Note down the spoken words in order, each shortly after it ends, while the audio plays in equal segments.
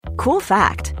Cool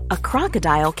fact, a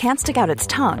crocodile can't stick out its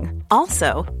tongue.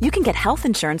 Also, you can get health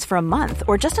insurance for a month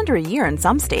or just under a year in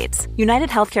some states. United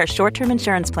Healthcare short-term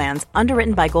insurance plans,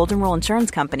 underwritten by Golden Rule Insurance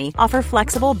Company, offer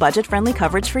flexible, budget-friendly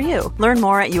coverage for you. Learn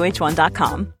more at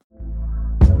uh1.com.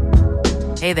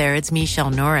 Hey there, it's Michelle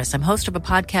Norris. I'm host of a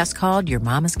podcast called Your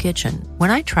Mama's Kitchen.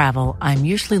 When I travel, I'm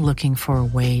usually looking for a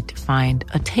way to find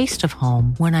a taste of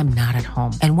home when I'm not at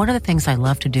home. And one of the things I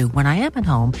love to do when I am at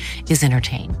home is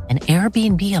entertain. And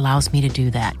Airbnb allows me to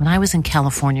do that. When I was in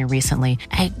California recently,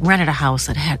 I rented a house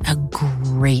that had a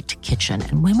great kitchen.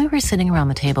 And when we were sitting around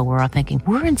the table, we were all thinking,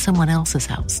 we're in someone else's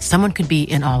house. Someone could be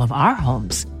in all of our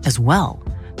homes as well.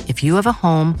 If you have a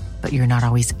home, but you're not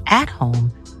always at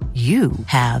home, you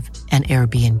have an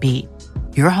Airbnb.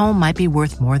 Your home might be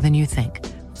worth more than you think.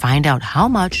 Find out how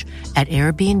much at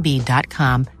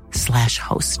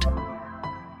airbnb.com/host.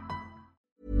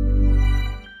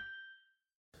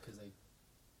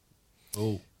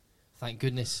 Oh, thank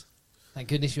goodness. Thank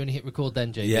goodness you only hit record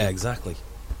then, JB. Yeah, exactly.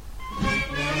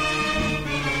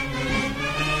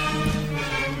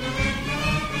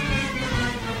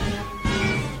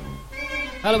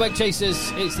 Hello, Egg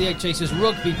Chasers. It's the Egg Chasers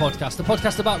Rugby Podcast, the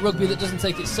podcast about rugby that doesn't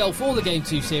take itself or the game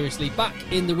too seriously. Back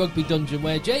in the rugby dungeon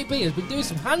where JB has been doing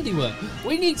some handiwork.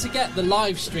 We need to get the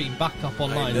live stream back up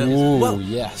online. Well,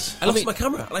 yes. I lost my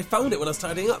camera and I found it when I was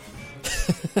tidying up.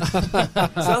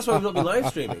 So that's why we've not been live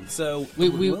streaming. So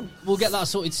we'll get that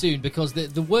sorted soon because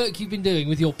the work you've been doing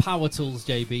with your power tools,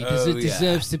 JB,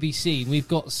 deserves to be seen. We've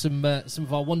got some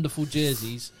of our wonderful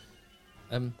jerseys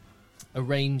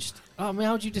arranged. I mean,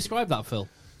 how would you describe that, Phil?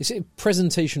 Is it a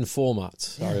presentation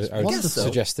format? I would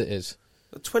suggest it is.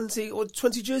 20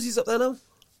 jerseys up there now.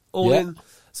 All in.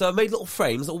 So I made little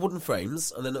frames, little wooden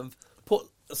frames, and then I've put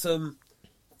some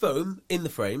foam in the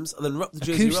frames, and then wrapped the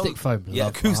jersey acoustic around. foam. Yeah,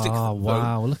 acoustic foam.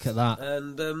 Wow, look at that.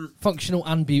 And functional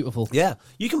and beautiful. Yeah,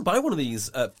 you can buy one of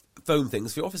these foam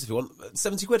things for your office if you want.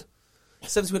 70 quid.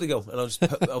 70 quid a go, and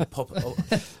I'll pop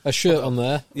a shirt on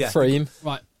there, frame.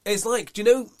 Right. It's like, do you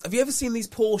know, have you ever seen these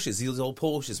Porsches, these old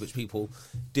Porsches which people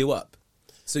do up?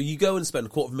 So you go and spend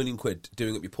 £250,000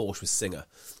 doing up your Porsche with Singer,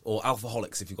 or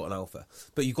Alphaholics if you've got an Alpha.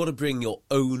 But you've got to bring your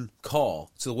own car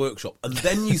to the workshop, and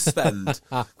then you spend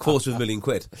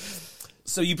 £250,000.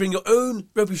 So you bring your own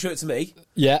rugby shirt to me,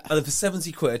 and then for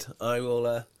 70 quid, I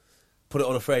will put it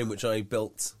on a frame which I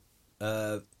built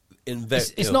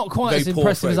it's not quite as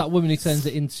impressive as that woman who turns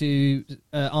it into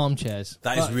armchairs.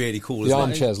 That is really cool. The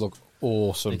armchairs look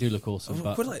awesome. They do look awesome.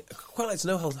 I'd quite like to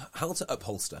know how to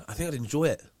upholster. I think I'd enjoy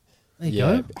it. There you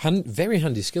go. Very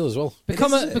handy skill as well.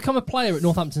 Become a player at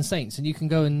Northampton Saints, and you can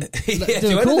go and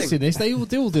do a course in this. They all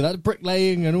do that,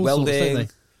 bricklaying and all welding, sorts, don't they?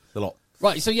 The lot.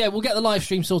 Right, so we'll get the live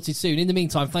stream sorted soon. In the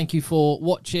meantime, thank you for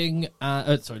watching,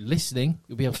 listening.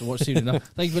 You'll be able to watch soon enough.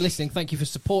 Thank you for listening. Thank you for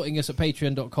supporting us at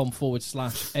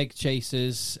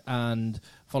patreon.com/eggchasers and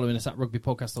following us at Rugby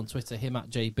Podcast on Twitter, him at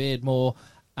J Beardmore,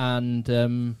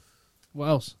 and what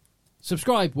else?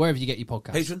 Subscribe wherever you get your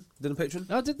podcasts. Patreon? Didn't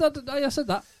Patreon? I did that. I said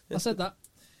that. I said that.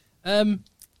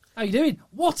 How you doing?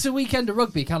 What a weekend of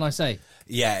rugby, can I say?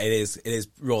 Yeah, it is. It is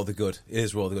rather good. It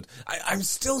is rather good. I'm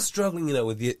still struggling,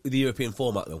 with the European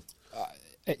format, though.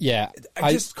 I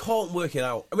just can't work it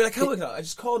out. I mean, I can work it out. I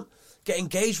just can't get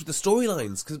engaged with the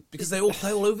storylines because they all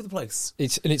play all over the place.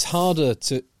 It's harder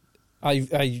to.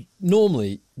 I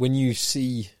normally, when you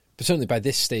see, but certainly by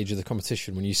this stage of the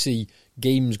competition, when you see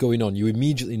games going on, you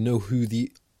immediately know who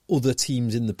the other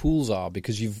teams in the pools are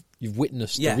because you've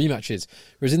witnessed the rematches.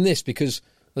 Whereas in this, because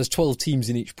there's 12 teams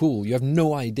in each pool, you have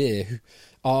no idea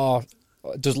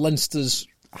does Leinster's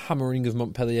hammering of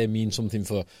Montpellier mean something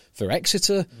for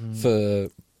Exeter, for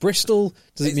Bristol?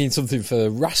 Does it mean something for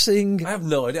Racing? I have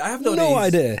no idea. No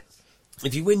idea.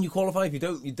 If you win, you qualify. If you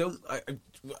don't, you don't.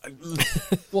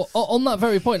 Well, on that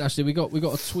very point, actually, we got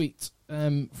a tweet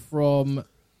from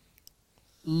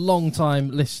long-time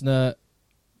listener,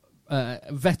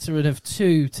 veteran of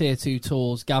 2 Tier 2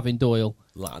 tours, Gavin Doyle.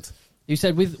 Lad. Who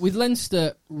said, with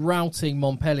Leinster routing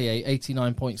Montpellier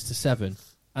 89 points to 7,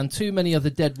 and too many other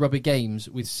dead rubber games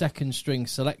with second-string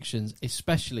selections,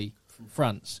 especially from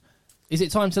France, is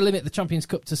it time to limit the Champions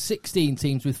Cup to 16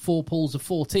 teams with 4 pools of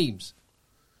 4 teams?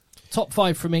 Top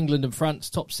 5 from England and France,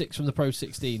 top 6 from the Pro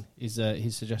 16 is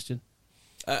his suggestion.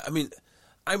 I mean,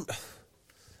 I'm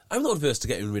not averse to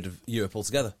getting rid of Europe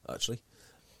altogether, actually,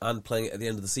 and playing it at the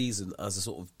end of the season as a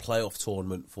sort of playoff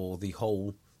tournament for the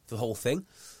whole thing.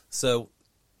 So,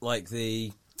 like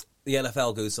the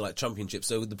NFL goes to like championships,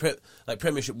 so the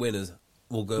Premiership winners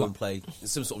will go and play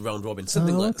some sort of round robin,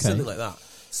 something like that.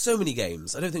 So many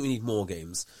games. I don't think we need more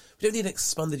games. We don't need an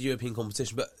expanded European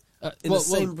competition, but in the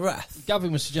same breath,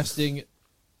 Gavin was suggesting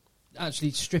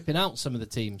actually stripping out some of the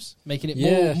teams, making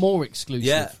it more exclusive.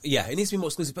 Yeah, it needs to be more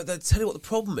exclusive. But I tell you what the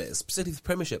problem is, specifically for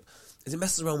Premiership, is it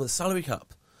messes around with the salary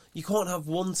cap. You can't have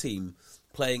one team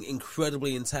playing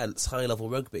incredibly intense, high-level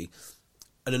rugby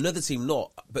and another team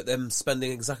not, but them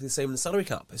spending exactly the same in the salary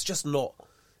cap. It's just not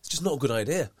a good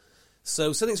idea.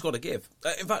 So something's got to give.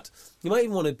 In fact, you might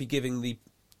even want to be giving the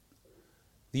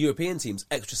European teams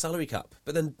extra salary cap,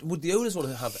 but then would the owners want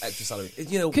to have extra salary? It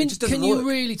just doesn't can work. you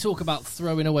really talk about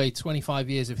throwing away 25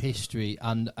 years of history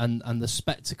and the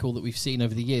spectacle that we've seen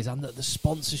over the years and the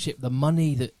sponsorship, the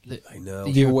money that I know.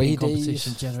 the European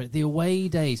competition generates, the away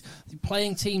days,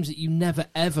 playing teams that you never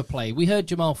ever play. We heard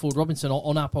Jamal Ford-Robinson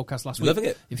on our podcast last week. Loving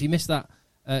it. If you missed that,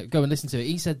 go and listen to it.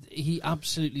 He said he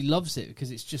absolutely loves it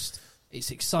because it's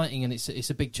exciting and it's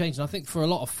a big change. And I think for a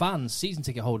lot of fans, season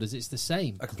ticket holders, it's the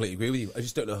same. I completely agree with you. I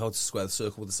just don't know how to square the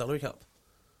circle with the salary cap.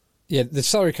 Yeah, the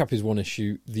salary cap is one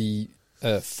issue. The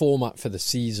format for the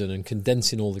season and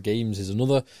condensing all the games is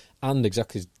another. And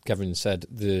exactly as Gavin said,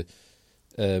 the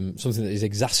something that is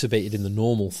exacerbated in the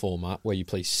normal format where you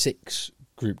play 6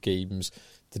 group games,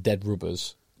 the dead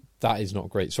rubbers. That is not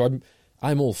great. So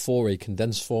I'm all for a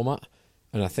condensed format,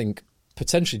 and I think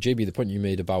potentially, JB, the point you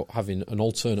made about having an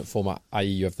alternate format, i.e.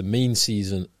 you have the main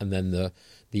season and then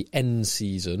the end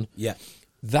season,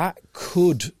 that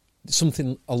could,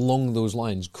 something along those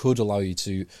lines, could allow you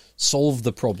to solve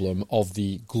the problem of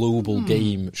the global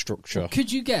game structure.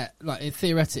 Could you get, like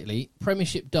theoretically,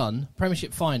 Premiership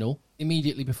final,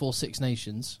 immediately before Six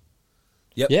Nations?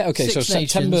 Yep. Yeah, okay, Six so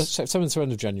September to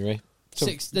end of January. So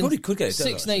probably could get it done,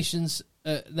 Six Nations,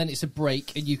 then it's a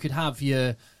break, and you could have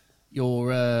your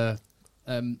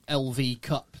LV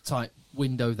Cup type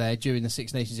window there during the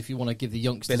Six Nations if you want to give the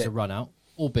youngsters a run out,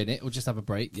 or bin it, or just have a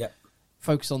break. Yeah.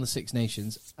 focus on the Six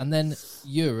Nations, and then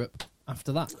Europe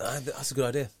after that. That's a good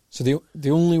idea. So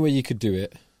the only way you could do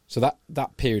it, so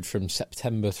that period from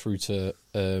September through to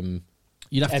end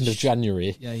of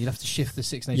January. Yeah, you'd have to shift the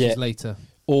Six Nations later.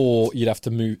 Or you'd have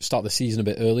to start the season a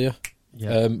bit earlier.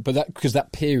 Yeah. But because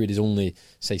that period is only,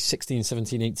 say, 16,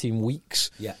 17, 18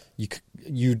 weeks. Yeah.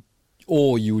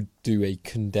 You would do a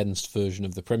condensed version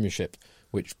of the Premiership,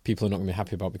 which people are not going to be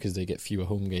happy about because they get fewer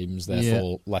home games,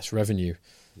 therefore less revenue.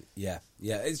 Yeah,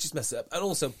 it's just messed up. And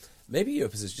also, maybe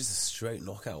Europe is just a straight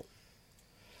knockout.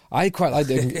 I quite like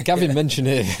it. Gavin mentioned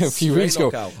it a few weeks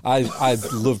ago. I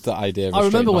loved that idea of a I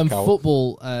remember when knockout.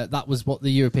 football, that was what the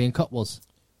European Cup was.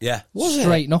 Yeah.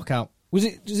 Straight knockout. Was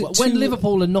it when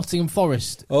Liverpool and Nottingham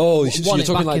Forest won you're it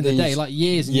talking back like in the day, like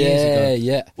years and years ago.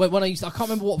 Yeah. When I can't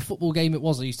remember what football game it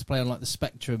was. I used to play on like the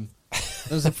Spectrum.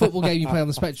 There was a football game you play on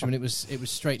the Spectrum, and it was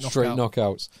straight knockout. Straight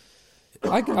knockouts.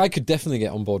 I could definitely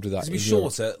get on board with that. To be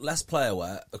shorter, less player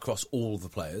wear across all of the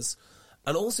players,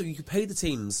 and also you could pay the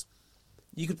teams.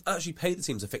 You could actually pay the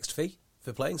teams a fixed fee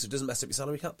for playing, so it doesn't mess up your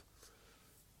salary cap.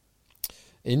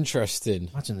 Interesting.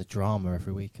 Imagine the drama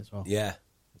every week as well. Yeah.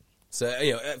 So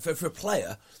for a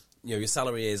player, your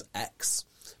salary is X,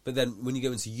 but then when you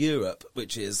go into Europe,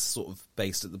 which is sort of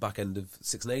based at the back end of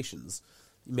Six Nations,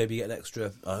 you maybe get an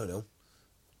extra, I don't know,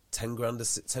 10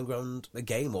 grand a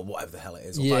game or whatever the hell it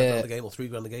is, or 5 grand a game or 3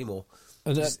 grand a game, or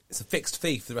it's a fixed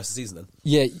fee for the rest of the season then.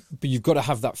 Yeah, but you've got to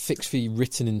have that fixed fee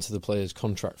written into the player's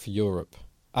contract for Europe,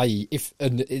 i.e.,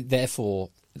 therefore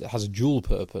it has a dual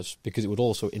purpose because it would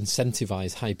also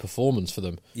incentivise high performance for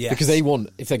them. Yes. Because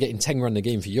if they're getting 10 grand a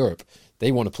game for Europe,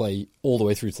 they want to play all the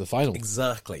way through to the final.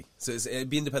 Exactly. So it'd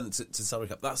be independent to salary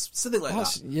cap. That's something like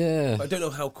that. Yeah. But I don't know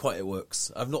how quite it works.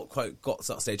 I've not quite got to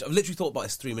that stage. I've literally thought about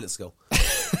this 3 minutes ago.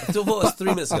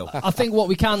 I think what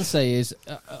we can say is,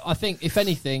 I think if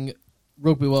anything,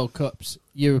 Rugby World Cups,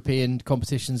 European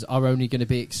competitions are only going to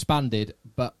be expanded,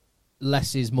 but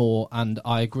less is more. And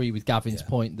I agree with Gavin's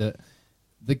point that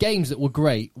the games that were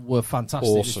great were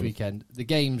fantastic this weekend. The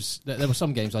games, there were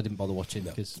some games I didn't bother watching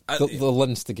because the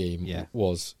Leinster game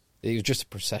was just a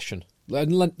procession.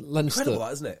 Leinster, incredible,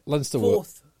 that, isn't it? Leinster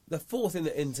they're fourth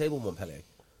in table Montpellier,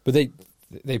 but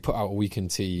they put out a weakened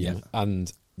team,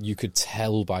 and you could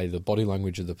tell by the body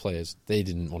language of the players they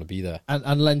didn't want to be there.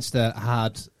 And Leinster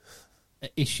had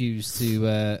issues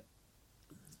to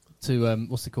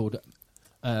what's it called?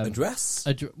 Address?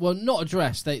 Well, not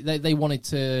address. They wanted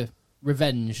to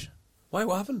revenge. Why?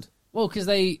 What happened? Well, because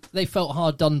they felt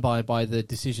hard done by the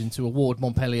decision to award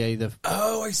Montpellier the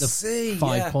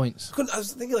 5 points. I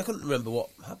was thinking I couldn't remember what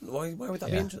happened. Why would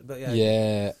that be interesting? But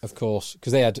yeah, of course,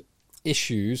 because they had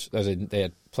issues, as in they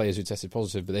had players who tested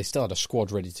positive, but they still had a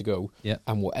squad ready to go. Yeah.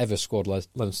 And whatever squad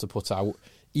Leinster put out,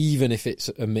 even if it's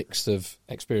a mix of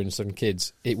experienced and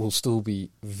kids, it will still be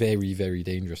very, very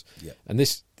dangerous. Yeah. And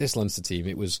this Leinster team,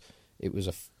 it was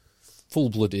a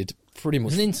full-blooded, pretty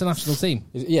much... It's an international team.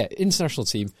 Yeah, international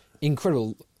team.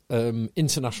 incredible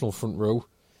international front row,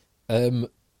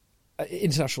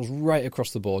 internationals right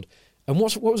across the board. And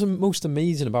what was most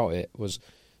amazing about it was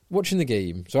watching the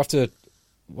game. So after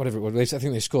whatever it was, I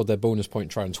think they scored their bonus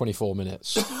point try in 24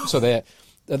 minutes. So they're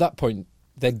at that point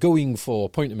they're going for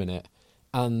point a minute,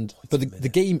 but the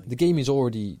game is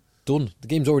already done. The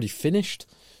game's already finished.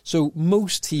 So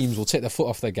most teams will take their foot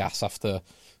off their gas after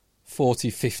 40,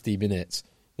 50 minutes.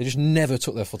 They just never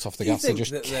took their foot off the gas. They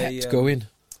just kept going.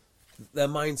 Their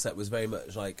mindset was very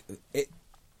much like it.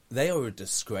 They are a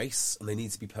disgrace and they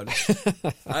need to be punished.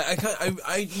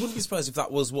 I wouldn't be surprised if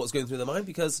that was what's going through their mind,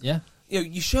 because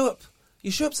you show up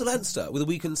to Leinster with a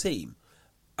weakened team.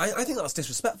 I think that's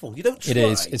disrespectful. You don't try. It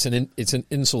is. It's an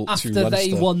insult after to Leinster.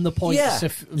 they won the points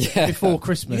before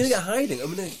Christmas. You're going to get hiding.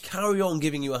 I'm going to carry on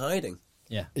giving you a hiding.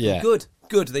 Yeah. Good.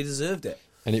 They deserved it.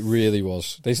 And it really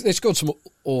was. They scored some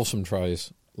awesome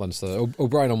tries, Leinster.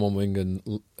 O'Brien on one wing and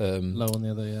Low on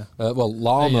the other,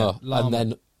 Lama, Lama. and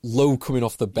then Low coming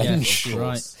off the bench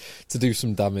right. to do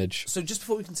some damage. So just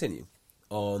before we continue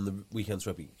on the weekend's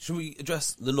rugby, should we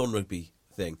address the non-rugby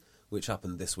thing, which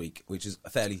happened this week, which is a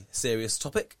fairly serious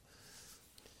topic?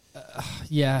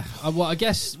 Well, I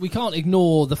guess we can't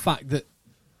ignore the fact that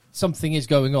something is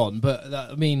going on, but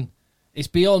it's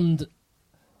beyond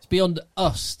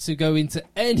us to go into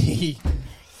any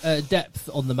depth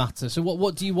on the matter. So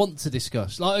what do you want to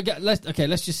discuss?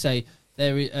 Let's just say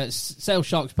Sale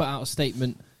Sharks put out a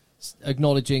statement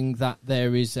acknowledging that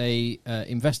there is a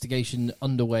investigation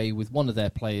underway with one of their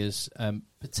players,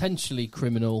 potentially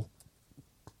criminal.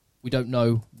 We don't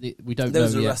know. There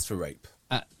was an arrest for rape.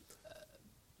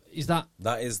 Is that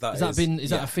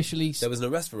officially? There was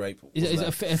an arrest for rape. Is it an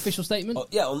official statement?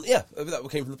 That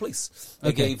came from the police.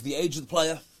 They gave the age of the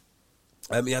player.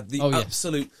 He had the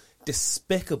absolute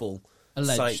despicable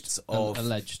sights of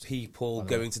people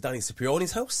going to Danny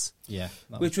Cipriani's house. Yeah,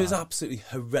 which was absolutely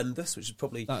horrendous. Which is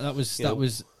probably that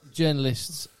was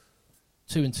journalists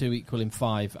 2 and 2 equaling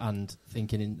 5, and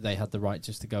thinking they had the right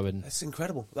just to go and it's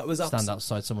incredible. That was stand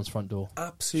outside someone's front door.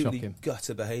 Absolutely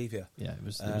gutter behaviour. Yeah, it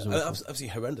was absolutely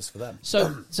horrendous for them.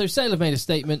 So Sale have made a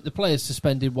statement. The player's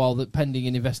suspended while pending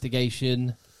an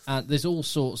investigation. And there's all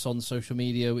sorts on social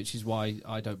media, which is why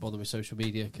I don't bother with social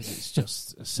media, because it's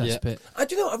just a cesspit.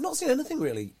 I've not seen anything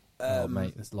really.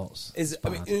 Mate, there's lots.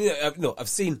 I've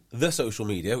seen the social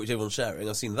media, which everyone's sharing.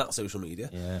 I've seen that social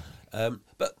media. Yeah.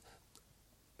 But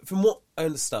from what I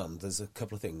understand, there's a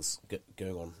couple of things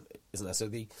going on, isn't there?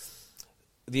 So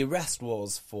the arrest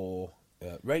was for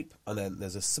rape, and then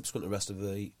there's a subsequent arrest of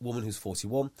a woman who's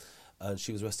 41, and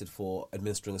she was arrested for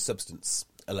administering a substance,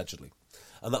 allegedly.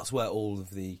 And that's where all of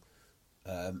the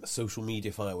social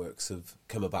media fireworks have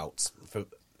come about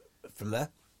from there.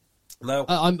 Now,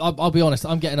 I'll be honest,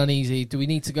 I'm getting uneasy. Do we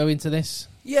need to go into this?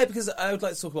 Yeah, because I would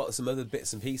like to talk about some other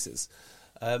bits and pieces.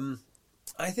 I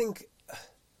think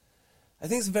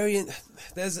it's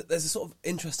there's a sort of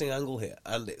interesting angle here,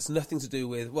 and it's nothing to do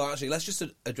with. Well, actually, let's just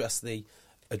address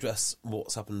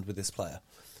what's happened with this player.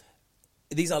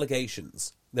 These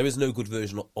allegations. There is no good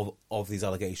version of these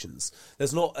allegations.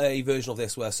 There's not a version of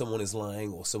this where someone is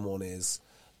lying or someone is...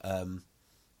 how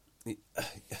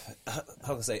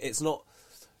can I say? It's not...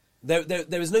 There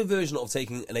is no version of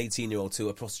taking an 18-year-old to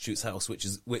a prostitute's house, which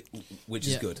is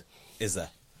good, is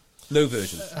there? No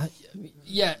version. How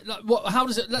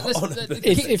does it?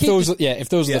 If those are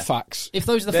the facts. If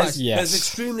those are the facts, yes. There's an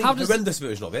extremely horrendous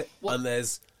version of it, and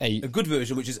there's a good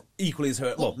version which is equally as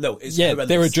horrendous. Well, no, it's horrendous.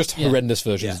 There are just horrendous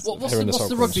versions. Yeah. What's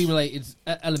the rugby-related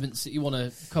elements that you want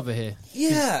to cover here?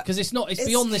 Yeah, because it's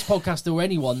beyond this podcast or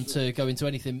anyone to go into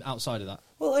anything outside of that.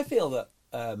 Well, I feel that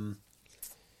I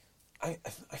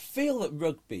feel that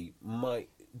rugby might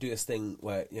do this thing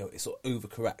where it sort of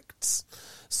overcorrects.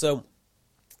 So.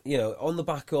 On the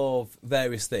back of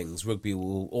various things, rugby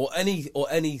will, or any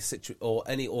organisation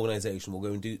will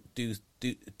go and do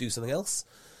something else,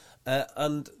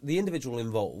 and the individual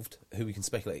involved, who we can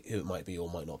speculate who it might be or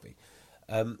might not be.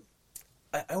 I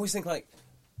always think I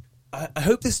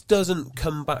hope this doesn't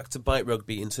come back to bite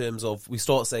rugby in terms of we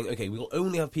start saying, okay, we will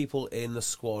only have people in the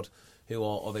squad who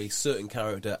are of a certain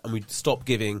character, and we stop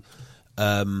giving.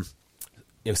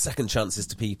 Second chances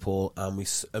to people, and we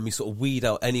sort of weed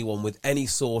out anyone with any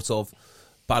sort of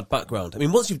bad background. I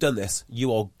mean, once you've done this,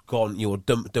 you are gone. You are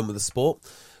done with the sport.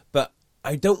 But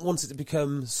I don't want it to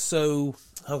become so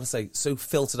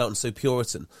filtered out and so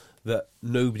Puritan that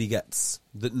nobody gets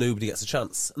a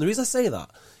chance. And the reason I say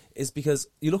that is because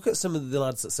you look at some of the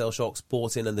lads that Sale Sharks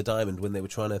bought in the Diamond when they were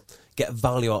trying to get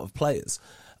value out of players,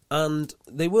 and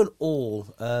they weren't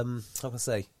all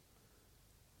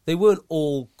they weren't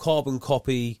all carbon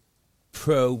copy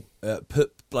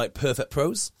perfect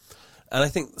pros. And I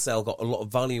think Sale got a lot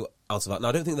of value out of that. Now,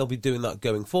 I don't think they'll be doing that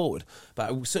going forward, but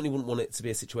I certainly wouldn't want it to be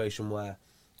a situation where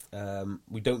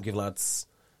we don't give lads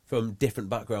from different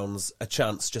backgrounds a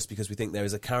chance just because we think there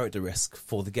is a character risk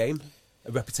for the game,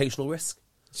 a reputational risk.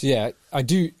 So yeah, I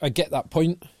get that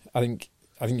point. I think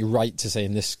you're right to say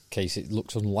in this case it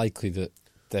looks unlikely that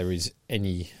there is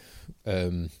any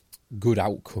good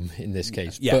outcome in this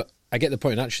case. Yeah. But I get the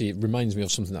point. And actually, it reminds me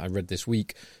of something that I read this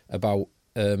week about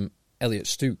Elliot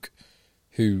Stook,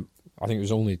 who I think it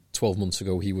was only 12 months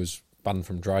ago he was banned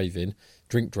from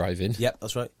drink driving. Yep,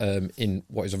 that's right. In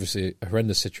what is obviously a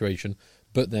horrendous situation,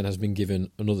 but then has been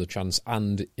given another chance,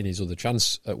 and in his other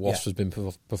chance at Wasps has been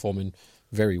performing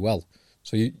very well.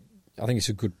 So I think it's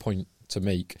a good point to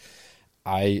make.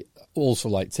 I also,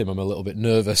 like Tim, I'm a little bit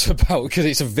nervous about because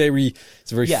it's a very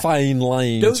fine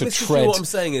line Don't to listen tread. to what I'm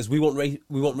saying is we want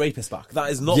rapists back. That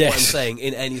is not what I'm saying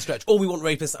in any stretch. Or we want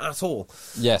rapists at all.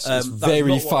 Yes, it's that's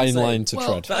very not what I'm fine saying. line to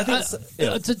tread. But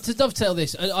I think to dovetail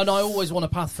this, and I always want a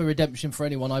path for redemption for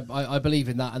anyone. I believe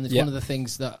in that, and it's one of the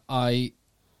things that I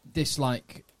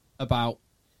dislike about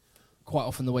quite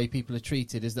often the way people are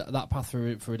treated is that path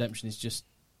for redemption is just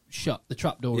shut. The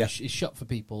trapdoor is shut for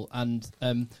people. And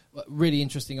really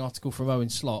interesting article from Owen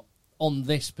Slott on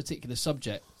this particular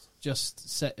subject,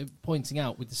 just pointing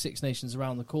out with the Six Nations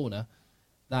around the corner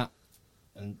that,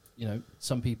 and you know,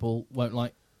 some people won't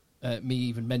like me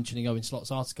even mentioning Owen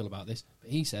Slott's article about this, but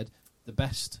he said the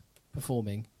best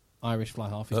performing Irish fly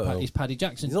half is Paddy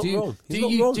Jackson. He's not wrong. He's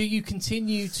not wrong. Do you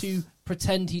continue to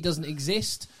pretend he doesn't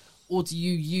exist, or do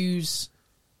you use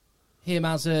him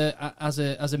as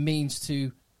a means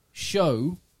to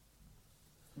show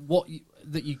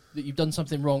that you've done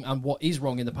something wrong and what is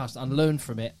wrong in the past and learn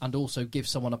from it, and also give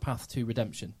someone a path to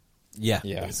redemption? Yeah,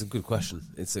 it's a good question.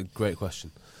 It's a great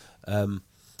question. And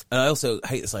I also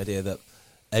hate this idea that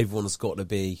everyone's got to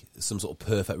be some sort of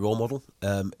perfect role model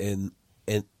in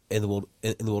the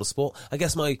world of sport. I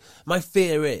guess my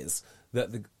fear is that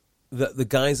the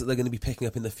guys that they're going to be picking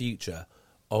up in the future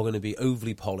are going to be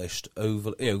overly polished,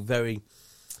 very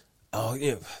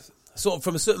sort of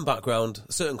from a certain background,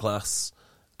 a certain class,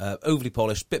 overly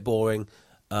polished, bit boring,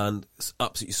 and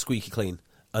absolutely squeaky clean.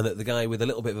 And that the guy with a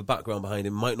little bit of a background behind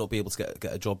him might not be able to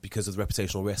get a job because of the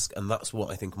reputational risk, and that's what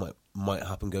I think might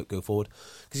happen go forward.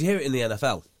 Because you hear it in the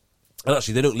NFL, and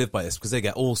actually they don't live by this because they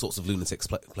get all sorts of lunatics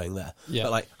playing there,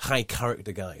 but like high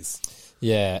character guys.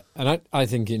 Yeah, and I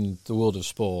think in the world of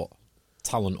sport,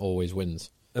 talent always wins.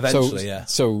 Eventually,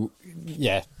 So,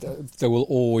 there will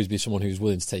always be someone who's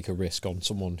willing to take a risk on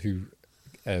someone who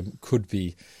could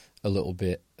be a little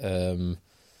bit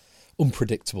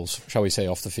unpredictable, shall we say,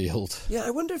 off the field. Yeah,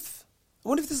 I wonder if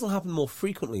this will happen more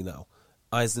frequently now,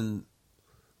 as in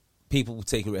people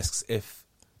taking risks if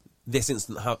this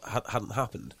incident hadn't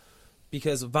happened,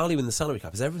 because value in the salary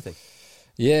cap is everything.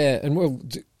 Yeah, and well,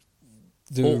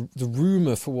 the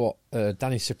rumour for what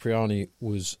Danny Cipriani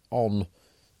was on,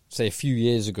 say, a few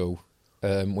years ago,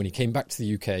 when he came back to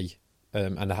the UK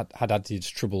and had these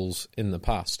troubles in the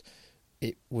past,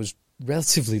 it was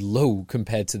relatively low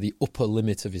compared to the upper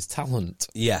limit of his talent.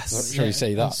 Yes. Shall we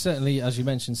say that? And certainly, as you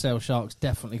mentioned, Sale Sharks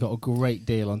definitely got a great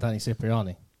deal on Danny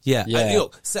Cipriani. Yeah.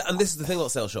 And this is the thing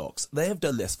about Sale Sharks. They have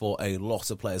done this for a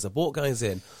lot of players. They bought guys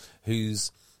in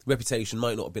whose reputation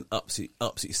might not have been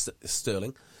absolutely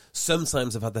sterling.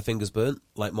 Sometimes they've had their fingers burnt,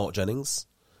 like Mark Jennings.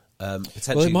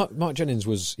 Potentially, well, Mark Jennings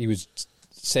was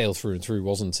Sale through and through,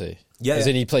 wasn't he? Yeah, as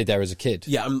in he played there as a kid.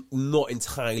 Yeah, I'm not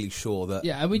entirely sure that.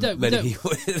 Yeah, and we don't.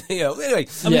 People, anyway,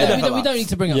 we don't need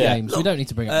to bring up names. No. We don't need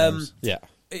to bring up names.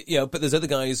 Yeah, but there's other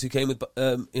guys who came with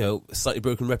slightly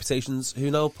broken reputations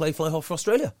who now play fly half for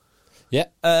Australia. Yeah,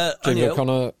 Jamie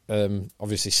O'Connor.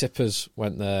 Obviously, Sippers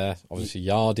went there. Obviously,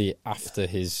 Yardy after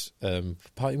his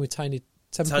parting with Tiny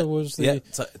Temper was the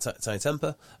Tiny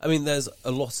Temper. I mean, there's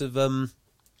a lot of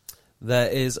there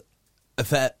is a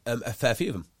fair few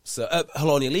of them. So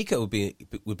Helani Alika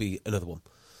would be another one.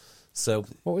 So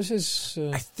what was his?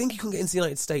 I think he couldn't get into the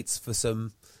United States for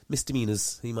some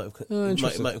misdemeanors he might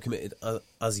have committed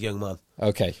as a young man.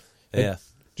 Okay, yeah.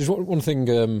 Just one thing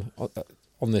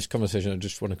on this conversation, I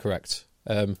just want to correct.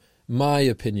 My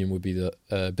opinion would be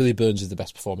that Billy Burns is the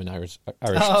best performing Irish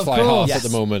fly half at the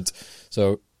moment.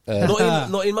 So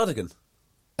not in Madigan.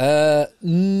 Can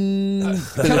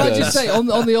I just say on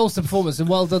the Ulster performance, and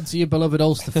well done to your beloved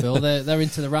Ulster, Phil. They're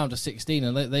into the round of 16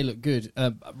 and they look good.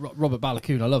 Robert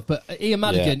Balakoon I love, but Ian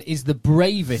Madigan is the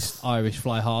bravest Irish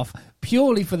fly half,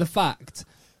 purely for the fact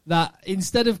that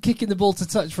instead of kicking the ball to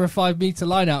touch for a 5 metre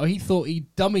line out, he thought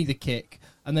he'd dummy the kick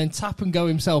and then tap and go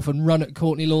himself and run at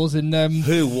Courtney Laws and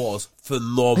Who was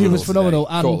phenomenal. He was phenomenal,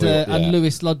 today. and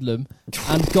Lewis Ludlam,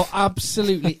 and got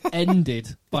absolutely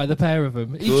ended by the pair of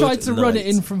them. He Good tried to run it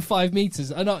night. in from 5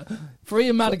 metres, and for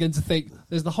Ian Madigan to think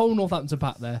there's the whole Northampton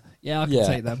pack there. Yeah, I can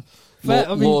take them. Fair,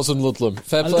 I mean, Laws and Ludlam.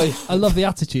 Fair play. I love the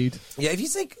attitude. Yeah, if you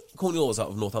take Courtney Laws out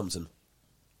of Northampton,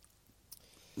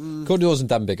 Courtney Laws and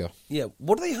Dan Bigger. yeah,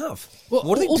 what do they have? Well,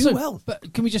 What do they also, do well?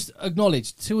 But can we just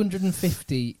acknowledge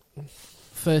 250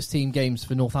 first-team games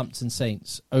for Northampton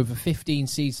Saints over 15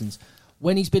 seasons,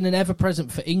 when he's been an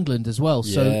ever-present for England as well.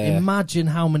 So Yeah. imagine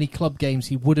how many club games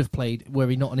he would have played were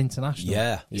he not an international.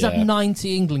 Yeah. He's had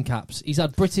 90 England caps. He's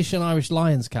had British and Irish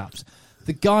Lions caps.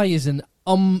 The guy is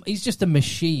he's just a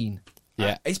machine.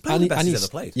 Yeah, He's playing the best he's ever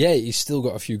played. Yeah, he's still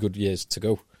got a few good years to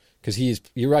go because he is.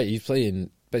 You're right. He's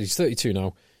playing, but he's 32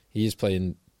 now. He is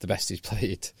playing the best he's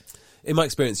played. In my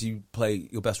experience, you play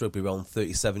your best rugby around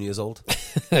 37 years old.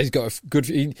 He's got a good.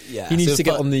 He needs to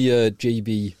get on the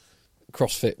JB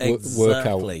CrossFit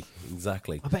workout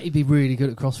Exactly. I bet he'd be really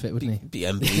good at CrossFit, wouldn't he? Be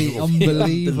unbelievable.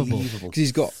 Unbelievable. because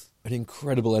he's got an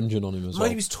incredible engine on him as well.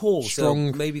 Mind he was tall,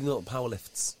 Strong. so maybe not power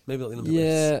lifts. Maybe not the Olympic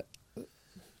Yeah, lifts.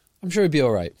 I'm sure he'd be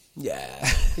all right. Yeah,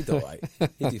 he'd do all right.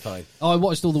 He'd do fine. Oh, I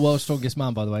watched all the World's Strongest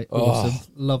Man, by the way. Awesome.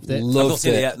 Loved it. I've not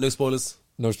seen it yet. No spoilers.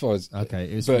 No spoilers. Okay,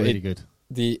 it was But really good.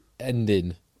 The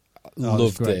ending, Oh, it was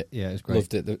loved great. it. Yeah, it was great.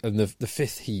 Loved it. And the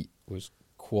fifth heat was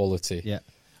quality. Yeah.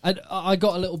 And I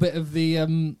got a little bit of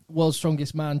the World's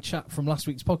Strongest Man chat from last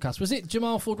week's podcast. Was it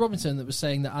Jamal Ford Robinson that was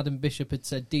saying that Adam Bishop had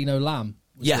said Dino Lamb?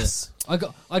 Yes. I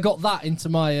got that into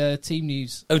my team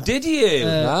news Oh, did you?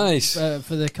 Nice.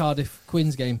 for the Cardiff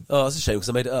Quins game. Oh, that's a shame because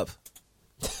I made it up.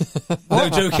 No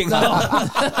joking.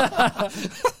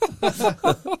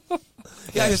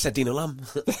 Yeah, I just said Dino Lamb.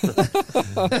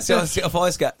 see how far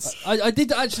this gets. I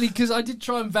did actually, because I did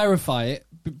try and verify it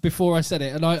before I said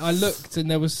it, and I looked, and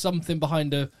there was something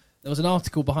there was an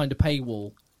article behind a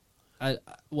paywall.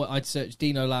 I'd searched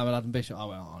Dino Lamb and Adam Bishop. I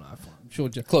went, oh no, I'm sure.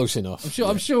 Close enough.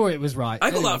 I'm sure it was right. I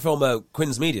got Anyway. that from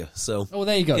Quinn's Media, so... Oh,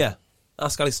 there you go. Yeah.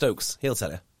 Ask Ali Stokes. He'll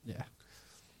tell you. Yeah.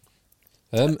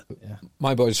 Yeah.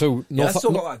 My boys. So let's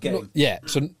talk about that game.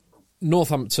 So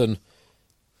Northampton.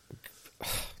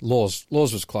 Laws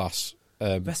was class.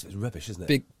 The rest of it's rubbish, isn't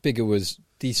it? Bigger was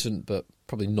decent, but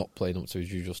probably not playing up to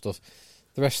his usual stuff.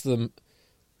 The rest of them,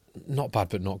 not bad,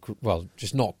 but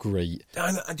just not great.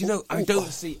 And do you know, I don't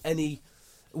see any...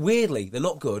 Weirdly, they're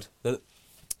not good. They're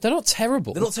not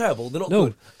terrible. They're not terrible. They're not No.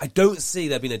 good. I don't see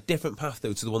there being a different path,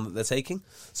 though, to the one that they're taking.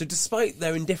 So despite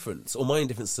their indifference, or my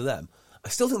indifference to them, I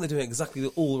still think they're doing exactly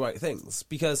all the right things,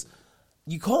 because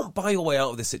you can't buy your way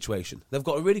out of this situation. They've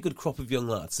got a really good crop of young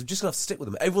lads. They're just going to have to stick with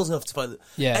them. Everyone's going to have to find...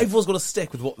 Yeah. Everyone's got to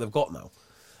stick with what they've got now.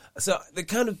 So they're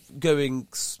kind of going...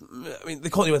 I mean, they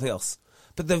can't do anything else.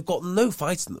 But they've got no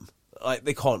fight in them. Like,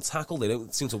 they can't tackle. They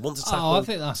don't seem to want to tackle. Oh, I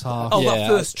think that's hard. Oh, Yeah. that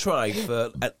first try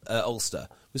for Ulster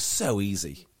was so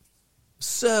easy.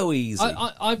 So easy.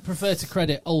 I prefer to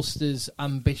credit Ulster's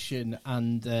ambition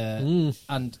and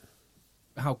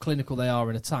how clinical they are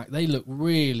in attack. They look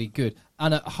really good.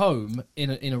 And at home,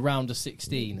 in a round of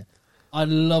 16, I'd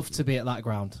love to be at that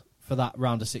ground for that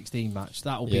round of 16 match.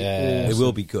 That'll be Yeah. awesome. It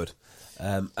will be good.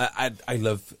 I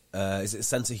love... is it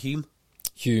Centre Hume?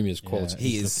 Hume is quality.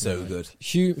 He is so good.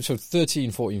 Hume, so 13,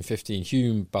 14, 15,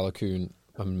 Hume, Balakoon,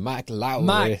 and Mac Lowry.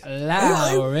 Mac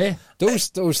Lowry.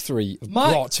 Those three have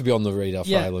got to be on the radar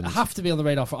for Ireland. Have to be on the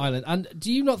radar for Ireland. And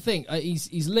do you not think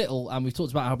he's little, and we've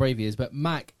talked about how brave he is, but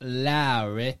Mac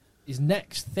Lowry, his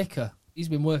neck's thicker. He's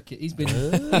been working. He's been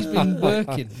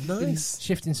working. Nice. Been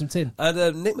shifting some tin.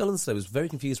 And Nick Millenstow was very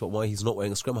confused about why he's not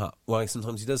wearing a scrum hat. Why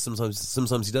sometimes he does,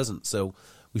 sometimes he doesn't. So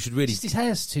we should really... Just his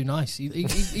hair's too nice.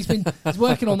 He's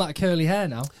working on that curly hair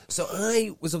now. So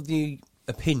I was of the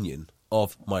opinion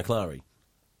of Mike Lowry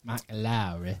Mac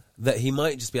Lowry. that he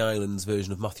might just be Ireland's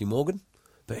version of Matthew Morgan,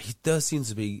 but he does seem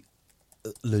to be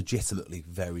legitimately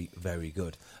very, very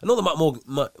good. And not that Matt Morgan...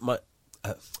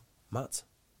 Matt?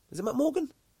 Is it Matt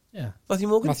Morgan? Yeah. Matthew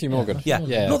Morgan? Matthew Morgan. Yeah.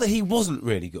 Yeah. Not that he wasn't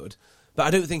really good, but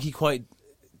I don't think he quite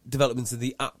developed into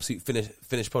the absolute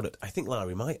finished product. I think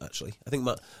Lowry might, actually. I think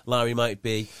Lowry might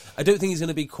be... I don't think he's going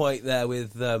to be quite there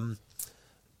with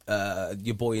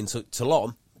your boy in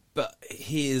Toulon, but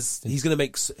he's going to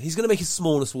make his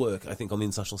smallness work, I think, on the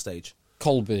international stage.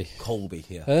 Colby,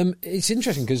 yeah. It's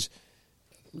interesting because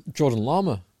Jordan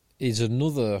Lama is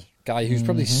another guy who's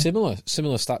probably similar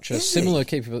stature, similar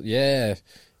capability. Yeah,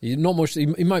 he's not much. He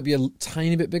might be a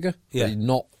tiny bit bigger, Yeah. but he's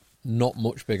not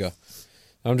much bigger.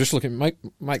 I'm just looking.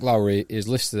 Mike Lowry is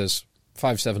listed as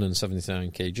 5'7" and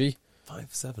 79 kg,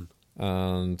 5'7".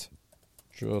 and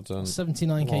Jordan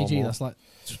 79 kg. Lama. That's like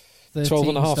 12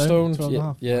 and a half stone. 12 and a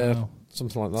half. Yeah. Wow.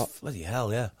 something like that. Bloody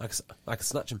hell, yeah. I could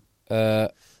snatch him.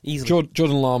 Easily.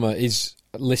 Jordan Lama is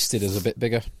listed as a bit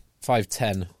bigger,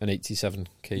 5'10" and 87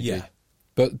 kg. Yeah.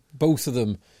 But both of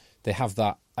them, they have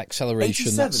that acceleration.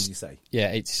 87, you say?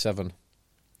 Yeah, 87.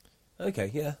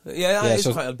 Okay, yeah. Yeah, it's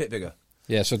quite a bit bigger.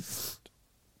 Yeah, so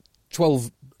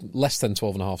less than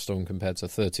 12.5 stone compared to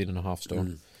 13.5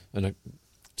 stone and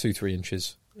 2-3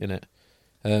 inches in it.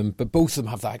 But both of them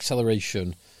have that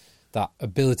acceleration, that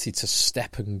ability to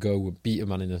step and go and beat a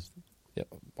man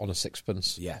on a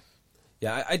sixpence. Yeah.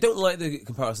 Yeah, I don't like the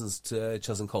comparisons to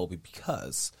Chas and Colby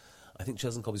because I think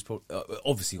Chas and Colby's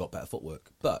obviously got better footwork,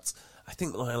 but I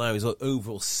think Lowry's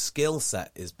overall skill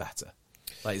set is better.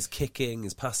 Like his kicking,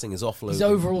 his passing, his offloading. His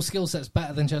overall skill set's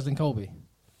better than Cheslin Colby.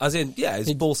 As in, yeah,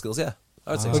 his ball skills, yeah.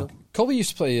 I would say so. Colby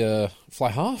used to play fly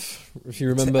half, if you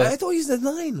remember. I thought he was the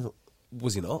 9.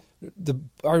 Was he not?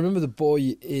 I remember the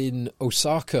boy in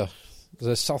Osaka,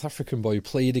 the South African boy who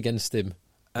played against him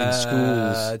in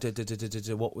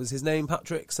schools. What was his name?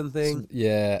 Patrick something?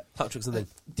 Yeah. Patrick something.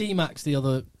 D-Mac's the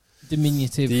other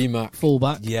diminutive D-Mac.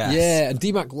 fullback. Yes. Yeah, and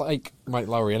D-Mac, like Mike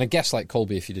Lowry, and I guess like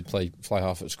Colby if he did play fly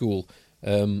half at school,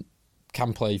 can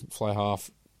play fly half,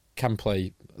 can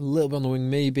play a little bit on the wing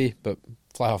maybe, but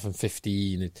fly half and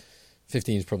 15.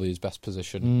 15 is probably his best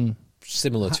position.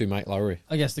 Similar to Mike Lowry.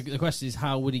 I guess the question is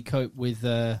how would he cope with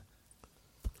Lau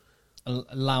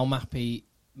Mappy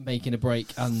making a break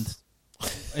and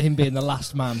him being the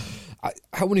last man?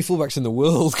 How many fullbacks in the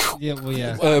world? Yeah, well,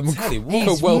 yeah. Tell you what,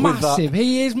 He's well with massive. that?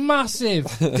 He is massive.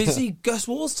 Did you see Gus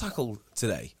Ward's tackle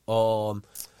today on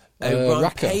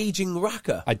Raka. paging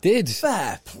Raka? I did.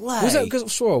 Fair play. Was that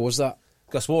Gus Ward? Was that?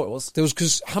 Gus Ward it was. There was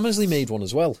because Hammersley made one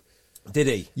as well. Did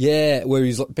he? Yeah, where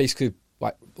he's basically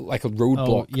like a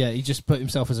roadblock. Oh, yeah, he just put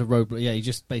himself as a roadblock. Yeah, he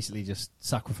just basically just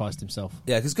sacrificed himself.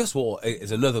 Yeah, because Gus Ward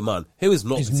is another man who is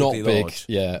not He's not particularly big. large.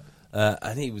 Yeah.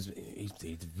 And he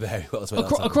did very well to make that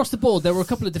tackle. Across the board, there were a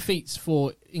couple of defeats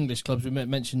for English clubs. We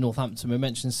mentioned Northampton, we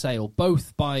mentioned Sale,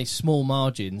 both by small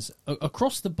margins.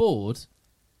 Across the board,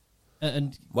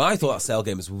 and Well, I thought that Sale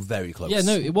game was very close. yeah,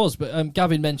 no, it was. But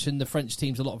Gavin mentioned the French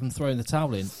teams, a lot of them throwing the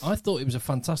towel in. I thought it was a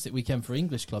fantastic weekend for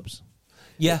English clubs.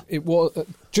 Yeah. It was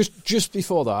just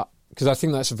before that, because I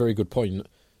think that's a very good point.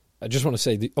 I just want to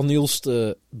say on the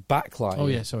Ulster backline. Oh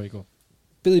yeah, sorry, go on.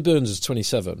 Billy Burns is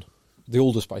 27, the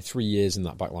oldest by 3 years in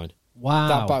that backline. Wow,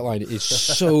 That backline is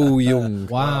so young.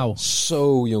 Wow,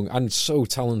 so young and so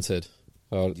talented.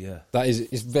 Yeah. That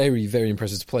is very, very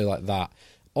impressive to play like that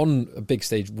on a big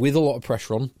stage with a lot of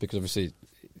pressure on, because obviously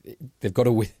they've got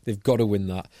to win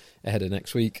that ahead of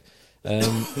next week.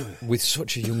 With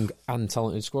such a young and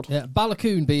talented squad. Yeah,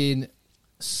 Balakoon being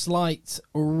slight,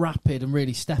 rapid, and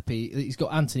really steppy. He's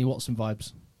got Anthony Watson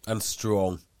vibes. And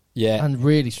strong. Yeah, And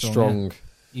really strong. Yeah.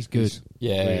 He's good.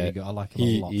 Really good. I like him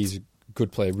a lot. He's a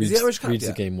good player. Is he Irish cap Reads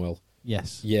the yet? game well.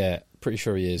 Yes. Yeah, pretty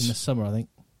sure he In the is. summer, I think.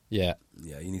 Yeah.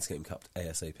 Yeah, you need to get him capped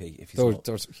ASAP if he's There not.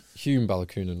 was Hume,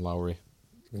 Balakoon and Lowry.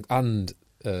 And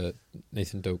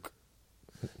Nathan Doak.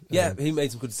 Yeah, he made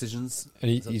some good decisions.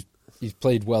 And he's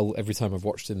played well every time I've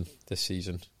watched him this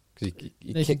season. Because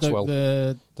he Nathan kicks Doak, well.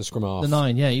 The Scrum half.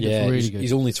 9, yeah, he looks really good.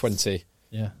 He's only 20.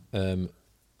 Yeah.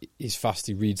 He's fast,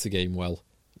 he reads the game well.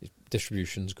 His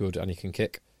distribution's good and he can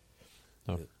kick.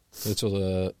 No. It's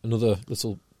another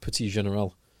little petit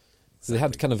general. So they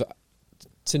had kind of,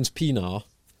 since Pinar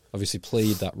obviously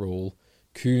played that role,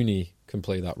 Cooney can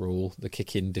play that role, the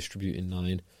kicking, distributing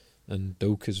 9, and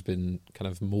Doak has been kind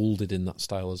of moulded in that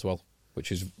style as well,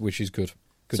 which is good.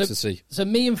 Good to see. So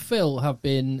me and Phil have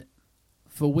been,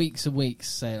 for weeks and weeks,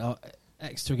 saying, oh,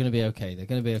 Exeter are going to be okay. They're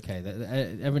going to be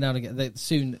okay. Every now and again,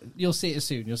 soon, you'll see it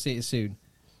soon.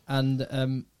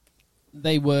 And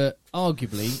they were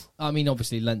arguably, I mean,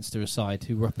 obviously Leinster aside,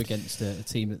 who were up against a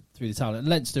team through the talent.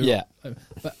 Leinster, Yeah.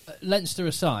 But Leinster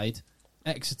aside,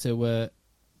 Exeter were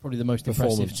probably the most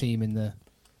impressive team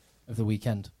of the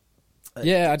weekend.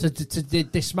 Yeah, To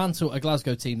dismantle a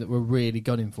Glasgow team that were really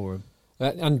gunning for them.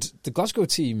 and the Glasgow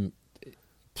team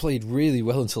played really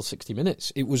well until 60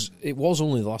 minutes. It was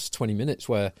only the last 20 minutes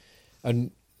where,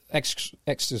 and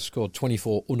Exeter scored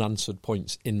 24 unanswered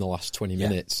points in the last 20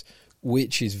 minutes,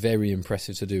 which is very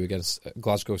impressive to do against a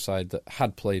Glasgow side that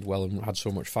had played well and had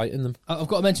so much fight in them. I've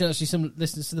got to mention actually some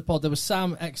listeners to the pod. There was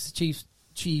Sam, Exeter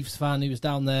Chiefs fan, who was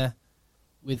down there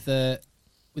with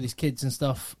his kids and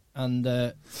stuff,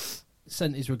 and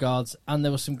sent his regards. And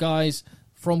there were some guys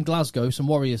from Glasgow, some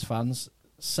Warriors fans,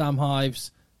 Sam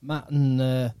Hives, Matt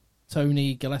and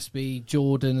Tony Gillespie,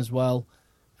 Jordan as well,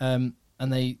 and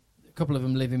a couple of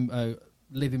them live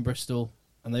in Bristol,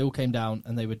 and they all came down,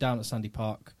 and they were down at Sandy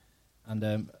Park,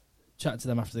 and chatted to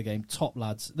them after the game. Top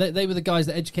lads. They were the guys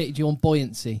that educated you on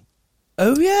buoyancy.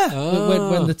 Oh yeah.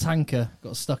 When the tanker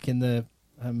got stuck in the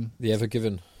Ever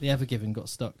Given. The Ever Given got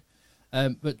stuck.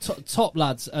 But top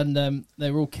lads, and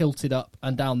they were all kilted up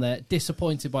and down there,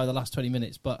 disappointed by the last 20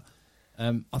 minutes, but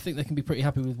I think they can be pretty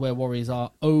happy with where Warriors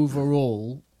are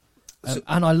overall.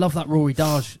 And I love that Rory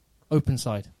Darge open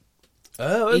side.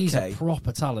 Oh, okay. He's a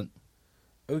proper talent.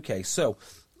 Okay, so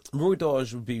Rory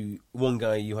Darge would be one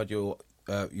guy you had your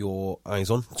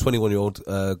eyes on. 21-year-old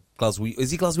Glaswegian.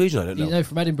 Is he Glaswegian? I don't know. You know,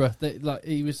 from Edinburgh.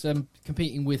 He was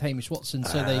competing with Hamish Watson,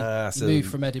 so he moved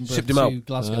from Edinburgh shipped him to out.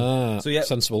 Glasgow. So yeah,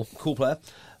 sensible. Cool player.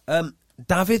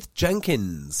 David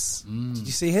Jenkins. Did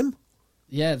you see him?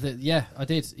 Yeah, I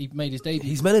did. He made his debut.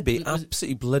 He's meant to be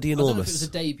absolutely bloody enormous. I don't know if it was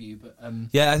a debut, but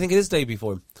yeah, I think it is a debut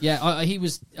for him. Yeah, he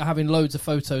was having loads of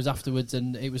photos afterwards,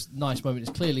 and it was a nice moment.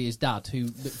 It's clearly his dad who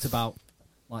looked about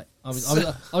like I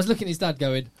was looking at his dad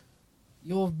going,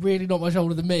 "You're really not much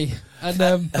older than me," and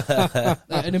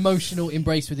an emotional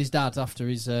embrace with his dad after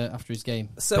his game.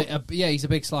 So yeah, he's a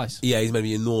big slice. Yeah, he's meant to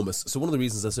be enormous. So one of the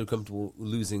reasons they're so comfortable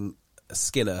losing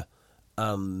Skinner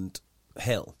and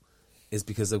Hill is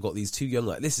because they've got these two young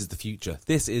lads. This is the future.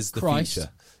 This is the future.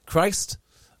 Christ.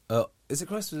 Is it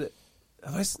Christ?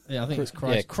 Yeah, I think it's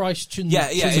Christ. Yeah. Christ. Yeah,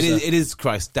 it is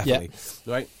Christ, definitely.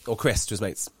 Yeah. Right? Or Chris to his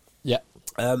mates. Yeah.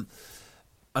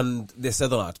 And this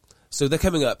other lad. So they're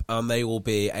coming up, and they will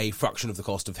be a fraction of the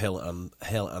cost of Hill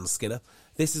and Skinner.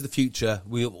 This is the future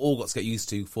we've all got to get used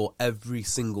to for every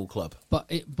single club.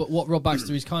 But what Rob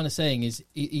Baxter is kind of saying is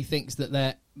he thinks that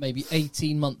they're maybe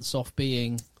 18 months off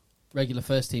being regular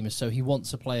first teamers, so he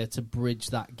wants a player to bridge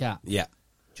that gap. Yeah.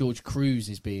 George Cruz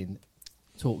is being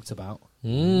talked about.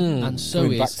 And so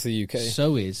Going is back to the UK.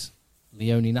 So is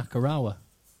Leone Nakarawa.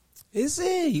 Is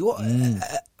he? What?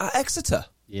 At Exeter?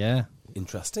 Yeah.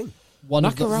 Interesting. One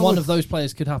of those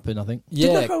players could happen, I think.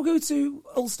 Yeah. Did Nakarawa go to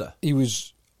Ulster? He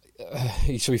was...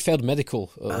 he failed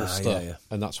medical at Ulster, yeah.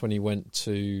 and that's when he went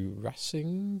to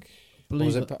Racing.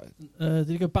 Did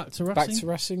he go back to Racing? Back to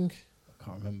Racing? I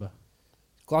can't remember.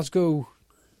 Glasgow,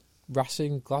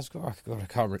 Racing, Glasgow. I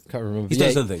can't remember. He's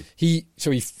done something. He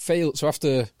failed. So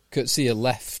after Coetzee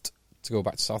left to go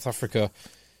back to South Africa,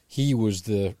 he was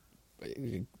the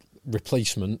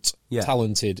replacement,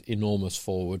 talented, enormous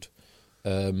forward,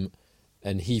 and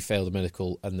he failed a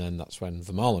medical, and then that's when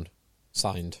Vermaelen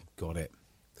signed. Got it.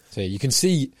 So you can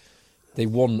see they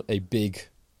want a big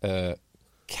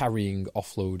carrying,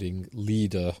 offloading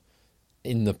leader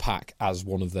in the pack as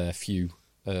one of their few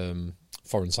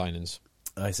foreign signings.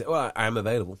 I said, well, I am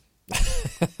available.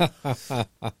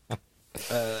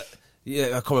 Yeah,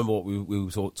 I can't remember what we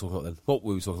were talking about then. What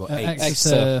were we talking about?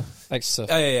 Exeter.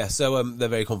 Yeah. So they're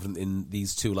very confident in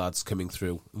these two lads coming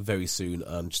through very soon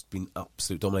and just being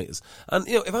absolute dominators. And,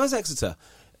 if I was Exeter,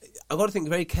 I've got to think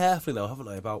very carefully now, haven't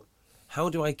I, about how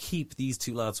do I keep these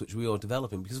two lads which we are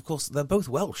developing? Because, of course, they're both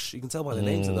Welsh. You can tell by their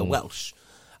names that they're Welsh.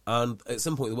 And at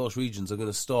some point, the Welsh regions are going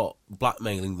to start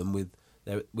blackmailing them with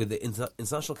the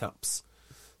international caps.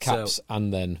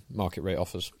 And then market rate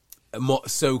offers.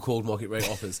 So-called market rate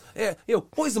offers. Yeah,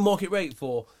 what is the market rate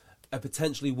for a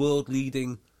potentially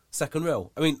world-leading second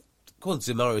row? I mean, according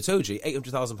to Mario Itoje,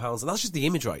 £800,000, and that's just the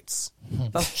image rights.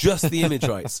 That's just the image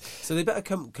rights. So they better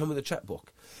come with a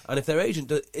checkbook. And if their agent...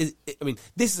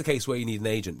 this is a case where you need an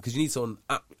agent, because you need someone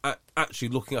actually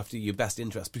looking after your best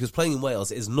interests, because playing in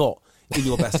Wales is not in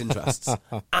your best interests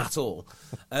at all.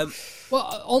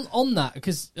 Well, on that,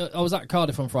 because I was at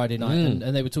Cardiff on Friday night,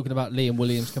 and they were talking about Liam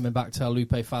Williams coming back,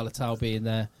 Taulupe Faletau being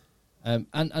there,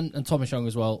 and Thomas Young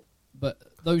as well. But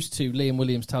those two, Liam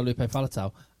Williams, Taulupe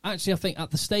Faletau, actually I think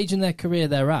at the stage in their career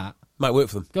they're at, might work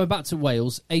for them. Going back to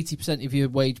Wales, 80% of your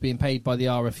wage being paid by the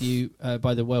RFU,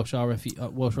 by the Welsh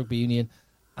RFU, Welsh Rugby Union,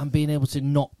 and being able to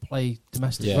not play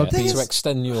domestic rugby. To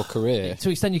extend your career.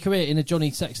 To extend your career in a Johnny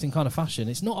Sexton kind of fashion.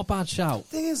 It's not a bad shout.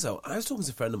 The thing is, though, I was talking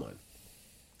to a friend of mine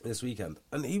this weekend,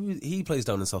 and he plays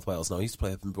down in South Wales now. He used to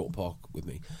play up in Broughton Park with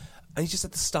me. And he just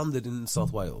said the standard in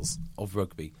South Wales of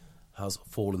rugby has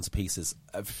fallen to pieces.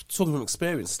 Talking from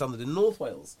experience, standard in North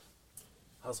Wales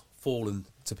has fallen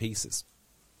to pieces.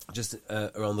 Just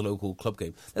around the local club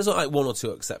game. There's not like one or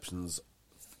two exceptions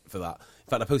for that. In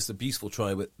fact, I posted a beautiful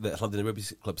try that London Rugby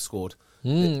Club scored.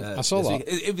 I saw that.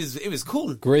 It was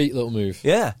cool. Great little move.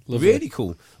 Yeah, Lovely. Really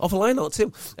cool. Off a line out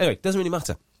too. Anyway, doesn't really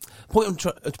matter. Point I'm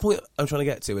trying to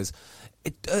get to is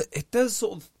it does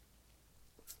sort of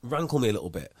rankle me a little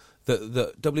bit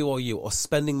that WRU are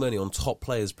spending money on top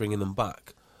players, bringing them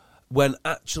back, when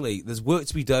actually there's work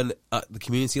to be done at the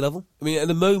community level. I mean, at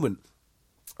the moment.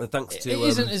 Thanks to, it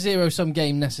isn't a zero-sum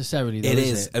game necessarily, though, it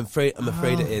is. I'm afraid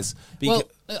it is. Well,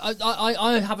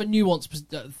 I have a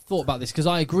nuanced thought about this because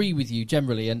I agree with you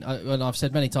generally, and I've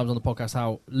said many times on the podcast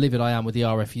how livid I am with the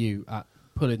RFU at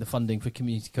pulling the funding for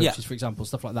community coaches, for example,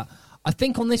 stuff like that. I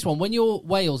think on this one, when you're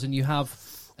Wales and you have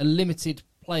a limited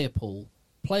player pool,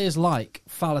 players like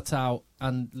Faletau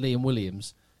and Liam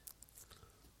Williams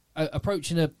are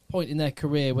approaching a point in their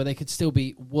career where they could still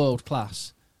be world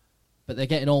class, but they're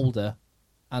getting older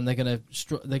and they're going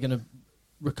to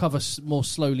recover more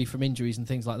slowly from injuries and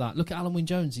things like that. Look at Alan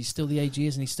Wynne-Jones; he's still the age he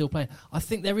is, and he's still playing. I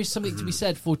think there is something to be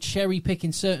said for cherry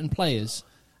picking certain players.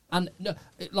 And no,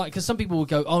 because some people will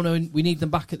go, oh no, we need them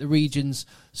back at the regions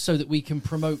so that we can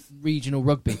promote regional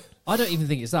rugby. I don't even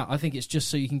think it's that. I think it's just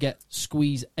so you can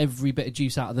squeeze every bit of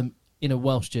juice out of them in a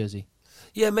Welsh jersey.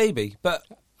 Yeah, maybe, but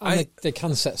they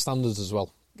can set standards as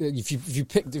well. If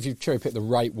you cherry pick the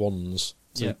right ones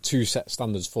to set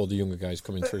standards for the younger guys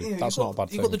coming through, that's not a bad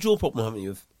thing. You've got the dual problem, haven't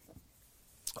you? Of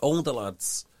older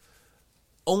lads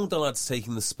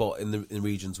taking the spot in the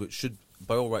regions which should,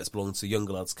 by all rights, belong to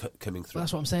younger lads coming through. Well,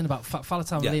 that's what I'm saying about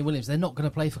Faletau and Liam Williams. They're not going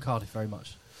to play for Cardiff very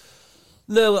much.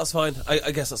 No, that's fine.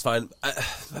 I guess that's fine.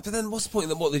 But then what's the point?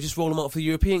 They just roll them out for the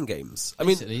European games? I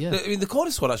mean, the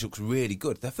Cardiff squad actually looks really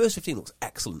good. Their first 15 looks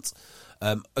excellent.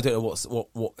 I don't know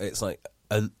what it's like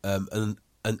and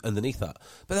underneath that.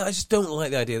 But I just don't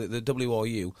like the idea that the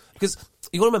WRU... Because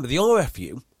you got to remember, the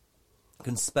RFU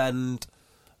can spend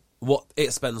what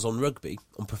it spends on rugby,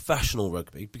 on professional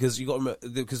rugby, because you got to remember,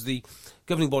 because the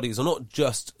governing bodies are not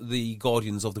just the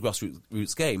guardians of the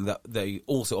grassroots game, that they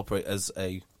also operate as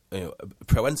a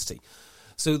pro entity.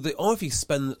 So the RFU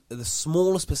spend the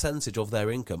smallest percentage of their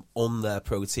income on their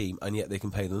pro team, and yet they can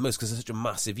pay them the most because they're such a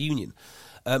massive union.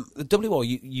 The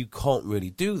WRU, you can't really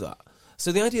do that.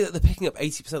 So the idea that they're picking up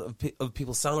 80% of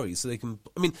people's salaries so they can...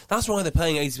 I mean, that's why they're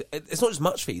paying 80... It's not just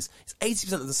match fees. It's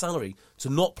 80% of the salary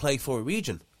to not play for a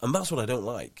region. And that's what I don't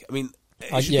like. I mean,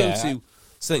 it should go to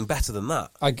something better than that.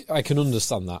 I can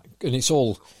understand that. And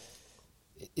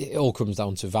it all comes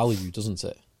down to value, doesn't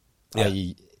it? Yeah.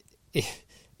 I.e.,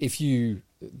 if you...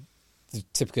 The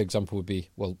typical example would be,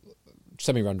 well,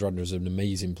 Semi Radradra is an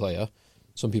amazing player.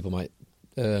 Some people might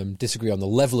disagree on the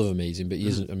level of amazing, but he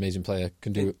is an amazing player,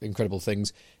 can do incredible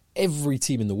things. Every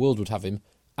team in the world would have him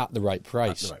at the right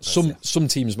price. Some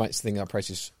teams might think that price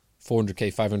is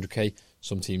 400k, 500k.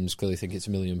 Some teams clearly think it's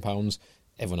 £1 million.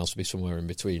 Everyone else would be somewhere in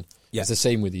between. Yeah. It's the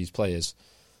same with these players.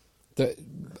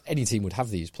 Any team would have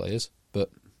these players, but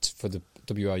for the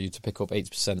WRU to pick up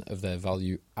 8% of their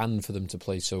value and for them to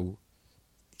play so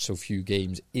few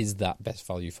games, is that best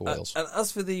value for Wales? And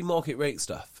as for the market rate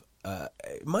stuff,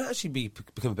 it might actually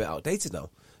become a bit outdated now,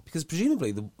 because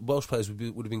presumably the Welsh players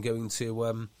would have been going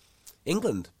to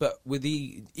England, but with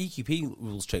the EQP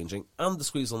rules changing and the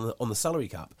squeeze on the salary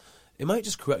cap, it might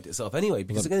just correct itself anyway,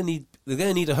 because they're going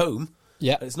to need a home.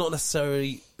 Yeah, and it's not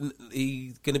necessarily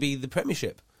going to be the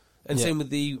Premiership, and same with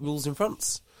the rules in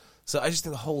France. So I just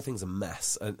think the whole thing's a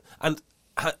mess. And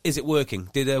is it working?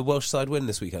 Did a Welsh side win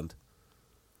this weekend?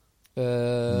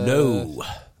 No.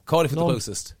 Cardiff at the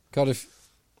closest. Cardiff,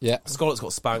 yeah. Scarlets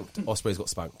got spanked. Ospreys got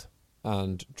spanked.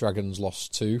 And Dragons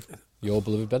lost to your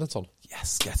beloved Benetton.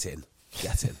 Yes, get in.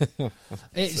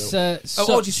 It's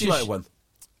RGC might have won.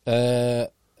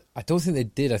 I don't think they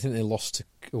did. I think they lost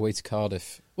away to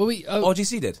Cardiff. Well,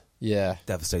 RGC did? Yeah.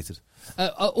 Devastated.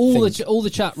 All the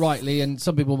chat rightly, and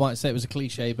some people might say it was a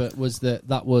cliche, but was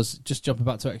that was just jumping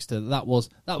back to Exeter. That was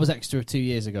Exeter 2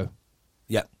 years ago.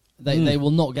 Yeah. They will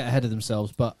not get ahead of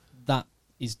themselves, but that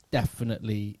is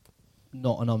definitely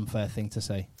not an unfair thing to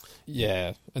say.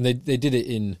 Yeah, and they did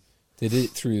it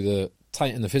through the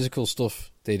tight and the physical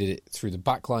stuff. They did it through the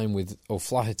back line with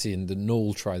O'Flaherty and the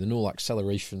Knoll try, the Knoll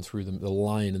acceleration through the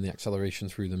line and the acceleration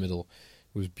through the middle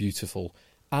was beautiful.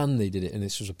 And they did it, and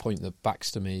this was a point that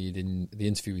Baxter made in the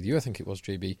interview with you, I think it was,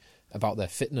 JB, about their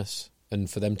fitness, and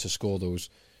for them to score those,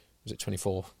 was it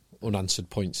 24 unanswered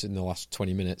points in the last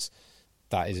 20 minutes.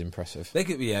 That is impressive. They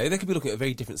could be looking at a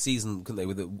very different season, couldn't they,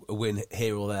 with a win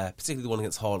here or there, particularly the one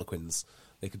against Harlequins.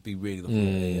 They could be really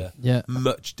looking at a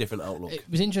much different outlook. It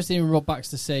was interesting in Rob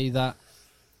Baxter say that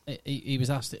he was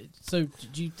asked, so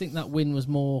do you think that win was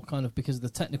more kind of because of the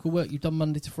technical work you've done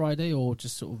Monday to Friday, or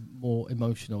just sort of more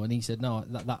emotional? And he said, no,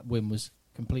 that win was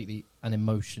completely an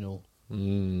emotional.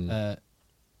 They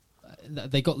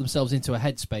got themselves into a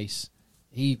headspace,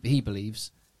 he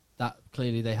believes, that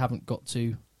clearly they haven't got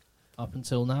to up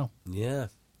until now. Yeah.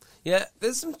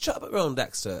 There's some chat around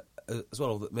Dexter as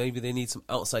well that maybe they need some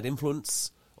outside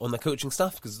influence on their coaching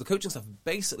staff, because the coaching staff have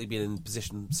basically been in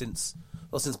position since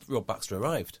Rob Baxter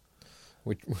arrived,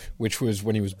 which was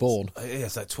when he was born.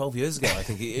 It's like 12 years ago. I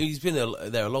think he's been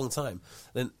there a long time.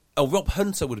 Then Rob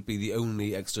Hunter would be the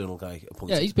only external guy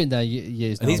appointed. Yeah, he's been there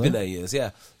years now. And he's been though. there years,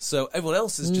 yeah. So everyone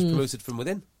else is just promoted from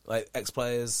within, like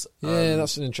ex-players. Yeah,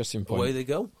 that's an interesting point. Away they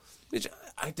go. Which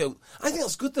I think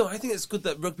that's good, though. I think it's good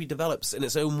that rugby develops in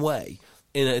its own way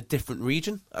in a different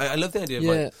region. I love the idea of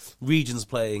like regions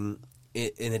playing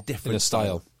in a different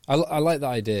style. I like that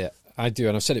idea. I do,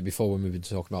 and I've said it before when we've been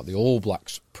talking about the All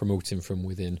Blacks promoting from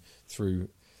within through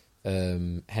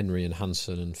Henry and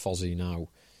Hansen and Fozzie now,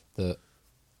 that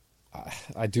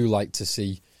I do like to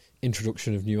see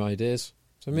introduction of new ideas.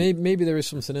 So maybe there is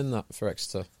something in that for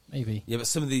Exeter. Maybe. Yeah, but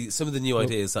some of the new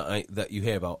ideas that you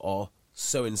hear about are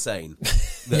so insane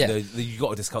that you've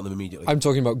got to discount them immediately. I'm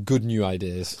talking about good new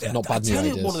ideas, not bad new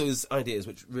ideas. One of those ideas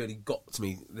which really got to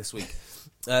me this week.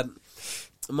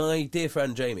 My dear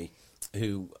friend Jamie,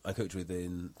 who I coach with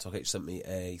in Talk H, sent me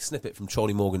a snippet from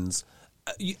Charlie Morgan's,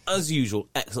 as usual,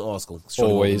 excellent article.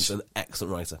 Charlie Always. Morgan's an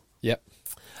excellent writer. Yep.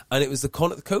 And it was the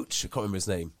coach, I can't remember his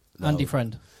name. No. Andy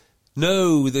Friend.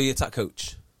 No, the attack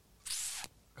coach.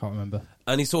 Can't remember.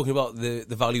 And he's talking about the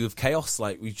value of chaos,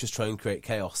 like we just try and create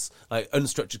chaos, like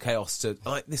unstructured chaos.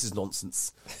 This is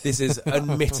nonsense. This is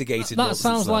unmitigated. That nonsense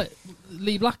sounds now. like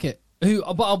Lee Blackett. Who?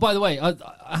 By the way,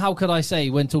 how could I say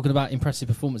when talking about impressive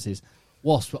performances,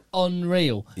 Wasp were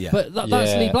unreal. Yeah. But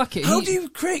that's Lee Blackett. How do you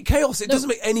create chaos? It doesn't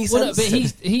make any sense. But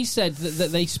he said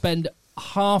that they spend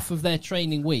half of their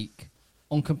training week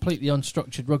on completely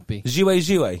unstructured rugby.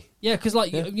 Jouet. Yeah, because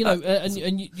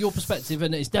and your perspective,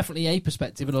 and it's definitely a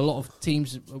perspective, and a lot of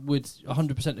teams would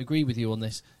 100% agree with you on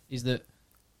this, is that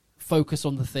focus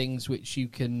on the things which you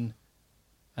can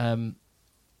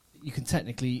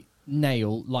technically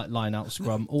nail, like line out,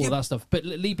 scrum, all of that stuff. But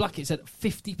Lee Blackett said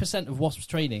 50% of Wasps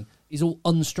training is all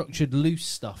unstructured, loose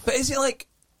stuff. But is it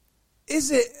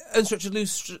unstructured,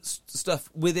 loose stuff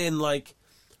within like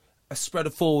a spread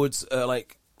of forwards,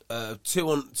 like? Two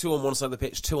on one side of the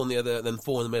pitch, two on the other, then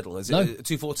four in the middle. Is it a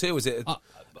 2-4-2? Is it a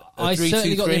I 3-2-3?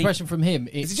 certainly got the impression from him.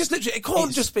 Is it just literally? It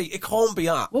can't just be. It can't be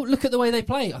that. Well, look at the way they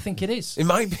play. I think it is. It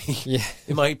might be. Yeah,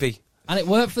 it might be. And it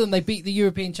worked for them. They beat the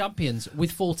European champions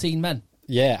with 14 men.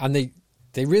 Yeah, and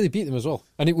they really beat them as well.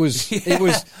 And it was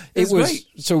great.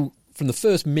 So from the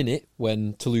first minute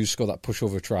when Toulouse scored that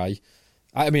pushover try,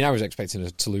 I was expecting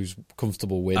a Toulouse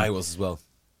comfortable win. I was as well.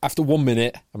 After 1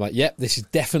 minute, I'm like, yep, this is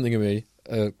definitely going to be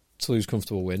a Toulouse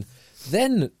comfortable win.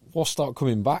 Then Wasps start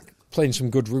coming back, playing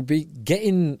some good rugby,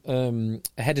 getting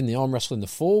ahead in the arm wrestle in the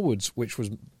forwards, which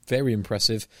was very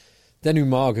impressive. Then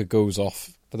Umaga goes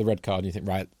off for the red card, and you think,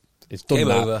 right, it's done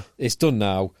now. Over. It's done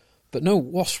now. But no,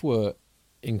 Wasps were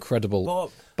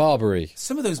incredible. Barbary.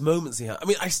 Some of those moments he had. I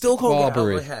mean, I still can't get it out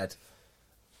of my head.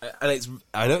 And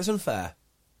I know it's unfair,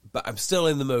 but I'm still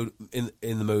in the mode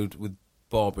in the mode with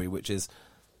Barbary, which is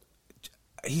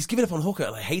he's given up on hooker,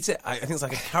 and I hate it. I think it's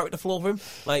like a character flaw for him.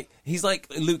 Like he's like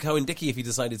Luke Cowan-Dickey if he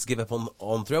decided to give up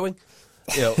on throwing.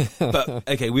 But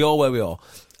okay, we are where we are.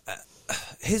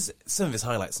 Some of his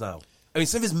highlights now. I mean,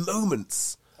 some of his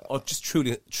moments are just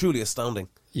truly astounding.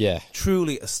 Yeah.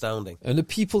 Truly astounding. And the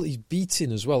people he's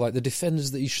beating as well, like the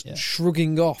defenders that he's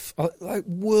shrugging off, are like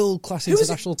world-class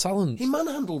international talent. He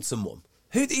manhandled someone.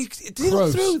 Did he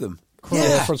not throw them?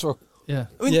 Yeah. Yeah.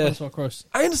 I mean,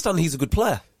 I understand he's a good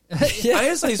player. I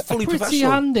understand he's fully pretty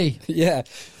professional. handy. Yeah.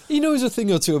 He knows a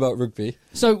thing or two about rugby.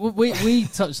 So we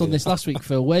touched on this last week,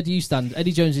 Phil. Where do you stand?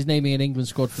 Eddie Jones is naming an England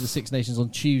squad for the Six Nations on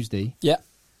Tuesday. Yeah.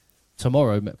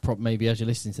 Tomorrow, maybe as you're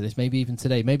listening to this, maybe even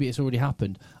today, maybe it's already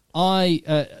happened.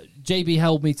 JB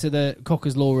held me to the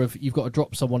Cocker's law of you've got to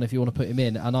drop someone if you want to put him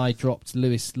in, and I dropped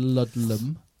Lewis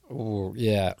Ludlam. Oh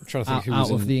yeah, I'm trying to think who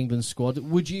out was of the England squad.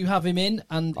 Would you have him in,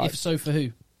 and if so, for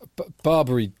who?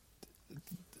 Barbary.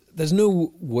 There's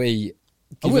no way.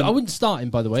 I wouldn't start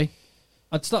him, by the way.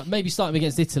 I'd start him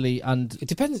against Italy, and it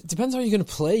depends how you're going to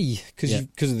play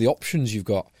because of the options you've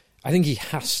got. I think he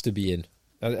has to be in.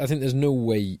 I think there's no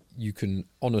way you can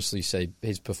honestly say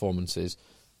his performances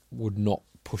would not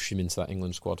push him into that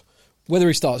England squad. Whether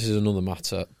he starts is another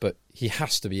matter, but he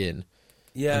has to be in.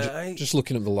 Yeah, just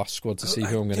looking at the last squad to see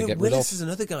who I'm going to get rid of. Willis is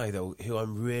another guy though who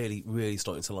I'm really, really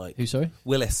starting to like. Who? Sorry,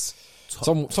 Willis.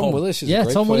 Tom Willis is a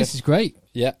great Tom player. Willis is great.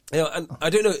 Yeah, and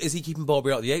I don't know, is he keeping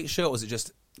Barbary out of the 8 shirt, or is it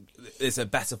just it's a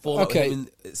better format? Okay, him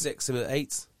in 6 and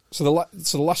 8. So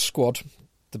the last squad,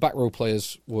 the back row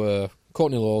players were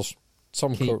Courtney Laws,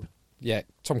 Tom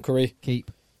Curry,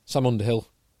 keep Sam Underhill,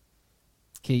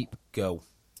 keep go.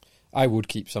 I would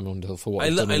keep Sam Underhill for what I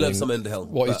love Sam Underhill.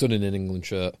 What he's done in an England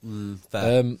shirt.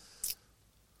 Fair.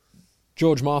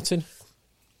 George Martin,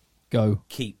 go.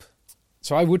 Keep.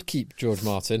 So I would keep George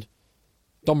Martin.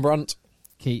 Don Brandt,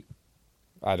 keep.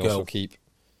 I'd also keep.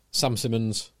 Sam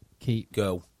Simmons, keep.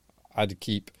 Go. I'd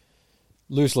keep.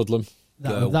 Lewis Ludlam,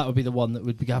 That would be the one that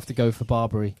would have to go for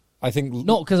Barbary. I think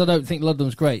Not because I don't think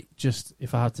Ludlam's great, just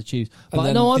if I had to choose. And But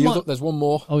then no, there's one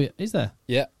more. Oh yeah, is there?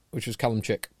 Yeah, which was Callum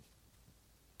Chick.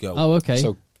 Go. Oh, okay.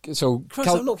 So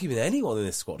Christ, I'm not keeping anyone in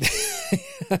this squad.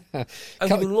 I'm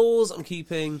keeping Laws. I'm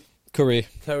keeping Curry.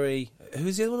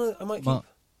 Who's the other one I might keep? Mark.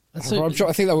 So, I'm sure.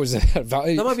 I think that was about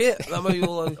it. That might be it. That might be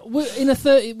all. in a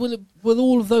 30, will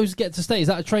all of those get to stay? Is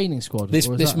that a training squad? This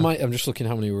or is that might. I'm just looking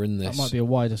how many were in this. That might be a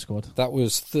wider squad. That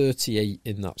was 38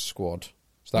 in that squad.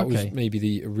 So that Okay. was maybe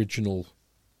the original.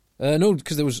 No,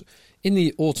 because there was in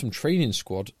the autumn training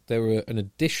squad there were an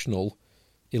additional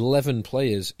 11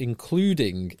 players,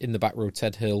 including in the back row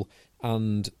Ted Hill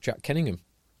and Jack Kenningham.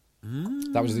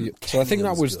 That was the. So I think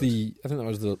that was the. I think that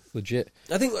was the legit.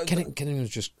 I think Kenningham was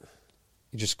just.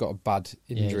 He just got a bad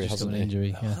injury, hasn't he? Injury.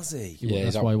 Yeah. Has he? Yeah,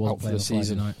 That's he's why he out wasn't for the playing on Friday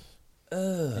season. night.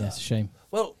 Yeah, it's a shame.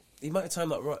 Well, he might have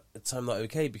timed that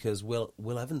okay because Will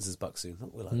Evans is back soon.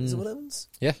 Not Will Evans. Is it Will Evans?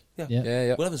 Yeah.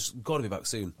 Yeah. Will Evans got to be back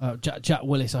soon. Jack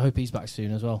Willis, I hope he's back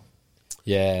soon as well.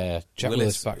 Yeah, Jack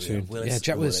Willis back yeah, soon.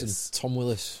 Jack Willis and Tom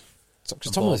Willis.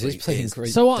 Because Tom Willis is playing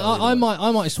great. So I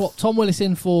might swap Tom Willis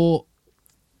in for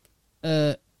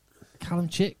Callum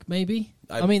Chick, maybe.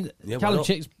 Callum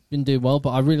Chick's been doing well,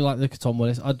 but I really like the look of Tom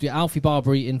Willis. I'd do Alfie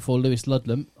Barbary in for Lewis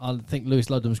Ludlam. I think Lewis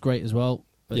Ludlam's great as well.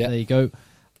 But there you go.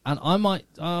 And I might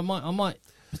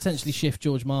potentially shift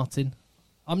George Martin.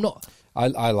 I'm not. I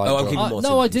like.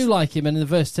 I do like him, and the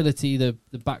versatility, the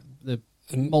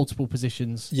multiple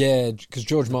positions. Yeah, because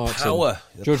George Martin,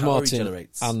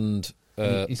 generates. and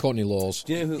Courtney Laws.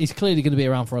 Do you know who, he's clearly going to be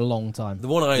around for a long time. The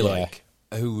one I like,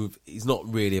 he's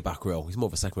not really a back row, he's more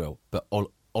of a second row, but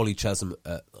Ollie Chesham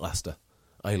at Leicester.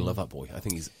 I love that boy. I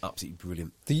think he's absolutely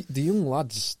brilliant. The young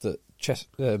lads that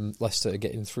Leicester are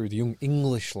getting through, the young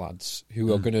English lads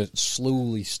who are going to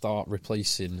slowly start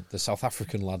replacing the South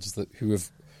African lads who have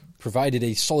provided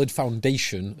a solid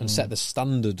foundation and set the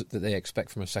standard that they expect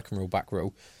from a second row, back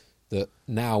row, that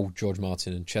now George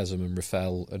Martin and Chesham and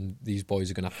Rafael and these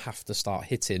boys are going to have to start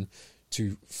hitting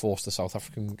to force the South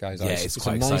African guys out. Yeah, it's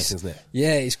quite exciting, isn't it?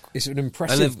 Yeah, it's an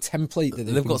impressive template that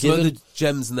they've got given. some other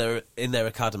gems in their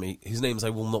academy whose names I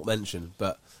will not mention,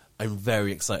 but I'm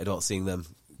very excited about seeing them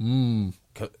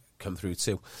come through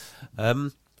too.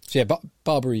 So yeah,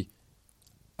 Barbary.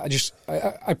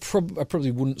 I probably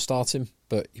wouldn't start him,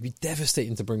 but he'd be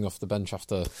devastating to bring off the bench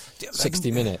after 60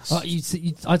 minutes.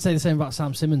 I'd say the same about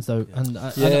Sam Simmons though, and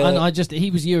he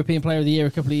was European Player of the Year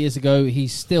a couple of years ago.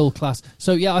 He's still class.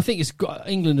 So yeah, I think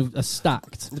England are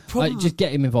stacked. Just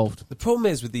get him involved. The problem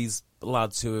is with these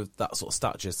lads who have that sort of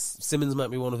stature. Simmons might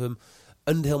be one of them.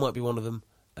 Underhill might be one of them.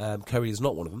 Curry is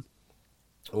not one of them,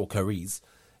 or Curry's.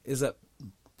 Is that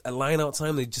at line-out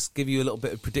time they just give you a little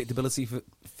bit of predictability for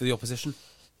the opposition?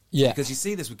 Yeah, because you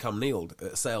see this with Cam Neild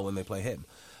at Sale when they play him.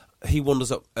 He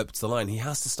wanders up to the line. He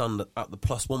has to stand at the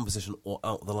 +1 position or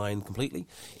out the line completely.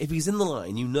 If he's in the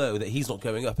line, you know that he's not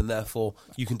going up, and therefore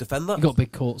you can defend that. You've got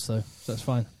big courts though, so that's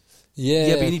fine.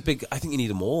 Yeah, but you need big. I think you need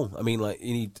them all. I mean, like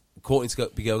you need Courtney to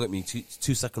be going up. You need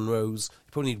two second rows.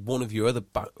 You probably need one of your other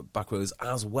back rows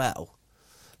as well.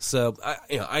 So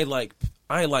I like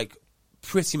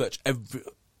pretty much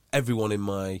everyone in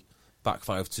my back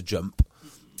five to jump.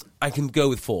 I can go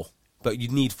with 4, but you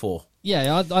need 4.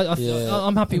 Yeah,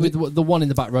 I'm happy with the one in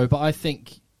the back row, but I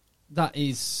think that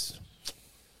is.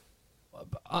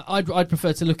 I'd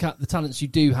prefer to look at the talents you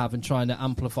do have and trying to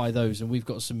amplify those. And we've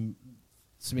got some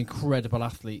incredible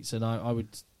athletes, and I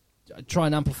would try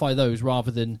and amplify those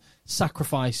rather than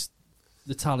sacrifice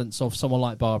the talents of someone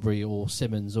like Barbary or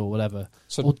Simmons or whatever,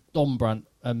 or Dombrant,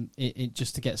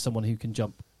 just to get someone who can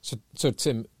jump. So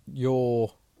Tim,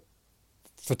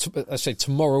 let's say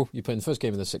tomorrow you're playing the first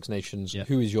game of the Six Nations. Yeah.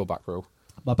 Who is your back row?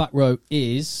 My back row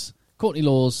is Courtney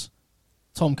Laws,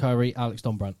 Tom Curry, Alex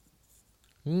Dombrant.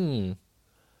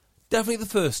 Definitely the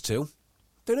first two.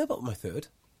 Don't know about my third.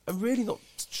 I'm really not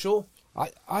sure.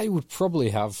 I would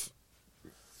probably have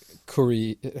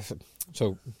Curry.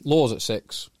 So Laws at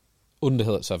 6,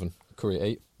 Underhill at 7, Curry at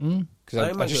 8.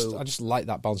 Because I just like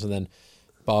that balance, and then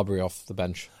Barbary off the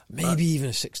bench. Maybe even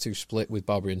a 6-2 split with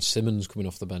Barbary and Simmons coming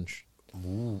off the bench.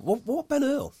 What Ben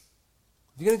Earl?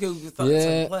 If you're going to go with that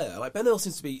type of player, like Ben Earl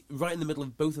seems to be right in the middle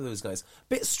of both of those guys.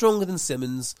 Bit stronger than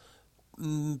Simmons,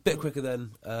 bit quicker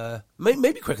than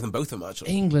maybe quicker than both of them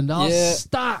actually. England are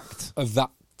stacked of that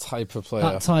type of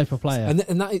player.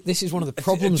 And this is one of the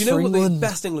problems do you know for what England. the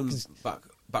best England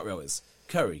back row is?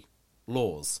 Curry,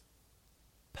 Laws,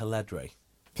 Peledre.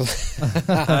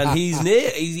 And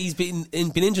he's been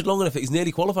injured long enough that he's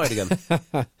nearly qualified again.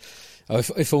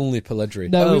 If only Peledre.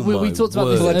 No, we talked about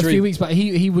this a few weeks back.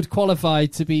 He would qualify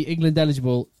to be England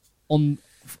eligible on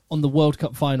on the World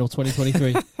Cup final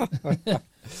 2023.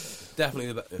 Definitely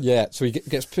the best. Yeah, so he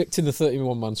gets picked in the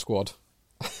 31-man squad.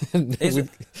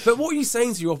 But what are you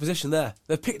saying to your opposition there?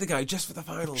 They've picked a guy just for the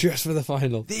final. Just for the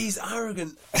final. These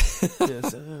arrogant...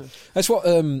 That's what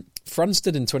France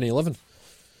did in 2011.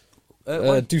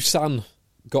 Dusan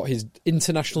got his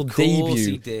international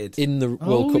debut in the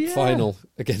World Cup final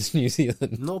against New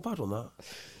Zealand. Not bad on that.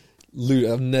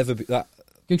 I've never be that.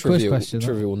 Good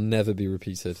trivia will never be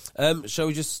repeated. Shall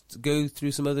we just go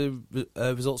through some other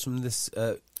results from this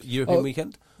European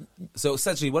weekend? So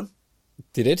essentially won.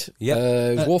 They did. Yeah.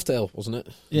 It was Wharfdale, wasn't it?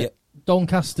 Yeah.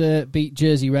 Doncaster beat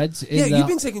Jersey Reds. You've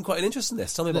been taking quite an interest in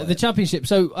this. Tell me about the championship.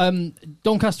 So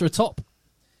Doncaster are top.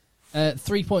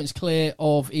 3 points clear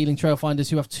of Ealing Trailfinders,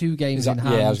 who have 2 games in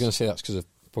hand. Yeah, I was going to say that's because of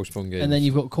postponed games. And then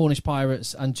you've got Cornish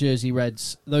Pirates and Jersey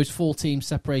Reds. Those 4 teams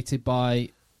separated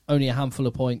by only a handful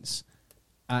of points.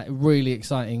 Really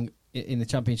exciting in the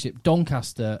championship.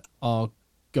 Doncaster are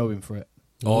going for it.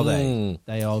 Are they?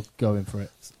 They are going for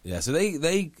it. Yeah, so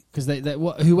they because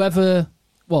whoever,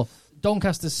 well,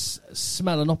 Doncaster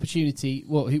smell an opportunity.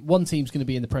 Well, one team's going to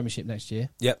be in the Premiership next year.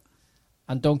 Yep.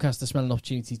 And Doncaster smell an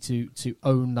opportunity to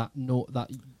own that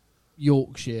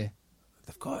Yorkshire.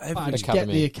 They've got get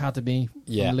the academy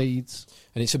from Leeds,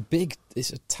 and it's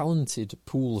a talented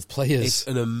pool of players. It's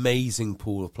an amazing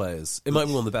pool of players. It might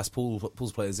be one of the best pools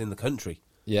of players in the country.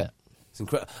 Yeah, it's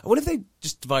incredible. I wonder if they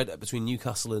just divide it between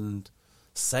Newcastle and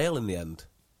Sale in the end.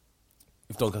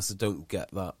 If Doncaster don't get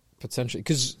that, potentially,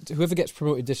 because whoever gets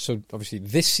promoted so obviously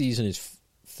this season is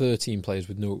 13 teams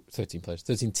with no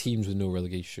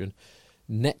relegation.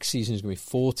 Next season is going to be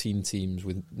 14 teams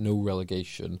with no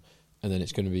relegation, and then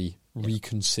it's going to be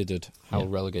reconsidered how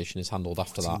relegation is handled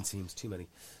after 14 that. Teams, too many.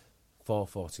 Far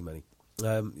too many.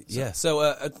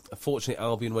 So unfortunately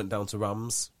Albion went down to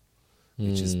Rams,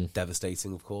 which is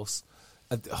devastating, of course.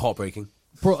 Heartbreaking.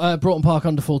 Broughton Park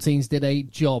under-14s did a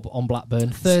job on Blackburn.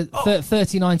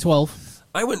 39-12.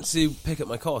 I went to pick up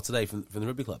my car today from the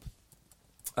rugby club,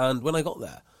 and when I got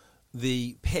there,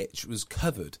 the pitch was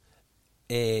covered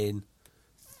in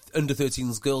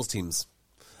under-13s girls teams,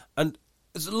 and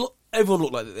everyone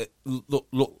looked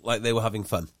like they were having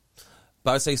fun,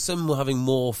 but I'd say some were having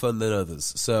more fun than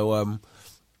others. So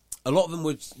a lot of them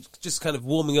were just kind of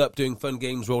warming up, doing fun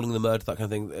games, rolling in the mud, that kind of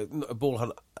thing. A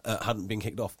ball hadn't been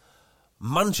kicked off.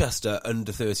 Manchester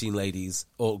under-13 ladies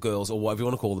or girls or whatever you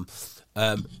want to call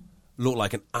them looked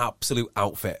like an absolute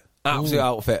outfit.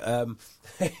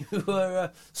 They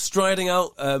were striding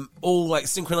out, all like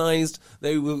synchronised.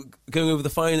 They were going over the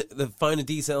finer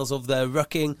details of their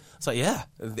rucking. It's like,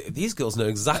 these girls know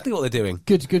exactly what they're doing.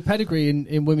 Good pedigree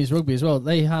in women's rugby as well.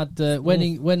 They had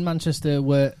when Manchester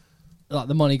were like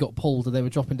the money got pulled and they were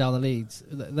dropping down the leads.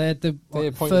 They had the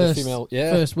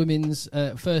first women's,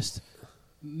 first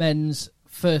men's,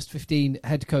 first 15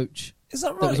 head coach. Is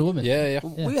that right? That was a woman. Yeah.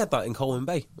 We had that in Colwyn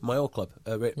Bay, my old club.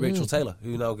 Rachel Taylor,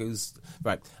 who now goes...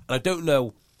 Right. And I don't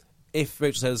know if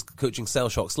Rachel Taylor's coaching Sale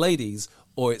Shocks ladies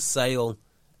or it's Sale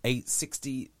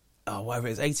 860... Oh, whatever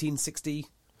it is, 1860...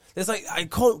 There's like... I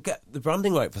can't get the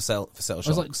branding right for Sale Shocks. It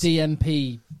was like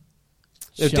DMP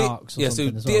Sharks or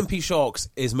something as well. DMP Sharks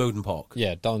is Moden Park.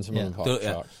 Yeah, Darlington Moden Park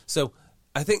Sharks. So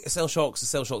I think Sale Sharks are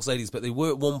Sale Shocks ladies, but they were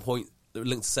at one point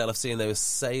linked to Sale FC and they were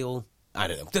Sale... I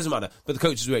don't know. Doesn't matter. But the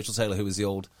coach is Rachel Taylor, who was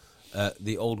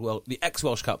the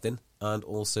ex-Welsh captain and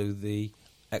also the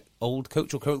old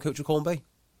coach or current coach of Colwyn Bay.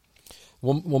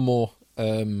 One more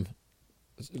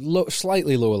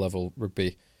slightly lower level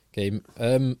rugby game.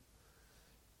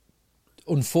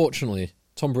 Unfortunately,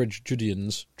 Tonbridge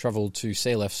Judeans travelled to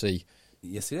Sale FC.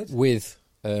 Yes, he did. With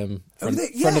friend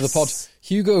of the pod,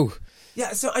 Hugo.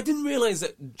 Yeah, so I didn't realise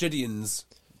that Judeans...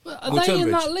 Are they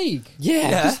in that league?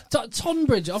 Yeah.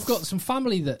 Tonbridge, I've got some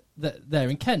family that they're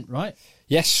in Kent, right?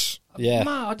 Yes. Yeah.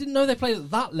 Man, I didn't know they played at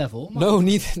that level. No,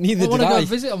 neither did I. want to go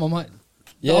visit them. I might.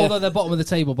 Yeah. Although they're bottom of the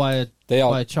table by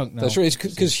a chunk now. That's right. It's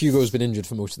because Hugo's been injured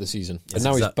for most of the season, and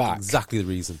now he's back. Exactly the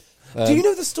reason. Do you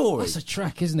know the story? That's a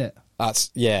trek, isn't it?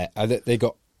 They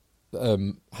got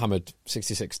hammered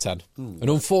 66-10, and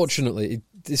unfortunately,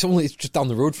 it's just down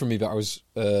the road from me. But I was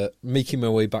making my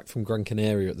way back from Gran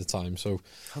Canaria at the time, so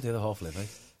how the other half live, eh?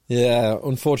 Yeah,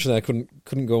 unfortunately, I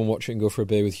couldn't go and watch it and go for a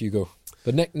beer with Hugo.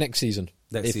 But next season,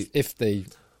 if they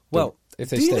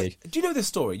stay. Do you know this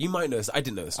story? You might know this. I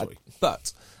didn't know this story,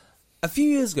 but a few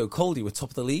years ago, Coldy were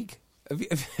top of the league. Have you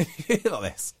heard about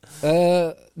this?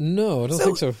 No, I don't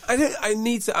think so. I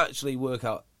need to actually work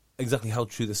out exactly how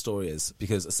true the story is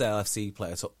because a Sale FC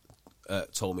player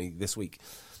told me this week.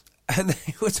 And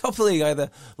they were top of the league either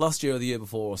last year or the year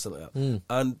before or something like that.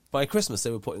 And by Christmas,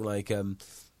 they were putting like a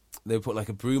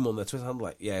broom on their Twitter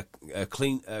handle, like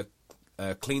clean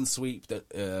clean sweep, that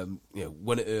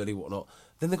won it early, whatnot.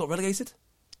 Then they got relegated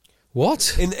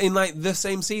What? in like the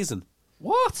same season.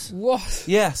 What?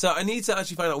 Yeah, so I need to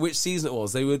actually find out which season it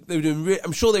was. They were doing.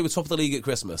 I'm sure they were top of the league at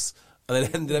Christmas, and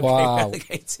then ended up getting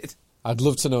relegated. I'd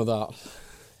love to know that.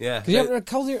 Yeah,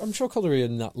 I'm sure Colliery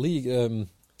in that league.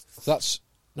 That's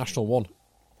National 1.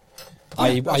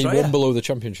 that's right, one below the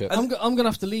Championship. I'm going to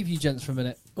have to leave you gents for a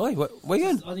minute. Why? Where are you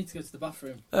going? I need to go to the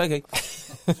bathroom. Okay.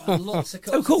 I had lots of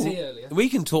cups Oh, cool. of tea earlier. We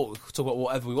can talk about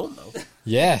whatever we want now.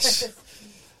 Yes.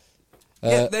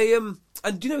 Yeah, they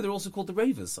and do you know they're also called the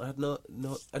Ravers? I had no.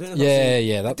 I don't know.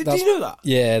 Did you know that?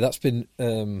 Yeah, that's been.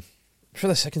 I'm sure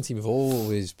the second team have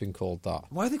always been called that.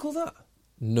 Why are they called that?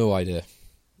 No idea.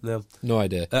 No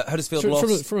idea. Huddersfield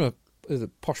lost from a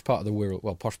posh part of the Wirral.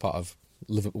 Well, posh part of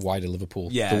wider Liverpool.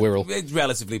 Yeah, the Wirral. It's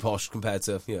relatively posh compared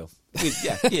to you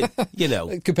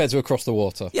know compared to across the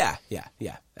water. Yeah,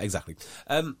 exactly.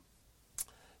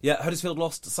 Huddersfield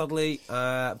lost sadly.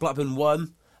 Blackburn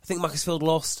won. I think Macclesfield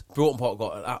lost. Broughton Park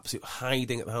got an absolute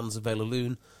hiding at the hands of Vale of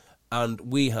Loon, and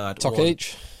we had one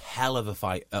hell of a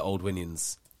fight at Old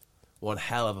Winions. One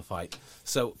hell of a fight.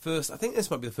 So first, I think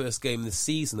this might be the first game this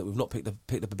season that we've not picked up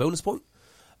a bonus point.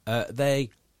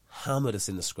 They hammered us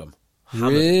in the scrum.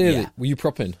 Really? Yeah. Were you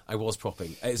propping? I was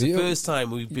propping. It's the first time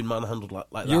we've been manhandled like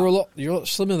that. You're a lot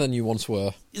slimmer than you once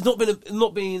were. It's not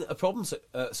been a problem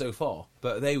so far,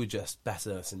 but they were just better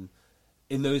than us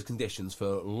in those conditions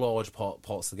for large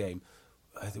parts of the game.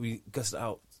 I think we gutted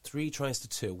out 3 tries to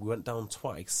 2. We went down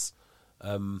twice.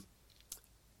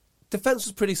 Defence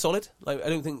was pretty solid. Like, I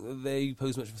don't think they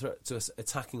posed much of a threat to us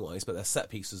attacking wise, but their set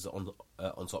pieces on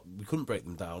top. We couldn't break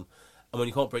them down, and when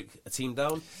you can't break a team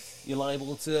down, you're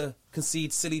liable to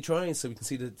concede silly tries. So we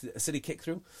conceded a silly kick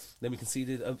through, then we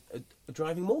conceded a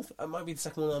driving maul. It might be the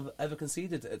second one I've ever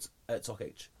conceded at Sock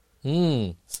H.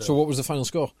 So what was the final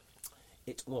score?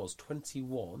 It was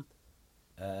 21-12,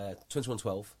 I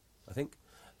think.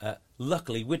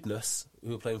 Luckily, Widnes, who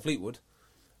were playing Fleetwood,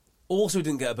 also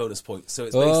didn't get a bonus point. So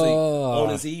it's basically on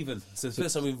as even. So it's the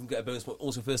first time we didn't get a bonus point,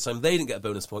 also the first time they didn't get a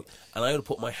bonus point. And I would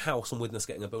put my house on Widnes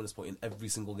getting a bonus point in every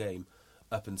single game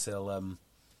up until...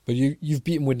 But you've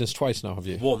beaten Widnes twice now, have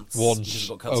you? Once. Because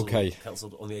it got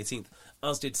cancelled on the 18th.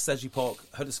 As did Sedgley Park,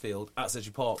 Huddersfield at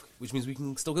Sedgley Park, which means we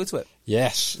can still go to it.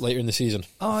 Yes, later in the season.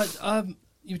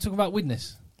 You were talking about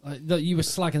Widnes. You were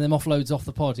slagging them off loads off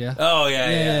the pod, yeah? Oh,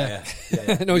 yeah.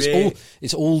 No,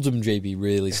 it's Oldham, JB,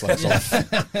 really slags off.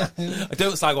 I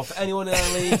don't slag off anyone in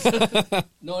our league.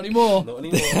 Not anymore.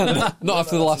 Not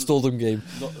after the last Oldham game.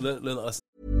 Learn that lesson.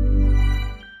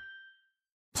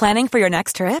 Planning for your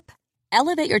next trip?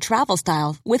 Elevate your travel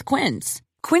style with Quince.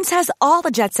 Quince has all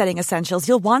the jet-setting essentials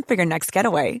you'll want for your next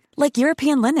getaway, like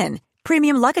European linen,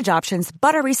 premium luggage options,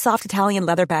 buttery soft Italian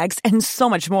leather bags, and so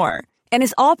much more. And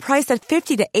is all priced at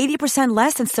 50 to 80%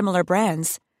 less than similar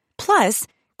brands. Plus,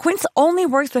 Quince only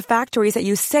works with factories that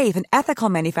use safe and ethical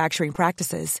manufacturing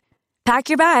practices. Pack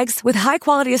your bags with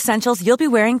high-quality essentials you'll be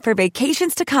wearing for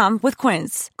vacations to come with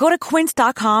Quince. Go to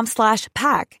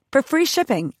quince.com/pack for free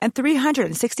shipping and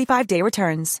 365-day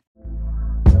returns.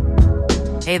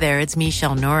 Hey there, it's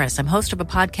Michelle Norris. I'm host of a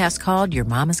podcast called Your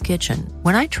Mama's Kitchen.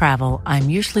 When I travel, I'm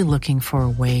usually looking for a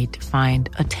way to find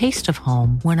a taste of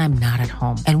home when I'm not at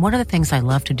home. And one of the things I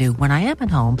love to do when I am at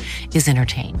home is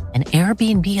entertain. And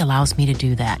Airbnb allows me to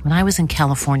do that. When I was in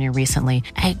California recently,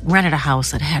 I rented a house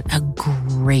that had a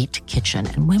great kitchen.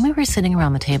 And when we were sitting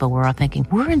around the table, we were all thinking,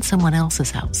 we're in someone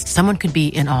else's house. Someone could be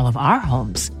in all of our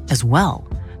homes as well.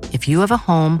 If you have a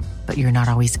home, but you're not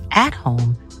always at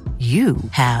home, you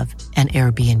have an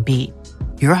Airbnb.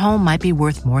 Your home might be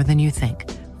worth more than you think.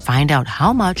 Find out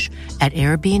how much at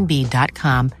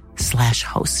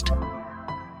airbnb.com/host.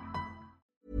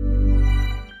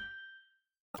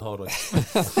 Hard way.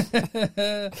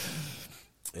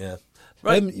 Yeah.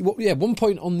 Right. 1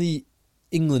 point on the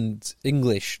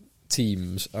English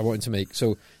teams I wanted to make.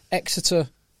 So Exeter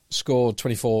scored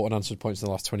 24 unanswered points in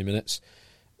the last 20 minutes.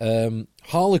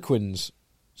 Harlequins,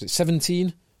 was it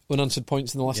 17 unanswered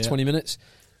points in the last 20 minutes?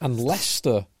 And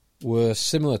Leicester were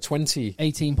similar, 20.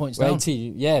 18 points down.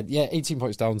 18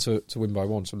 points down to win by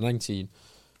 1, so 19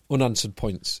 unanswered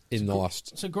points in the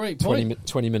last It's a great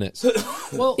 20 minutes.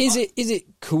 Well, is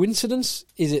it coincidence?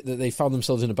 Is it that they found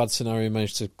themselves in a bad scenario and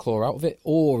managed to claw out of it?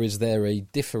 Or is there a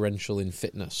differential in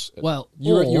fitness? Well,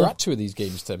 you're at 2 of these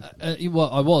games, Tim. Well,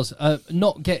 I was.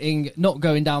 Not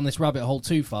going down this rabbit hole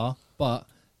too far, but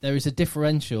there is a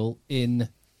differential in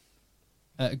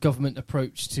government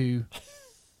approach to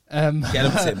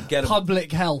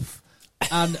public health,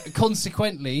 and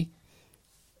consequently,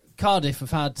 Cardiff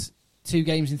have had 2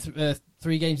 games in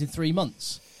 3 games in 3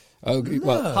 months.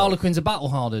 Well, Harlequins are battle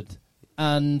hardened,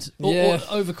 And Yeah.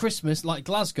 or over Christmas, like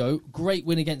Glasgow, great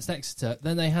win against Exeter.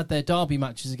 Then they had their derby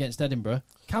matches against Edinburgh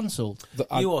cancelled.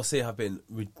 URC have been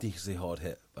ridiculously hard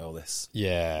hit by all this.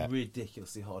 Yeah.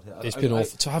 Ridiculously hard hit. It's been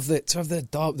awful to have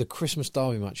the Christmas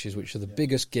derby matches, which are the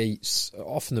biggest gates,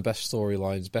 often the best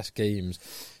storylines, best games,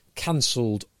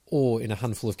 cancelled or in a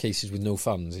handful of cases with no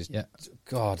fans.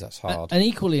 God, that's hard. And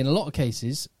equally, in a lot of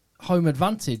cases, home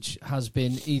advantage has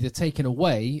been either taken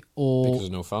away or Because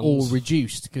of no fans. or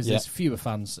reduced because Yeah. there's fewer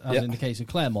fans. As Yeah. in the case of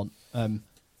Claremont,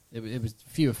 it was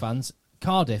fewer fans.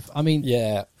 Cardiff, I mean,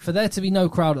 Yeah. for there to be no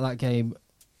crowd at that game,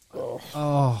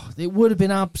 it would have been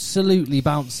absolutely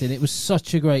bouncing. It was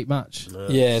such a great match.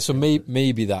 Yeah, so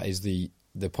maybe that is the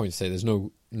point to say. There's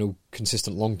no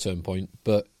consistent long-term point,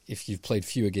 but if you've played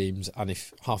fewer games and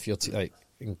if half your team, like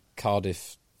in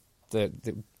Cardiff,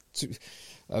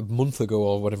 a month ago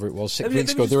or whatever it was, 6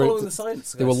 weeks ago,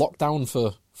 they were locked down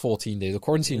for 14 days, or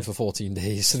quarantined for 14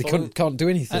 days, so they can't do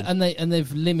anything. And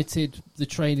they've limited the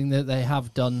training that they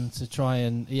have done to try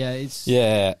and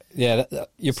You're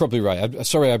probably right. I'm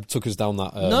sorry I took us down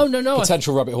that No,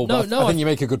 potential rabbit hole. I think you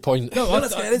make a good point. No,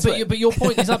 but your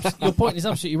point is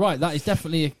absolutely right. That is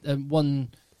definitely one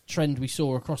trend we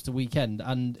saw across the weekend,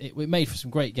 and it made for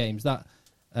some great games. That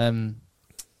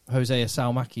Hosea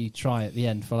Salmaki try at the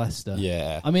end for Leicester.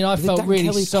 Yeah, I mean, I felt Dan really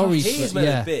Kelly sorry. He's for, meant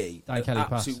yeah, to be Dan an Kelly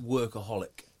pass. absolute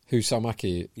workaholic. Who's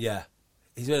Salmaki? Yeah,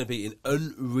 he's meant to be in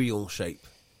unreal shape.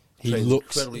 He Trains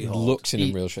looks incredibly hard. looks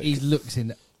in real shape. He looks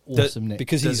in awesome nick.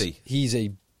 Because Does he's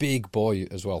a big boy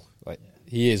as well. Like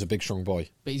he is a big, strong boy.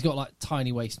 But he's got like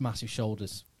tiny waist, massive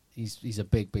shoulders. He's a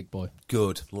big boy.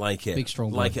 Good, like it. Big,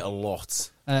 strong boy. Like it a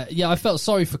lot. I felt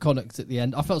sorry for Connacht at the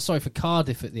end. I felt sorry for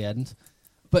Cardiff at the end.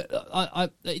 But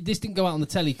this didn't go out on the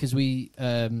telly because we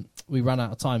ran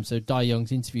out of time, so Dai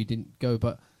Young's interview didn't go.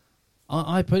 But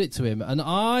I put it to him, and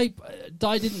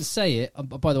Dai didn't say it.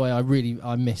 By the way,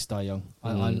 I miss Dai Young.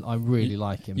 I really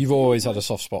like him. You've always had a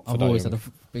soft spot for I've Dai always Young. had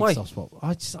a big Why? soft spot.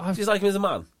 Do you like him as a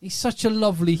man? He's such a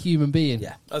lovely human being.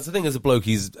 Yeah. As the thing, as a bloke,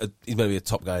 he's meant to be a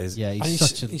top guy. Yeah, And he's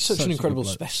such an a incredible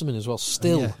good bloke. specimen as well.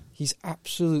 Still, Yeah. he's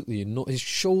absolutely not. His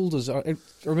shoulders are. I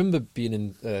remember being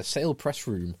in a sale press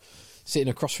room, sitting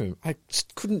across from him. I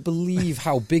just couldn't believe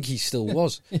how big he still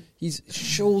was. His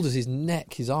shoulders, his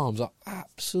neck, his arms are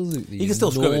absolutely. He can still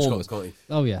enormous. scrimmage, can't he?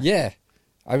 Oh yeah. Yeah,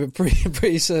 I'm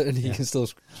pretty certain he can still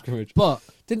scrimmage. But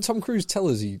didn't Tom Cruise tell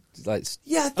us he like?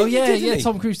 Yeah, I think oh he yeah, did, yeah. didn't he?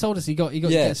 Tom Cruise told us he got Yeah. to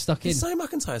get stuck in. Did Simon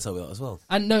McIntyre tell me that as well?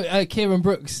 And no, Kieran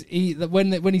Brooks.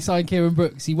 When he signed Kieran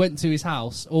Brooks, he went to his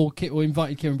house or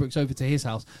invited Kieran Brooks over to his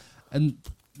house, and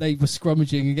they were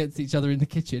scrummaging against each other in the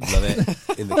kitchen. Love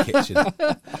it. In the kitchen.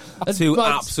 Two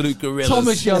But absolute gorillas.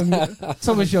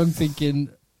 Thomas Young thinking,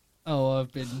 "Oh,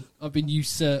 I've been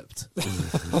usurped.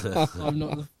 I'm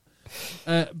not."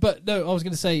 But no, I was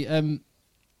going to say,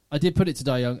 I did put it to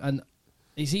Dai Young, and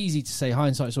it's easy to say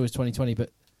hindsight's always 20/20,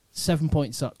 but 7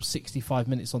 points up, 65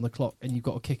 minutes on the clock, and you've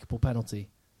got a kickable penalty.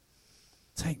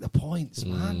 Take the points,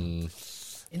 man.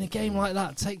 In a game like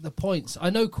that, take the points. I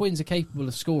know Quins are capable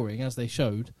of scoring, as they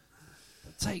showed,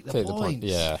 but take the points.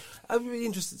 Yeah, I'm really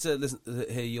interested to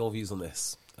hear your views on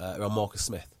this around Marcus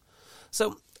Smith.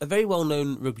 So, a very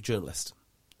well-known rugby journalist.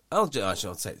 I'll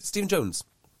say it, Stephen Jones.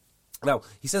 Now,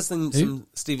 he says things.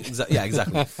 Yeah,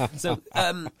 exactly. So,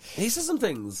 he says some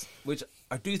things which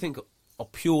I do think are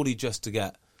purely just to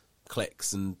get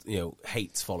clicks and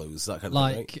hate follows, that kind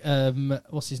of thing. Like,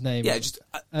 what's his name? Yeah, just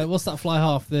what's that fly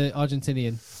half? The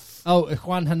Argentinian. Oh,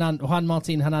 Juan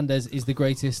Martin Hernandez is the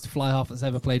greatest fly half that's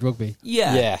ever played rugby.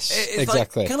 yeah, Yes, it's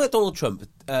exactly. Kind of like Donald Trump.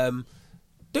 Don't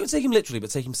take him literally, but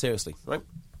take him seriously, right?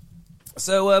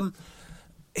 So,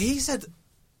 he's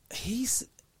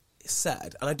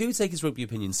said, and I do take his rugby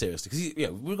opinion seriously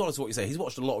because regardless of what you say, he's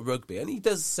watched a lot of rugby and he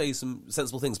does say some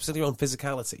sensible things, particularly around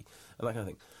physicality and that kind of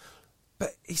thing.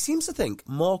 But he seems to think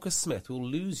Marcus Smith will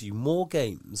lose you more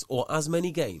games or as many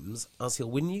games as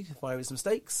he'll win you via his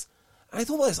mistakes. And I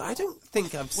thought, well, I don't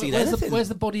think I've seen anything. Where's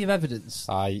the body of evidence?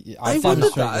 I found wondered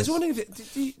it that. I was strange. wondering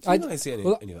if do you guys see any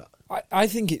of that? I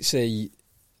think it's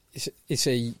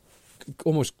a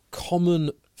almost common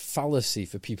fallacy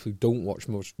for people who don't watch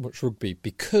much rugby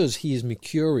because he is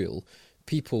mercurial.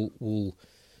 People will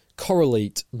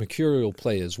correlate mercurial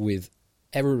players with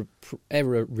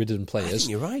error-ridden players. I think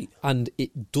you're right, and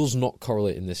it does not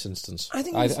correlate in this instance. I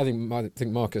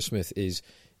think Marcus Smith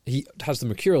he has the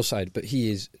mercurial side, but he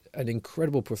is an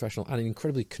incredible professional and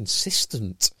incredibly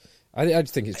consistent. I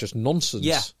think it's just nonsense.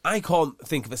 Yeah, I can't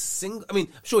think of a single. I mean,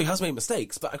 I'm sure he has made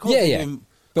mistakes, but I can't think of him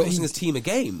costing his team a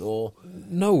game. Or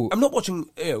no, I'm not watching.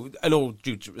 And all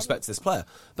due respect to this player,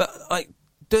 but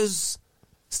does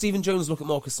Stephen Jones look at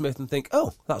Marcus Smith and think,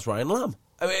 "Oh, that's Ryan Lamb"?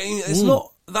 I mean, it's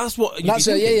not. That's what. You'd That's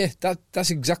be thinking. yeah.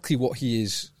 That's exactly what he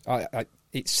is.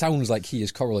 It sounds like he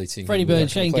is correlating. Freddie with Burns,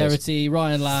 actual Shane players. Garrity,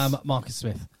 Ryan Lamb, Marcus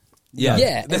Smith. Yeah,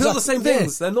 Yeah, they're not the same exactly.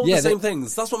 things. They're not Yeah, the same they-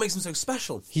 things. That's what makes him so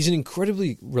special. He's an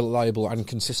incredibly reliable and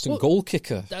consistent Well, goal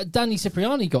kicker. Danny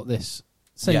Cipriani got this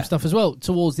same Yeah. stuff as well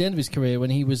towards the end of his career when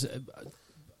he was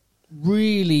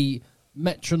really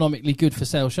metronomically good for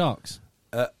Sale Sharks.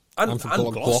 And for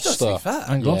Gloucester, Gloucester. to be fair.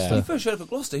 And Gloucester. When he first showed up at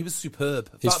Gloucester, he was superb.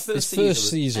 His That first was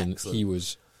season, excellent. he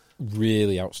was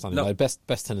really outstanding. No. Like best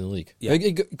 10 in the league. Yeah.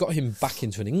 It got him back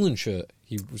into an England shirt.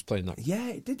 He was playing that. Yeah,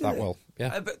 it did that it? well,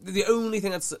 yeah. But the only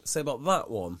thing I'd say about that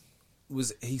one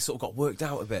was he sort of got worked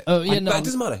out a bit. Oh, yeah, no, but it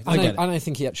doesn't matter. It I doesn't get matter. And I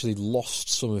think he actually lost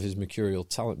some of his mercurial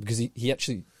talent because he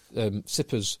actually,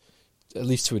 Sippers, at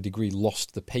least to a degree,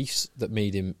 lost the pace that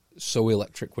made him so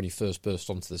electric when he first burst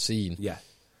onto the scene. Yeah.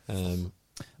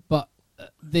 But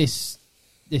this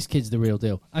kid's the real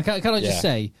deal. And can I just Yeah.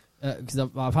 say, because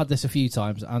I've had this a few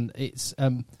times, and it's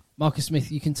Marcus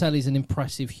Smith, you can tell he's an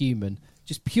impressive human,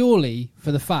 just purely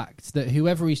for the fact that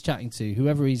whoever he's chatting to,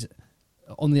 whoever he's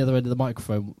on the other end of the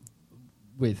microphone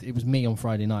with, it was me on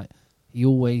Friday night, he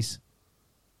always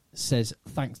says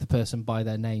thanks the person by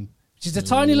their name. Which is a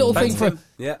tiny little thing Thanks for him.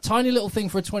 Yeah. tiny little thing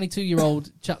for a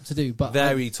 22-year-old chap to do. But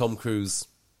Very Tom Cruise.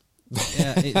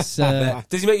 yeah, it's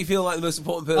Does he make you feel like the most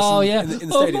important person oh yeah, in the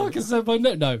oh stadium? Marcus said by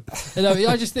no.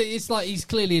 I just think it's like he's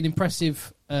clearly an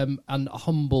impressive and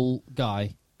humble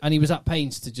guy, and he was at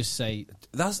pains to just say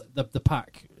That's the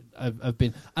pack have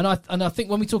been, and I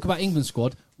think when we talk about England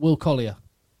squad, Will Collier,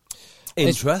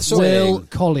 interesting. Will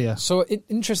Collier. So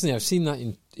interestingly, I've seen that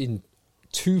in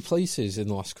two places in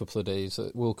the last couple of days.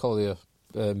 Will Collier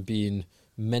being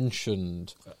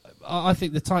mentioned. I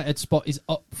think the tight head spot is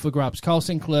up for grabs. Carl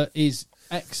Sinclair is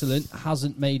excellent,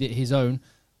 hasn't made it his own.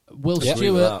 Will Yeah. Agree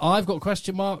with Stewart, that. I've got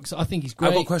question marks. I think he's great.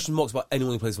 I've got question marks about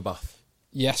anyone who plays for Bath.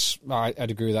 Yes,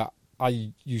 I'd agree with that.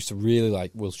 I used to really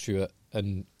like Will Stewart,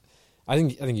 and I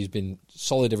think he's been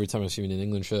solid every time I've seen him in an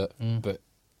England shirt. But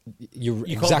you're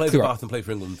You can't exactly play for right. Bath and play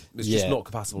for England. It's just not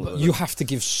compatible. You have to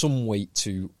give some weight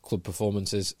to club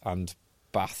performances, and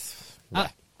Bath.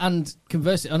 And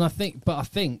conversely, and I think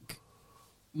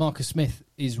Marcus Smith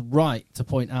is right to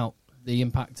point out the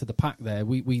impact of the pack there.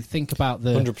 We think about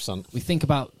the 100%. We think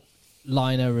about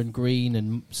Liner and Green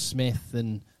and Smith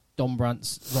and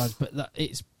Dombrandt's rise, but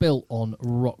it's built on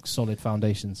rock solid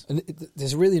foundations. And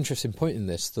there's a really interesting point in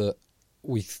this that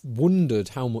we wondered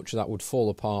how much of that would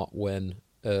fall apart when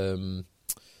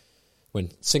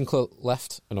Sinclair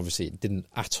left, and obviously it didn't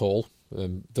at all.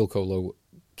 Vilko Low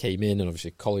came in, and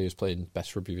obviously Collier's playing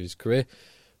best rugby of his career.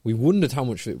 We wondered how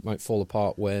much of it might fall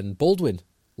apart when Baldwin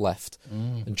left,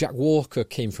 and Jack Walker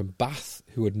came from Bath,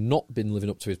 who had not been living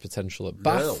up to his potential at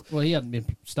Bath. No. Well, he hadn't been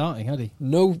starting, had he?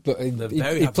 No, but They're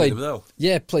very he happy played. with him now.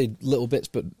 Yeah, played little bits,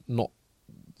 but not.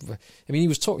 I mean, he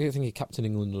was talking. I think he captained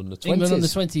England under 20s. England on the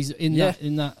 20s Yeah.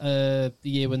 in that the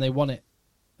year when they won it,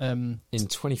 in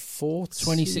 2014,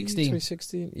 2016.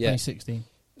 2016. Yeah. 2016.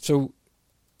 So,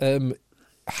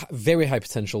 very high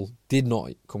potential. Did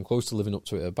not come close to living up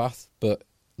to it at Bath, but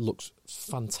looks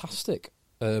fantastic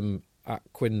at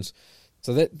Quins.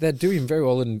 So they're doing very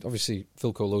well, and obviously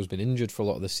Vilko Lowe's been injured for a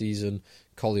lot of the season.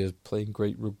 Collier's playing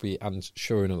great rugby and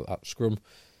showing up at scrum.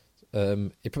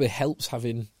 It probably helps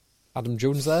having Adam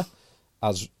Jones there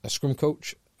as a scrum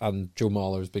coach, and Joe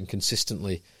Marler has been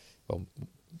consistently one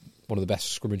of the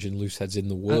best scrummaging loose heads in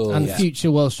the world. And future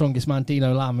world's strongest man,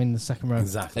 Dino Lamb, in the second row.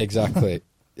 Exactly.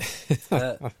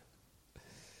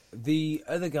 The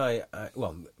other guy,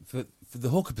 for the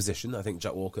hooker position, I think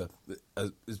Jack Walker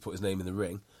has put his name in the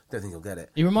ring. Don't think he'll get it.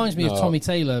 He reminds me of No. Tommy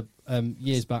Taylor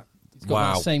years back. He's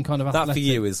got that same kind of That for athletic.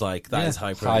 you is like that Yeah. is high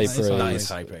High praise. praise. That is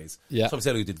high praise. Yeah. Tommy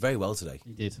Taylor, who did very well today.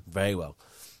 He did. Very well,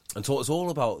 and taught us all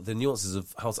about the nuances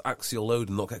of how to axial load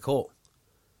and not get caught.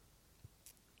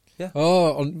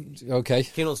 Okay.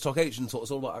 Came on to Talk H and taught us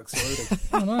all about axial loading.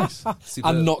 Oh, nice.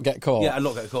 Superb. And not get caught. Yeah, and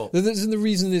not get caught. Isn't the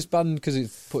reason it's banned because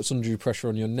it puts undue pressure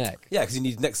on your neck? Yeah, because you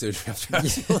need neck surgery after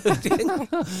axial loading,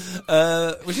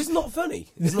 which is not funny.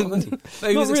 It's not funny. But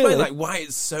he was Not explaining really. like why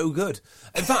it's so good.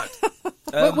 In fact,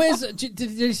 Did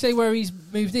he say where he's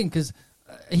moved in? Because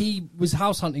he was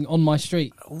house hunting on my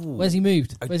street. Where's he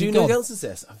moved? I Where's do he know gone? the answer to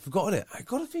this. I've forgotten it. I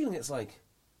got a feeling it's not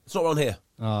around here.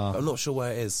 Ah. But I'm not sure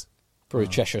where it is. Probably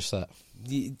Cheshire set.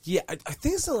 Yeah, I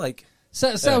think it's like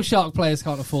Sale Shark players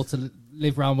can't afford to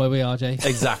live round where we are, Jay.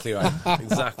 exactly right.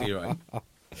 Exactly right.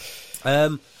 Yeah,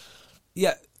 Who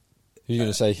are you going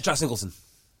to say? Jack Singleton.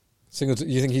 Singleton,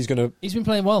 you think he's going to... He's been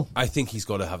playing well. I think he's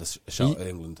got to have a shot at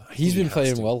England. He's been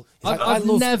playing well. I've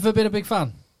never been a big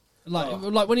fan.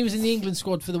 Like when he was in the England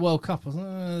squad for the World Cup, I was like,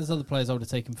 there's other players I would have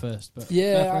taken first. But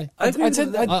Yeah, fair play.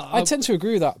 I tend to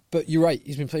agree with that, but you're right.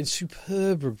 He's been playing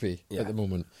superb rugby at the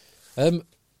moment. Someone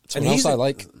else I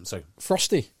like,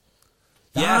 Frosty.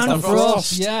 Yeah, Dan Frost.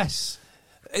 Frost, yes.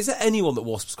 Is there anyone that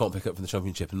Wasps can't pick up from the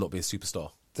Championship and not be a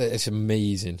superstar? It's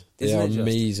amazing. They Isn't are it just?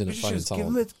 amazing You at should finding just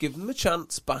talent. give them a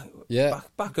chance, back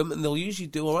them, and they'll usually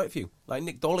do all right for you. Like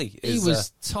Nick Dolly. He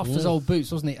was tough as old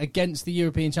boots, wasn't he? Against the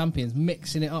European champions,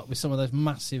 mixing it up with some of those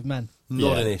massive men.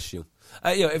 Not an issue.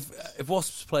 If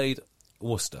Wasps played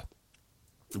Worcester,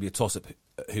 it'd be a toss-up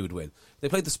who would win. If they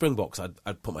played the Springboks,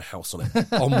 I'd put my house on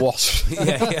it. On Wasp.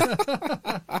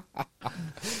 yeah.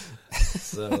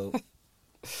 So...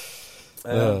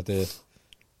 oh, dear.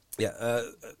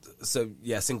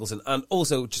 Yeah, Singleton. And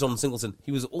also, just on Singleton,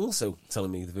 he was also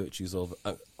telling me the virtues of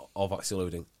axial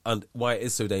loading and why it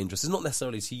is so dangerous. It's not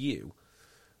necessarily to you,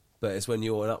 but it's when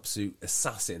you're an absolute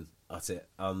assassin at it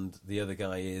and the other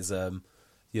guy is,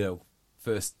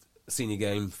 first senior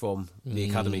game from the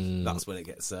academy. That's when it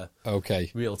gets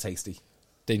real tasty.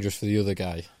 Dangerous for the other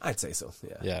guy. I'd say so,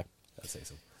 yeah. I'd say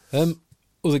so.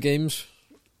 Other games?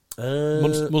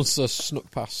 Munster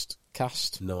snuck past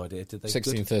Cast. No idea, did they?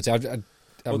 16-30.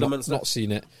 I've not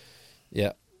seen it.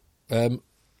 Yeah.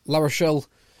 La Rochelle.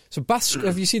 So Bath,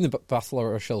 have you seen the Bath La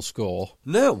Rochelle score?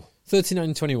 No.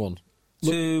 39-21.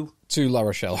 To La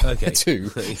Rochelle. Okay.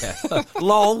 2. Yeah.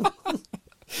 Long.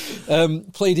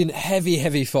 Played in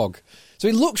heavy fog. So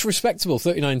it looks respectable,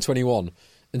 39-21,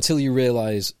 until you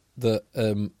realise that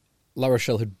La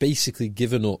Rochelle had basically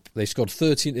given up. They scored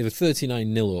 13. They were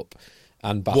 39-0 up.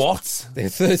 And Bath, what? They were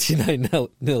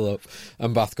 39-0 up,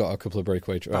 and Bath got a couple of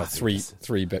breakaway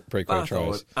three breakaway Bath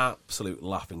tries. Are an absolute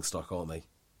laughing stock, aren't they?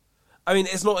 I mean,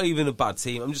 it's not even a bad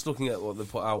team. I'm just looking at what they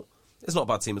put out. It's not a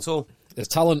bad team at all. There's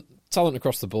talent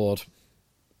across the board.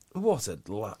 What a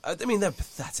I mean, they're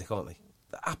pathetic, aren't they?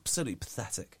 They're absolutely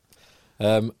pathetic.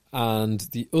 And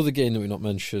the other game that we've not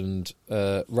mentioned,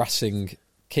 Racing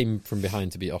came from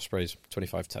behind to beat Ospreys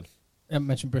 25-10. I haven't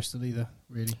mentioned Bristol either,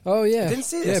 really. Oh, yeah. I didn't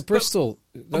see this. Yeah, Bristol.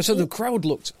 So the crowd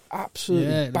looked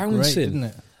absolutely bouncing. Great, didn't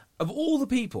it? Of all the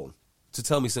people to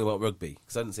tell me something about rugby,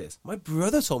 because I didn't see this, my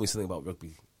brother told me something about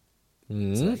rugby.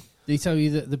 Mm. Did he tell you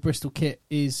that the Bristol kit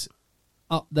is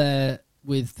up there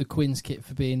with the Quins kit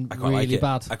for being really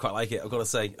bad? I quite like it, I've got to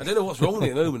say. I don't know what's wrong with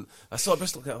it at the moment. I saw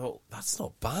Bristol kit, I thought, that's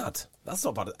not bad. That's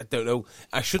not bad. I don't know.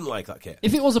 I shouldn't like that kit.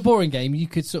 If it was a boring game, you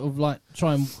could sort of like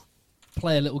try and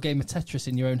play a little game of Tetris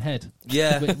in your own head.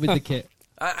 Yeah. With the kit.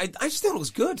 I just think it looks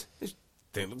good. I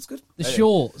think it looks good. The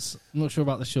shorts. I'm not sure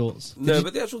about the shorts. No,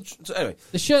 but the actual... So anyway.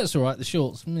 The shirt's all right, the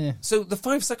shorts, yeah. So the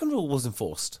 5-second rule was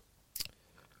enforced.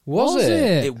 Was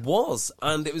it? It was,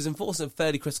 and it was enforced in a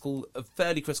fairly critical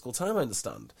time, I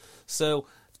understand. So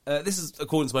this is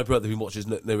according to my brother who watches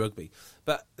no rugby.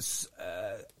 But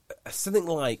something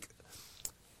like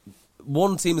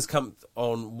one team is camped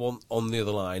on the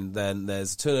other line, then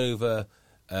there's a turnover,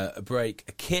 a break,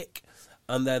 a kick,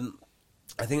 and then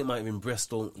I think it might have been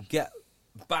Bristol get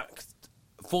back,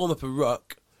 form up a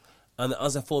ruck, and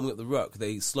as they're forming up the ruck,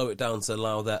 they slow it down to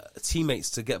allow their teammates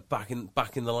to get back in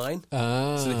the line,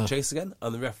 so they can chase again.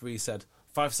 And the referee said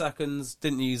 5 seconds,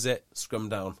 didn't use it, scrum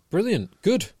down. Brilliant,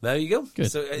 good. There you go.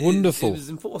 Good. So Wonderful. It was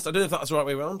enforced. I don't know if that's the right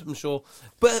way around. I'm sure,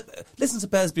 but listen to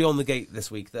Bears Beyond the Gate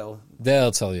this week. They'll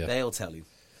tell you. They'll tell you.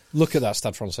 Look at that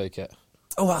Stade Francais kit.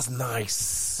 Oh, that's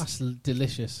nice. That's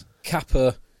delicious.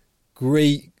 Kappa,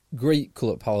 great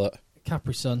colour palette.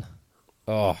 Capri Sun.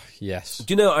 Oh, yes.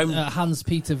 Do you know I'm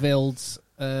Hans-Peter Wild's...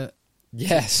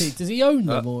 yes. Does he own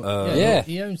them? Yeah.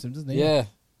 He owns them, doesn't he? Yeah.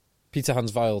 Peter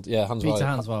Hans Wild. Yeah, Hans Wild. Peter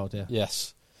Hanswild, yeah.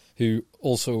 Yes. Who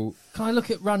also... Can I look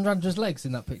at Randra's legs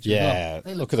in that picture? Yeah. As well?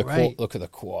 They look at great. look at the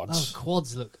quads. Oh,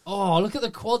 quads look... Oh, look at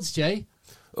the quads, Jay.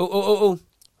 Oh.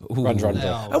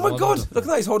 Randra. Oh my God! Look at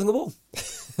that. He's holding the ball.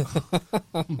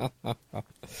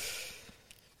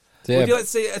 Yeah. Would you like to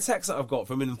see a text that I've got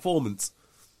from an informant?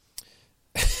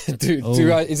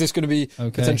 Is this going to be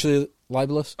potentially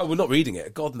libelous? Oh, we're not reading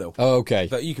it. God, no. Oh, okay.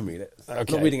 But you can read it. Okay. I'm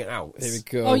not reading it out. Here we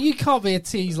go. Oh, you can't be a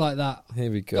tease like that.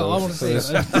 Here we go. No, I want to see it.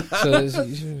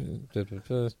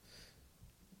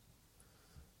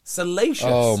 Salacious.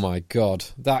 Oh my God!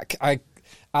 That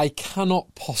I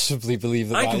cannot possibly believe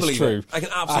that I can believe true. it. I can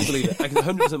absolutely believe it. I can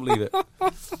 100% believe it.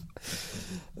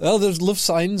 Well, those love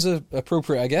signs are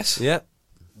appropriate, I guess. Yeah.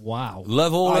 Wow.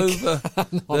 Love all I over.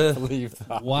 cannot believe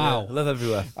that. Wow. Yeah, love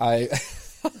everywhere.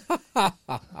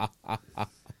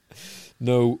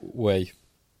 No way.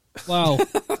 Wow.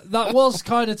 That was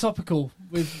kind of topical.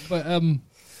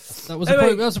 That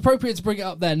was appropriate to bring it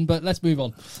up then, but let's move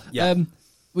on. Yeah.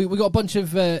 We got a bunch of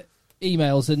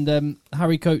emails, and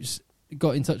Harry Coates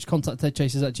got in touch,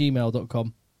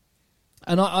 contactheadchasers@gmail.com.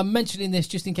 And I'm mentioning this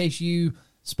just in case you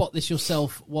spot this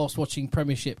yourself whilst watching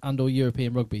Premiership and or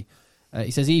European rugby.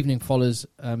 He says, evening followers,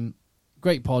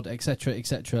 great pod, etc.,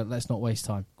 etc. Let's not waste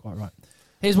time. Quite right.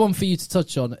 Here's one for you to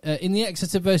touch on. In the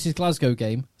Exeter versus Glasgow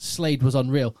game, Slade was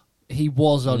unreal. He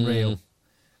was unreal.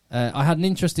 I had an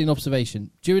interesting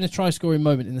observation. During a try-scoring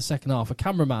moment in the second half, a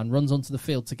cameraman runs onto the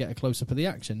field to get a close-up of the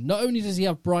action. Not only does he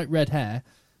have bright red hair,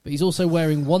 but he's also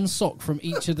wearing one sock from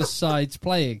each of the sides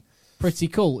playing. Pretty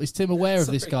cool. Is Tim aware of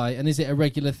this guy, and is it a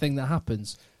regular thing that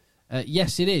happens?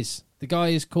 Yes, it is. The guy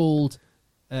is called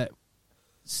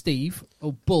Steve,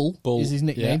 or Bull is his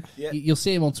nickname. Yeah. You'll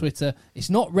see him on Twitter. It's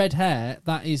not red hair.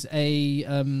 That is a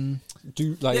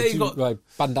like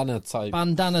bandana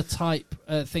type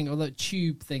thing, or that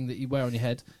tube thing that you wear on your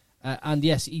head. And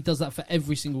yes, he does that for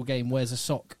every single game. Wears a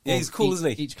sock. Yeah, he's cool,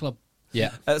 isn't he? Each club.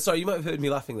 Yeah. Sorry, you might have heard me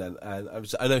laughing then. And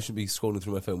I know I shouldn't be scrolling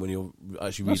through my phone when you're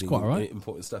actually That's reading quite right.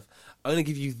 important stuff. I'm going to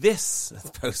give you this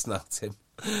post now, Tim,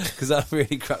 because that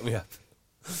really cracked me up.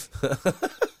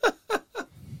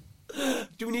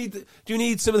 Do we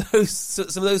need some of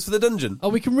those for the dungeon? Oh,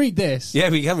 we can read this. Yeah,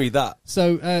 we can read that.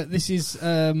 So this is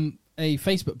a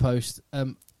Facebook post.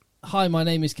 Hi, my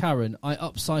name is Karen. I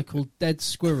upcycle dead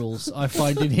squirrels I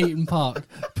find in Heaton Park.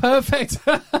 Perfect.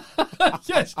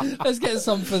 Yes, let's get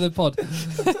some for the pod.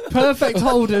 Perfect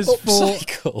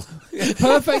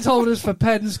holders for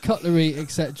pens, cutlery,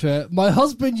 etc. My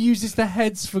husband uses the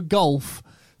heads for golf,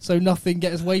 so nothing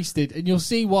gets wasted. And you'll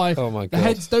see why the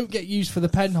heads don't get used for the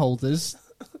pen holders.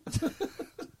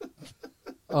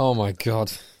 Oh my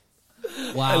God!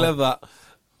 Wow, I love that.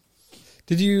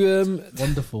 Did you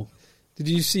wonderful? Did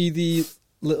you see the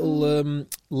little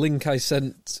link I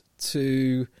sent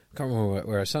to? I can't remember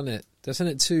where I sent it. Did I send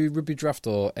it to Rugby Draft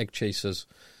or Egg Chasers?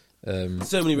 So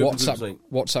many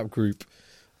WhatsApp group,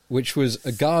 which was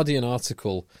a Guardian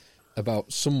article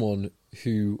about someone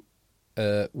who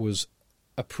was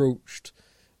approached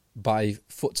by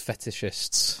foot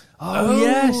fetishists. Oh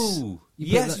yes,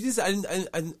 yes. You did.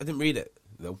 I didn't read it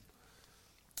though.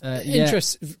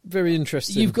 Very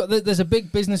interesting. You've got there's a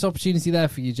big business opportunity there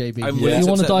for you, JB. If you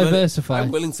want to diversify. I'm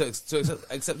willing to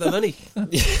accept their money.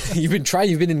 You've been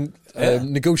trying. You've been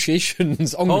in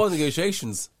negotiations. Ongoing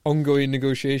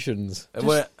negotiations.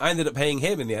 And I ended up paying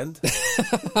him in the end.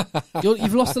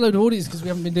 You've lost a load of audience because we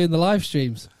haven't been doing the live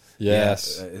streams.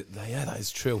 Yes. Yeah, that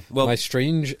is true. Well, my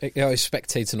strange,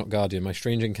 spectator, not Guardian, my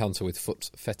strange encounter with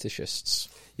foot fetishists.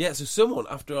 Yeah, so someone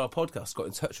after our podcast got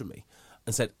in touch with me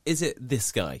and said, is it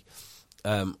this guy?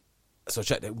 So I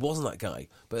checked, it wasn't that guy,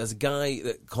 but there's a guy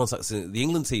that contacts the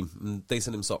England team and they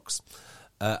send him socks.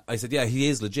 I said, yeah, he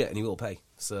is legit and he will pay.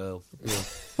 So,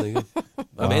 there you go.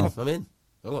 I'm in.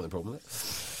 I've got no problem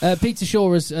with it. Peter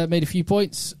Shaw has made a few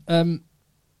points.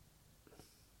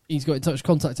 He's got in touch,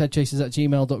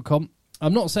 contactheadchasers@gmail.com.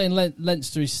 I'm not saying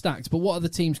Leinster is stacked, but what other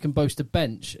teams can boast a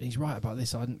bench? He's right about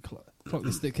this. I didn't clock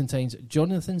this. That contains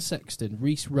Jonathan Sexton,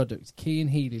 Rhys Ruddock, Cian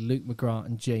Healy, Luke McGrath,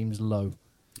 and James Lowe.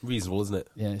 Reasonable, isn't it?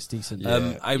 Yeah, it's decent.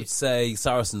 I would say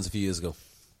Saracens a few years ago.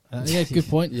 Yeah, good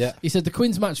point. Yeah. He said the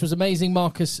Quins match was amazing.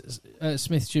 Marcus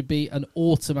Smith should be an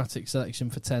automatic selection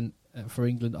for 10 for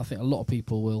England. I think a lot of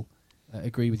people will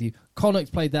agree with you.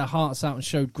 Connacht played their hearts out and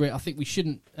showed grit. I think we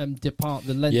shouldn't depart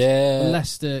the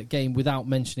Leicester game without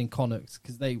mentioning Connacht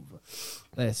because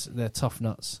they're tough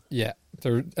nuts. Yeah,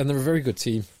 they're a very good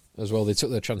team as well. They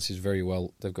took their chances very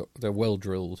well. They're well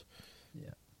drilled. Yeah,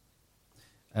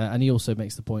 and he also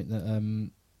makes the point that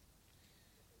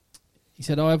he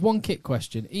said, "I have one kit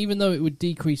question. Even though it would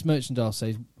decrease merchandise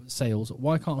sales,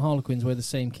 why can't Harlequins wear the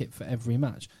same kit for every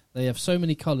match? They have so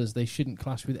many colours, they shouldn't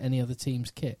clash with any other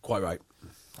team's kit." Quite right.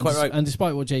 And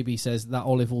despite what JB says, that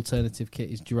olive alternative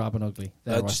kit is drab and ugly.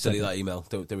 Just delete that email.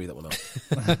 Don't read that one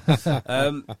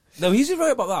out. No, he's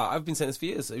right about that. I've been saying this for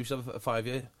years. We should have a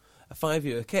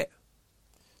 5-year kit.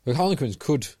 Well, Harlequins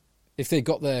could, if they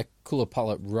got their colour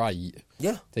palette right.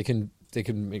 Yeah, they can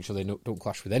make sure they don't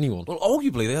clash with anyone. Well,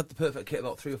 arguably they had the perfect kit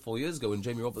about 3 or 4 years ago when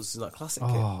Jamie Roberts in that classic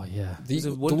kit. Oh yeah,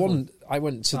 the one I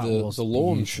went to the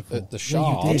launch beautiful. at the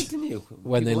Shard, yeah, didn't you?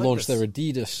 when they launched their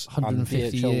Adidas 150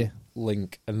 and PHL year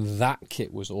link, and that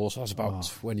kit was awesome. I was about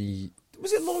 20.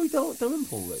 Was it Laurie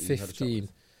Dalrymple that you 15.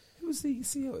 Who was the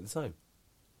CEO at the time?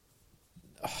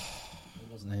 It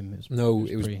wasn't him.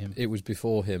 It was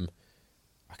before him.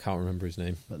 I can't remember his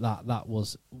name. But that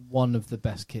was one of the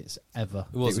best kits ever.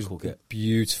 It was a cool kit.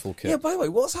 Beautiful kit. Yeah, by the way,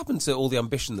 what's happened to all the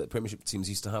ambition that Premiership teams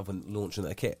used to have when launching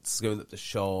their kits, going up the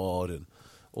Shard and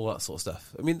all that sort of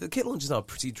stuff? I mean, the kit launches now are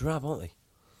pretty drab, aren't they?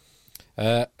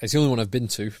 It's the only one I've been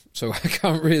to, so I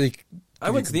can't really. I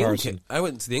went to the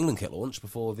England kit launch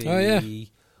before the. Oh yeah.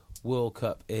 World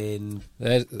Cup in...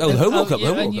 There's, the home World Cup. Yeah,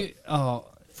 home and World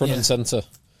Cup. front and centre.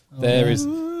 There is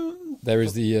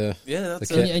the that's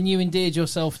the kit. And you endeared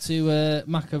yourself to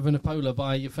Maka Vunipola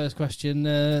by your first question.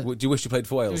 Do you wish you played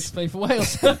for Do you wish Wales? to play for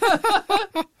Wales?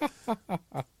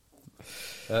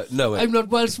 No, I'm not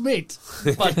Welsh, mate.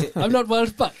 But I'm not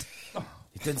Welsh, but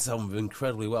he did sound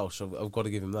incredibly Welsh. I've got to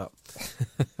give him that.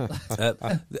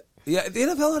 The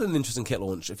NFL had an interesting kit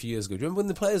launch a few years ago. Do you remember when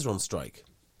the players were on strike?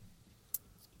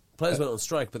 Players went on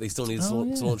strike, but they still needed to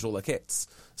launch all their kits.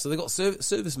 So they got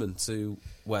servicemen to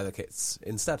wear their kits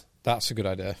instead. That's a good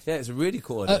idea. Yeah, it's a really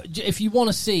cool idea. if you want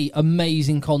to see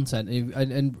amazing content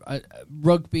and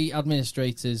rugby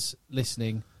administrators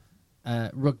listening,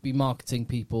 rugby marketing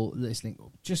people listening,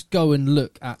 just go and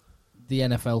look at the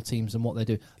NFL teams and what they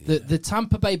do. The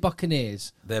Tampa Bay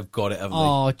Buccaneers, They've got it,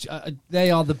 haven't they?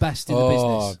 they are the best in the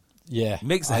business. Yeah.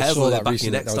 Makes the I hair saw on the that back of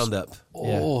your recently. neck That was stand up.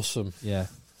 Awesome. Yeah.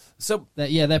 So,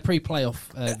 Their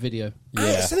pre-playoff video.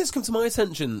 Yeah. so this come to my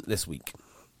attention this week.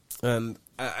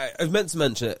 I've meant to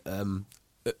mention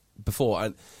it before,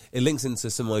 and it links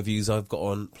into some of my views I've got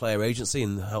on player agency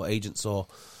and how agents are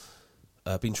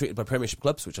being treated by Premiership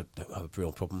clubs, which I don't have a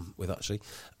real problem with, actually,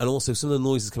 and also some of the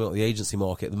noises coming out of the agency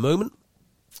market at the moment.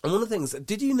 And one of the things,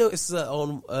 did you notice that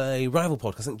on a rival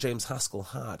podcast, I think James Haskell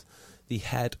had the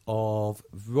head of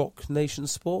Rock Nation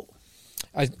Sport?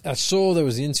 I saw there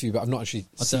was the interview, but I've not actually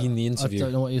seen the interview. I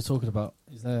don't know what you're talking about.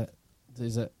 Is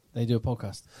it? They do a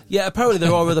podcast. Yeah, apparently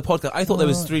there are other podcasts. I thought there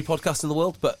was 3 podcasts in the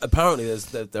world, but apparently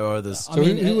there are others. So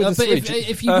who were the but three?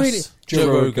 if you Us, really,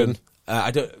 Joe Rogan. I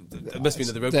don't. It must be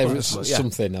another road There podcast. was Yeah.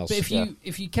 something else. but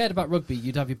if you cared about rugby,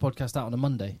 you'd have your podcast out on a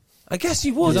Monday. I guess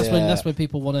you 'Cause would. that's when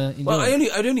people want to enjoy. Well,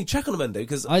 it. I'd only check on a Monday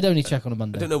because I'd only check on a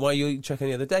Monday. I don't know why you check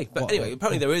any other day. But What? anyway,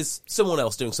 apparently there is someone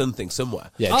else doing something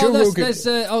somewhere. Yeah, Oh, Joe Rogan. there's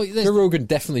Joe Rogan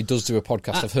definitely does do a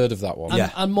podcast. I've heard of that one.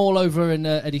 and, and Maul over and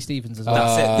Eddie Stevens as well.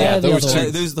 That's it. yeah, Yeah, those other two.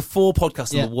 ones. Those are the 4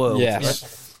 podcasts Yeah. in the world.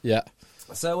 Yes. Yeah.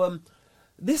 So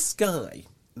this guy,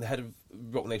 the head of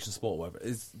Rock Nation Sport, or whatever,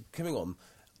 is coming on.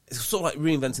 It's sort of like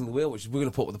reinventing the wheel, which is we're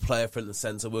going to put the player front and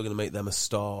centre. We're going to make them a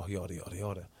star. Yada yada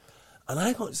yada. And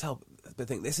I can't just help but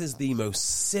think this is the most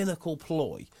cynical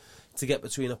ploy to get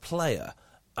between a player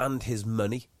and his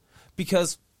money.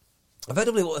 Because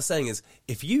effectively what they're saying is,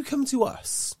 if you come to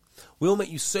us, we'll make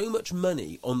you so much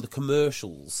money on the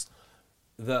commercials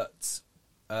that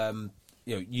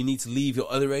you need to leave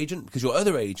your other agent, because your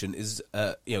other agent is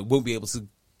won't be able to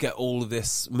get all of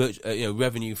this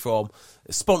revenue from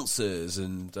sponsors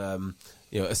and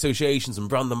associations and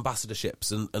brand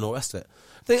ambassadorships and all the rest of it.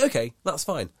 I think, okay, that's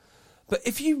fine. But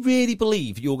if you really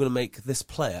believe you're going to make this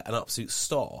player an absolute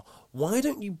star, why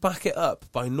don't you back it up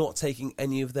by not taking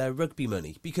any of their rugby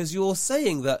money? Because you're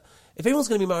saying that if anyone's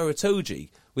going to be Mario Itoje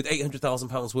with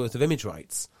 £800,000 worth of image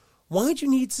rights, why do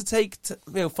you need to take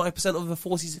 5% of a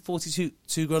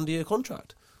 42 grand a year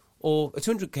contract or a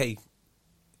 200k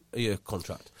a year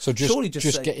contract? So Surely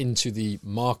just say, get into the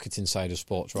marketing side of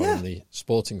sports rather than the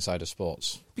sporting side of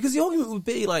sports. because the argument would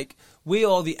be like, we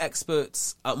are the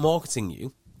experts at marketing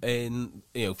you in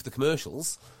for the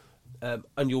commercials,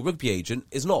 and your rugby agent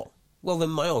is not. Well,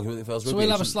 then my argument, if I was rugby So we'll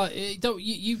have a agent, slight. Don't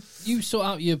you sort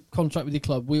out your contract with your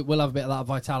club? We'll have a bit of that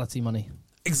vitality money.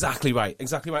 Exactly right,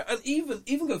 and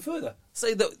even go further.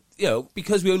 Say that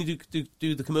because we only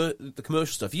do the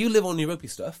commercial stuff. You live on your rugby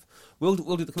stuff. We'll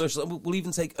do the commercials, and we'll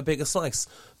even take a bigger slice.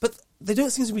 But they don't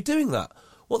seem to be doing that.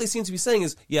 What they seem to be saying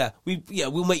is,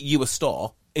 we'll make you a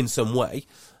star in some way,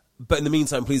 but in the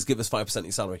meantime, please give us 5% of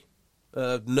your salary.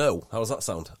 No, how does that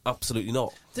sound? Absolutely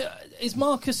not. Is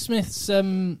Marcus Smith's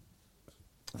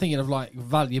thinking of like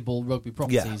valuable rugby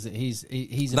properties that he's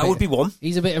That would be one.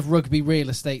 He's a bit of rugby real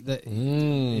estate that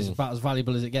is about as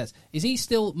valuable as it gets. Is he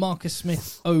still Marcus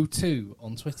Smith 02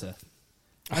 on Twitter?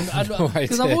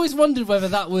 Because I've always wondered whether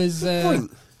that was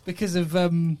because of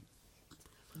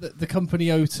the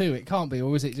company 02. It can't be,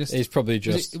 or was it just? It's probably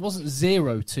just. It wasn't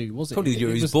 02, was it? Probably the year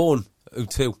it he was was born,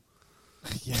 02.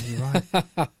 Yeah, you're right.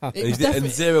 And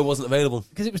 0 wasn't available.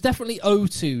 Because it was definitely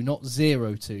 02, not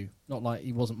 02. Not like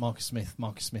he wasn't Marcus Smith 1,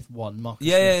 Marcus Smith 2.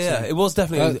 Yeah. It was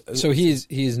definitely. So he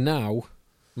is now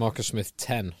Marcus Smith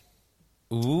 10.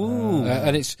 Ooh.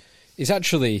 And it's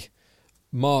actually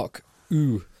Mark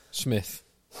U Smith.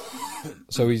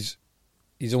 So he's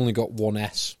only got one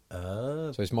S.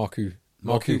 So it's Mark U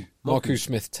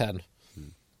Smith 10.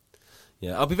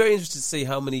 Yeah, I'll be very interested to see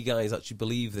how many guys actually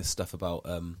believe this stuff about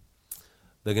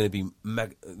they're going to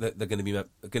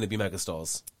be mega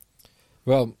stars.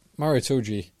 Well, Mario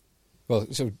Itoje. Well,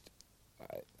 so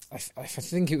I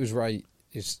think it was right.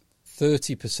 Is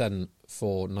 30%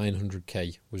 for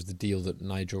 900k was the deal that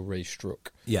Nigel Ray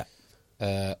struck. Yeah.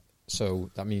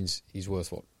 So that means he's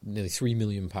worth, nearly £3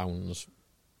 million.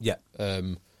 Yeah.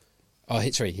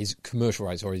 His commercial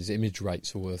rights or his image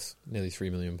rights are worth nearly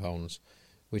 £3 million,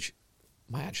 which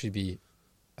might actually be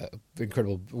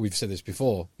incredible. We've said this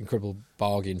before. Incredible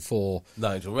bargain for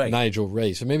Nigel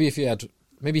Ray. So maybe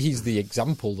he's the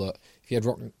example that if he had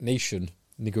Rock Nation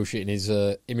negotiating his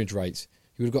image rights,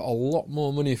 he would have got a lot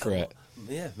more money for it.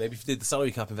 Yeah, maybe if he did the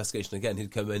salary cap investigation again,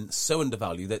 he'd come in so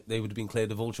undervalued that they would have been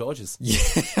cleared of all charges. Yeah,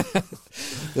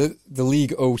 the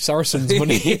league owe Saracens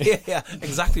money. Yeah,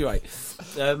 exactly right.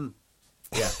 So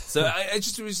I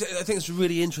think it's a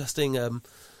really interesting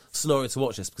scenario to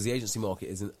watch this, because the agency market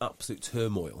is in absolute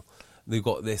turmoil. They've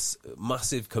got this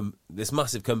massive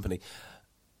company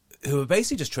who are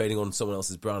basically just trading on someone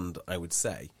else's brand, I would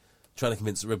say, trying to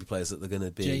convince the rugby players that they're going to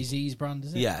be Jay-Z's brand,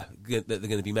 is it? Yeah, that they're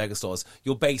going to be megastars.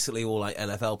 You're basically all like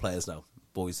NFL players now,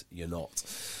 boys. You're not,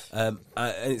 and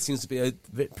it seems to be a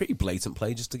pretty blatant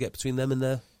play just to get between them and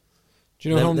their. Do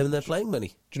you know them their playing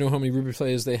money? Do you know how many rugby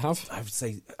players they have?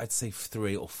 I'd say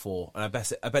 3 or 4, and I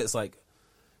bet it's like.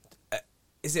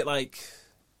 Is it like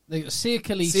they got Sia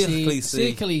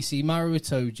Khaleesi, Maru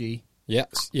Itoje.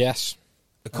 Yes.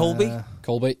 Colby?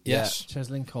 Colby, yes.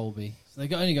 Cheslin Colby. So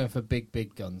they're only going for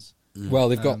big guns. Well,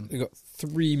 they've got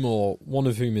 3 more, one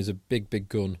of whom is a big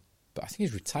gun, but I think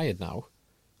he's retired now.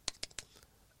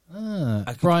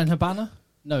 Brian Habana?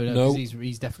 No, because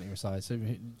he's definitely retired. So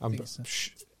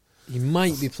he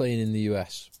might be playing in the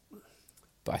US,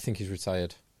 but I think he's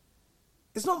retired.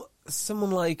 It's not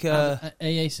someone like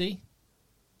AAC?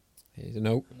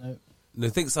 No. I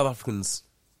think South Africans.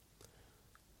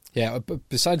 Yeah, but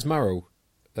besides Maro,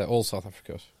 they're all South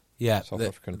African. Yeah, South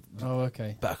African. Oh,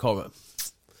 okay. But I can't remember,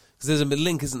 because there's a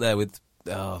link, isn't there, with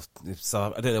I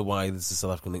don't know why there's a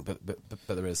South African link, but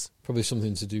there is. Probably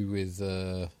something to do with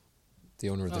the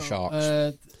owner of the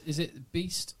Sharks. Is it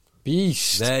Beast?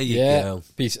 Beast. There you go.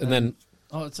 Beast, and then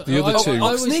the other two.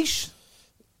 Oxniche?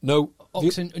 No,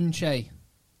 Oxen Unche.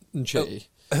 Oxniche.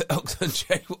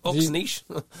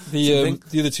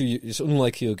 The other two, it's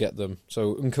unlikely you'll get them.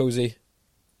 So Nkosi.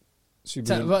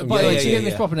 By the way, to give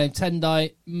his proper name,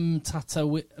 Tendai Tata.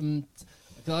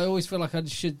 I always feel like I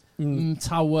should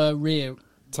Tawarira.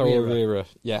 Tawarira,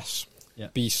 yes. Yeah.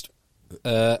 Beast.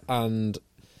 And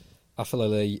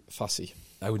Afalele Fassi.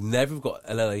 I would never have got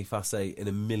Alele Fassi in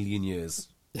a million years.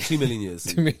 2 million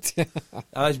years.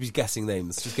 I'd be guessing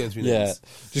names, just going through names.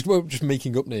 Just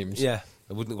making up names. Yeah,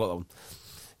 I wouldn't have got that one.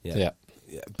 Yeah.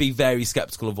 Be very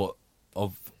sceptical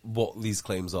of what these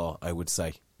claims are, I would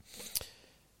say.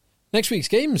 Next week's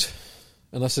games,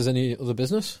 unless there's any other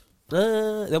business.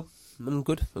 Nope, I'm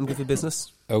good. I'm good for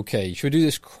business. Okay, should we do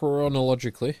this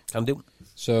chronologically? Can do.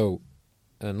 So,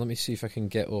 and let me see if I can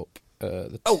get up there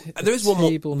is one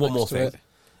more thing. It.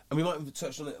 And we might have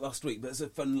touched on it last week, but it's a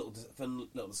fun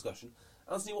little discussion.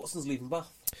 Anthony Watson's leaving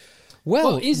Bath.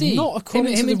 Well, is he? Not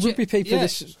according to the rugby paper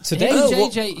today.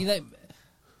 JJ,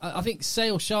 I think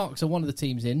Sale Sharks are one of the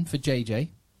teams in for JJ.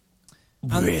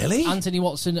 Really? Anthony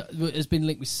Watson has been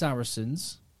linked with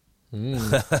Saracens.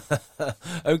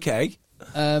 Okay.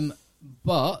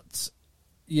 But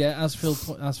yeah, as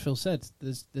Phil said,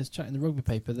 there's chat in the rugby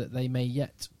paper that they may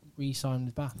yet re-sign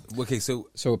with Bath. Okay, so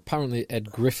apparently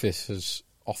Ed Griffith has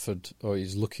offered, or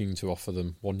he's looking to offer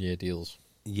them 1-year deals.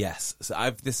 Yes. So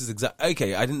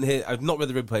okay, I've not read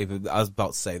the rugby paper, but I was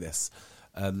about to say this.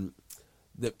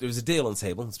 There was a deal on the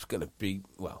table. It's going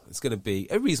to be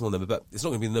a reasonable number, but it's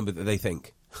not going to be the number that they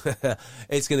think.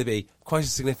 It's going to be quite a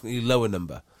significantly lower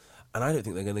number, and I don't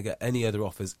think they're going to get any other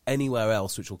offers anywhere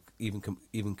else which will even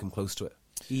come close to it.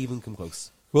 Even come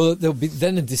close. Well, there'll be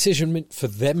then a decision for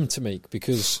them to make,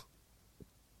 because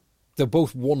they'll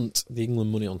both want the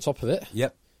England money on top of it.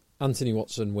 Yep. Anthony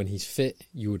Watson, when he's fit,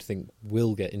 you would think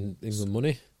will get England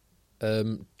money.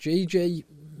 JJ,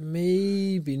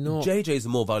 maybe not. JJ's the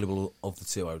more valuable of the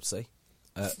two, I would say.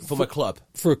 For my club.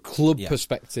 For a club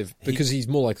perspective, because he's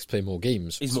more likely to play more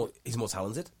games. He's more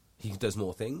talented. He does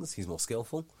more things. He's more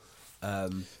skillful.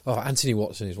 Anthony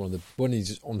Watson is when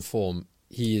he's on form,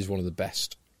 he is one of the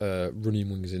best running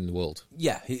wingers in the world.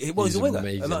 Yeah, he's a winger,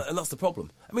 and that's the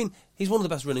problem. I mean, he's one of the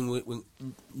best running wingers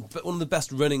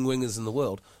in the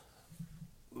world.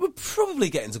 We're probably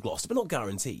getting to Gloucester, but not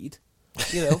guaranteed.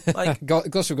 You know, like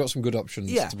Gloucester have got some good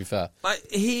options. Yeah, to be fair,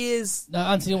 he is. No,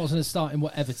 Anthony Watson is starting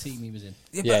whatever team he was in.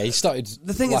 Yeah, he started.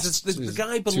 The thing is, the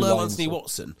guy below Anthony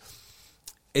Watson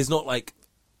is not like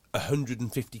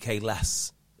 150k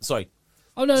less. Sorry.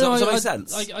 Oh no, does that make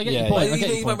sense? I get your point.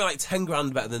 He might be like 10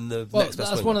 grand better than the next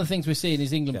best. That's one of the things we're seeing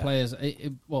is England players.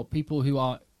 People who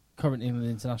are currently in the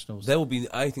internationals. I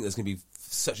think there's going to be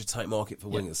such a tight market for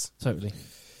wingers. Totally.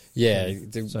 Yeah,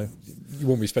 So you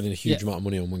won't be spending a huge amount of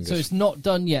money on wingers. So it's not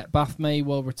done yet. Bath may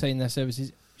well retain their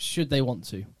services should they want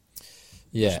to.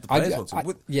 Yeah, The players want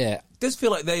to. yeah. It does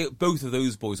feel like both of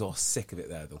those boys are sick of it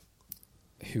there, though.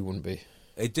 Who wouldn't be?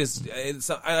 It does.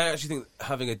 I actually think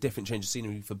having a different change of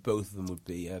scenery for both of them would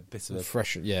be a bit of a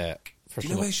Fresh, yeah. Do you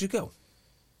know where they should go?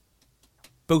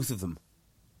 Both of them.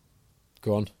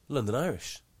 Go on. London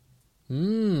Irish.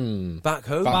 Back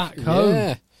Home. Back home.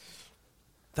 Yeah.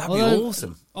 That'd be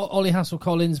awesome. Ollie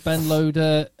Hassel-Collins, Ben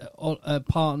Loader,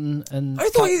 Parton, and I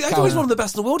thought he was one of the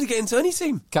best in the world to get into any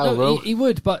team. Cal Rowe. he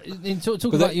would, but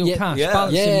talk about your cash,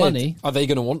 balancing money. Are they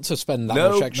going to want to spend that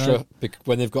No. much extra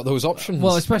when they've got those options?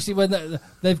 Well, especially when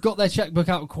they've got their checkbook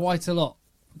out quite a lot,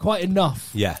 quite enough.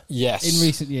 Yeah. yes. In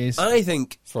recent years, I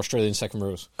think for Australian second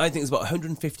rows. it's about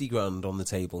 150 grand on the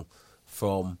table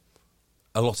from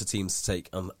a lot of teams to take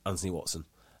Anthony Watson.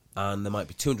 And there might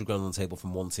be 200 grand on the table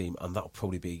from one team, and that'll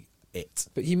probably be it.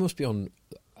 But he must be on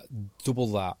double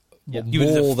that. Yeah. You would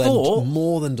have thought.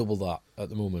 More than double that at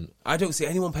the moment. I don't see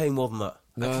anyone paying more than that.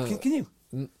 No. Can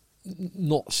you?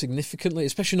 Not significantly,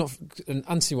 especially not. And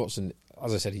Anthony Watson,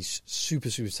 as I said, he's super,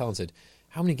 super talented.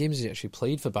 How many games has he actually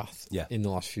played for Bath in the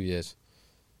last few years?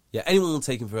 Yeah, anyone will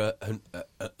take him for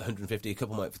 150, a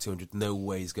couple might for 200. No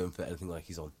way he's going for anything like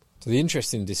he's on. So the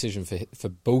interesting decision for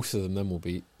both of them then will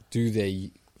be, do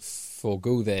they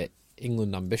forego their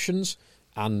England ambitions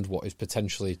and what is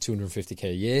potentially 250k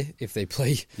a year if they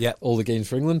play all the games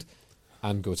for England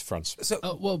and go to France? So,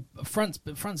 well, France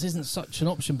isn't such an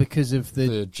option because of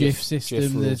the GIF system.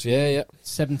 GIF rules. Yeah.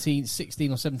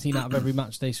 16 or 17 out of every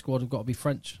match day squad have got to be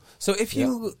French. So if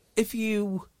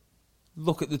you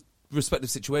look at the respective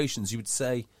situations, you would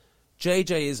say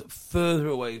JJ is further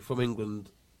away from England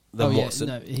than Watson.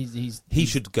 No, he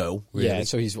should go. Really. Yeah,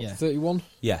 so he's 31.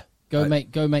 Yeah, go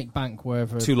make bank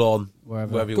wherever. Toulon,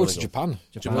 wherever you Go want to to go.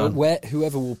 Japan.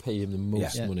 Whoever will pay him the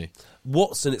most money.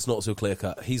 Watson, it's not so clear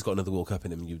cut. He's got another World Cup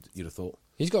in him. You'd have thought.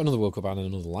 He's got another World Cup and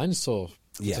another Lions tour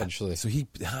potentially. So he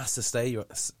has to stay.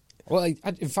 Well,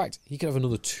 in fact, he could have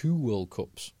another 2 World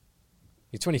Cups.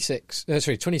 He's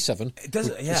 27. It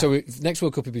doesn't. Yeah. So next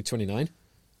World Cup would be 29.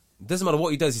 Doesn't matter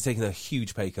what he does. He's taking a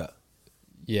huge pay cut.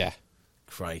 Yeah.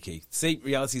 Crikey. See,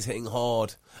 reality's hitting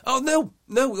hard. Oh, no,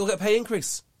 we'll get a pay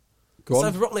increase. Go It's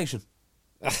on. time for Rock Nation.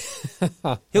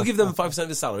 He'll give them 5% of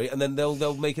his salary, and then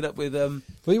they'll make it up with Well,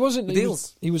 he wasn't.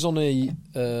 deals. He was on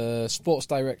a Sports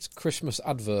Direct Christmas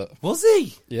advert. Was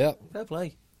he? Yeah. Fair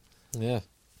play. Yeah.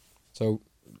 So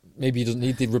maybe he doesn't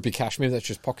need the rugby cash. Maybe that's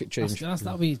just pocket change.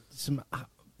 That'll be some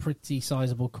pretty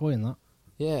sizable coin, that.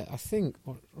 Yeah, I think.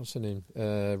 What's her name?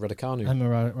 Radicanu. Emma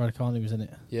Raducanu was in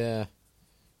it. Yeah.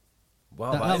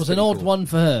 Wow, That is was an pretty odd cool. one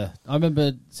for her. I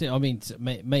remember. To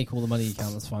make all the money you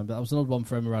can. That's fine. But that was an odd one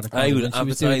for Emma Raducanu. I would when she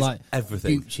was doing advertise like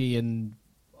everything. Gucci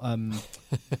and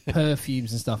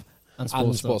perfumes and stuff. And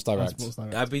Sports Direct. And Sports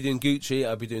Direct. I'd be doing Gucci,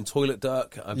 I'd be doing Toilet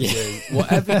Duck, I'd be doing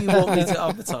whatever you want me to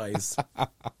advertise.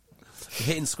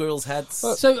 Hitting squirrels' heads.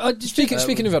 So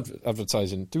Speaking of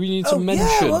advertising, do we need to Oh, yeah,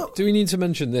 mention? well- Do we need to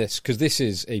mention this because this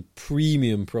is a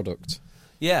premium product?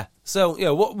 Yeah.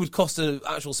 So, what would cost an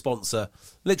actual sponsor,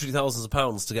 literally thousands of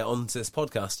pounds to get onto this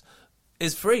podcast,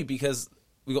 is free because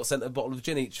we got sent a bottle of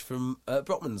gin each from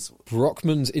Brockman's.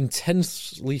 Brockman's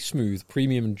intensely smooth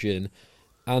premium gin,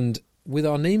 and with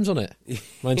our names on it.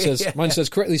 Mine says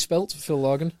correctly spelt, Phil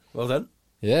Largan. Well done.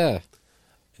 Yeah.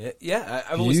 Yeah,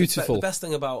 I've always said Beautiful. the best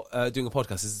thing about doing a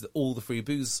podcast is all the free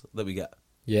booze that we get.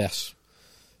 Yes.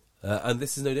 And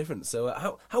this is no different. So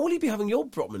how will you be having your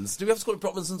Brockmans? Do we have to call it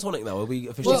Brockmans and Tonic now? Are we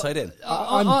officially tied in?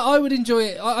 I would enjoy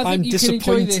it. I think I'm you can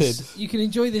enjoy this. disappointed. You can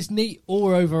enjoy this neat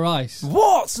or over ice.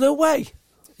 What? No way.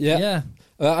 Yeah.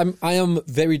 I am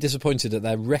very disappointed at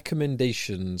their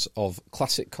recommendations of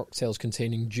classic cocktails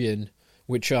containing gin,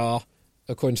 which are,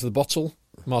 according to the bottle,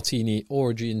 martini or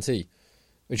a G&T,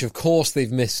 which of course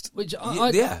they've missed. Which the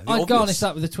I'd obvious. garnish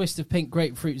that with a twist of pink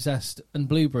grapefruit zest and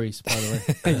blueberries, by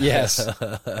the way. Yes.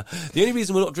 The only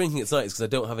reason we're not drinking it tonight is because I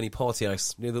don't have any party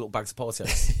ice. The little bags of party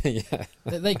ice. Yeah.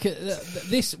 They could,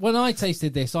 this when I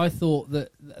tasted this, I thought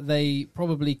that they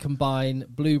probably combine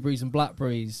blueberries and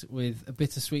blackberries with a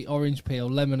bittersweet orange peel,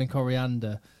 lemon and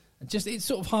coriander. Just it's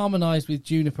sort of harmonised with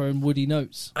juniper and woody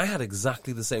notes. I had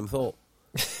exactly the same thought.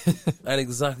 I had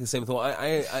exactly the same thought.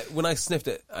 I when I sniffed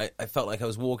it, I felt like I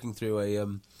was walking through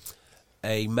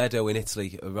a meadow in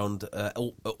Italy around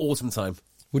autumn time.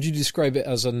 Would you describe it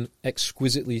as an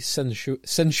exquisitely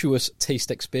sensuous taste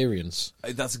experience?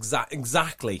 That's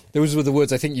exactly. Those were the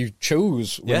words I think you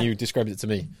chose when Yeah. you described it to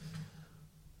me.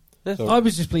 So- I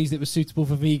was just pleased it was suitable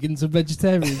for vegans and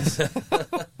vegetarians.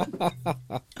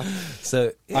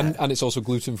 So yeah. And it's also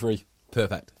gluten-free.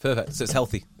 Perfect. So it's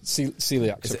healthy.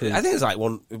 Celiac approved. I think it's like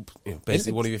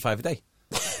basically one of your 5 a day.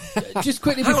 Just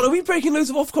quickly, Hang on, are we breaking loads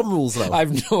of Ofcom rules now? I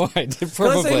have no idea. Can I say it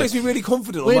Probably. makes me really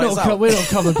confident on we're nights out? not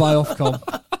covered by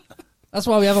Ofcom. That's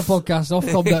why we have a podcast.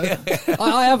 Ofcom.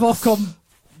 I have Ofcom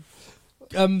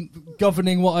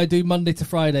governing what I do Monday to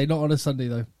Friday, not on a Sunday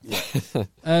though.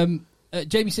 Yeah.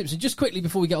 Jamie Simpson, just quickly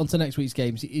before we get on to next week's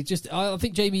games, I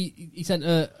think Jamie he sent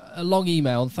a long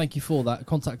email, and thank you for that.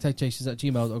 Contact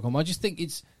headchasers@gmail.com. I just think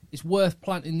it's worth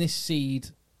planting this seed,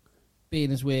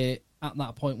 being as we're at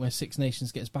that point where Six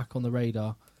Nations gets back on the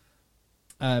radar.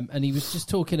 And he was just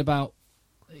talking about.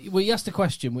 Well, he asked a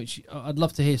question which I'd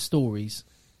love to hear stories.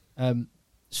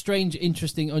 Strange,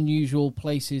 interesting, unusual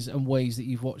places and ways that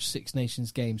you've watched Six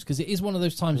Nations games, because it is one of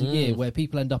those times a year where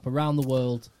people end up around the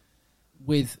world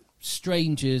with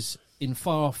strangers in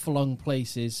far-flung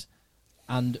places,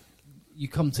 and you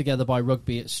come together by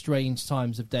rugby at strange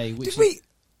times of day. Were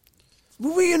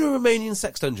we in a Romanian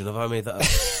sex dungeon? Have I made that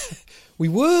up? We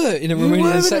were in a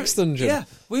Romanian sex dungeon. Yeah,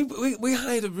 we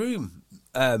hired a room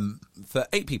for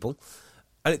 8 people.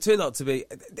 And it turned out to be,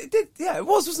 it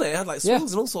was, wasn't it? It had like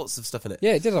swings and all sorts of stuff in it.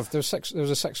 Yeah, it did have. There was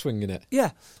a sex swing in it.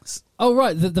 Yeah. Oh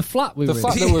right, the flat we were in. The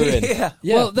flat that we were in.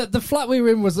 Yeah. Well, the flat we were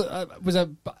in was a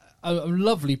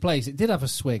lovely place. It did have a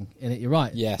swing in it. You're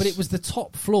right. Yes. But it was the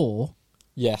top floor.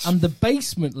 Yes. And the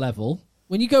basement level.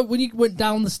 When you went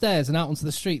down the stairs and out onto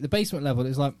the street, the basement level, it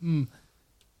was like,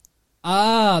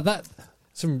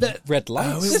 some red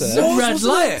lights. There's there. some red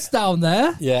lights down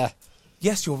there. Yeah.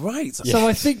 Yes, you're right. So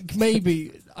I think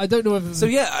maybe I don't know whether. So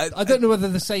yeah, I don't know whether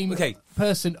the same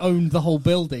person owned the whole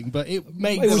building, but it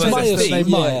makes was sense my that they theme,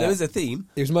 might. yeah. There is a theme.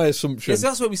 It was my assumption. Yes,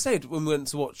 that's what we said when we went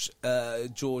to watch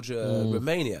Georgia,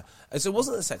 Romania. And so it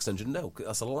wasn't a sex dungeon, no,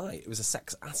 that's a lie. It was a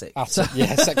sex attic.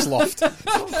 Sex loft. It's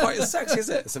not quite as sexy, is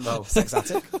it? Somehow, sex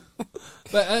attic.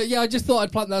 But I just thought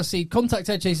I'd plant that seed. Contact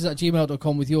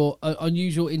headchasers@gmail.com with your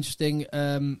unusual, interesting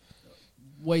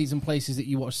ways and places that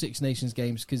you watch Six Nations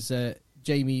games, because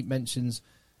Jamie mentions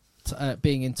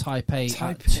being in Taipei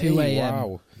at 2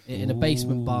 a.m. in a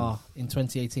basement bar in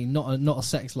 2018, not a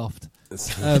sex loft.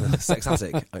 Sex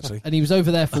attic, actually. And he was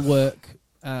over there for work,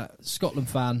 Scotland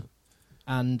fan,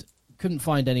 and couldn't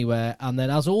find anywhere. And then,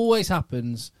 as always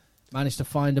happens, managed to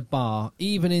find a bar,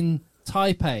 even in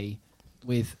Taipei,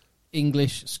 with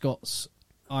English, Scots,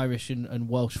 Irish and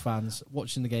Welsh fans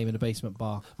watching the game in a basement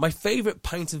bar. My favourite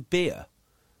pint of beer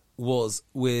was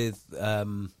with... what are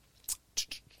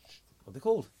they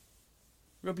called?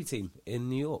 Rugby team in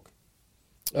New York.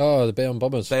 Oh, the Bayonne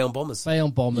Bombers. Bayonne Bombers.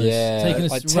 Bayonne Bombers. Yeah, Taking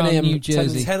us like around 10 a.m. New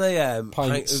Jersey. 10 a.m.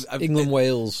 Pints. England,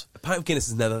 Wales. A pint of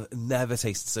Guinness has never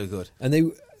tasted so good. And they...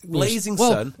 Blazing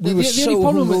Well, sun. We were so only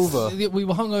problem hungover. we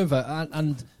were hungover,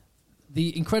 and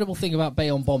the incredible thing about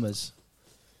Bayonne Bombers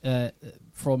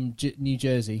from New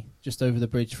Jersey, just over the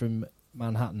bridge from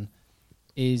Manhattan,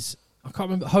 is, I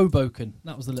can't remember, Hoboken.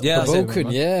 That was the little place.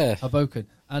 Hoboken, yeah. Hoboken.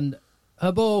 And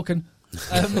Hoboken.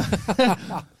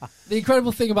 The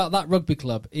incredible thing about that rugby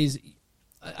club is,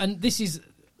 and this is...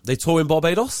 They tour in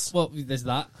Barbados? Well, there's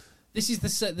that. This is the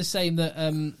same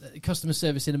that customer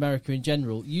service in America in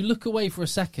general. You look away for a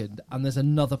second and there's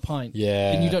another pint.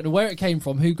 Yeah. And you don't know where it came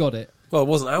from, who got it. Well, it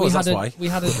wasn't ours, that's why. We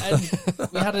had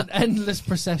an endless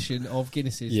procession of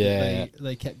Guinnesses Yeah. that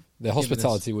they kept. The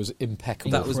hospitality was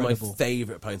impeccable. That was my Incredible.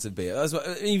 favourite pint of beer. That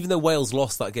was, even though Wales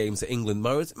lost that game to England,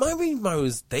 might be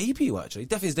Mauro's debut, actually.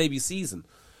 Definitely his debut season.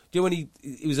 Do you know when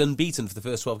he was unbeaten for the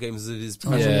first 12 games of his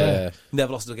professional Yeah.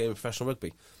 Never lost a game of professional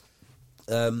rugby.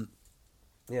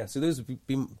 Yeah, so those would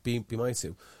be my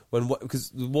two. Because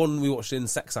the one we watched in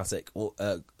Sex Attic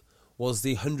was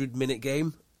the 100-minute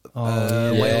game.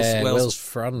 Wales,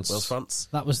 France. Wales, France.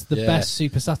 That was the best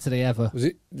Super Saturday ever. Was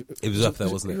it? It was up there,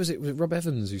 wasn't it? Was it Rob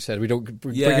Evans who said, "We don't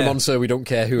bring him on, sir. We don't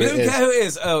care who We it don't is." care who it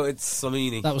is. Oh, it's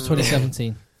Samini. That was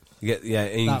 2017. And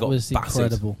you That got was battered.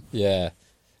 incredible. Yeah,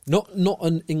 not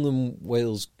an England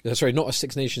Wales. Sorry, not a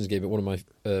Six Nations game, but one of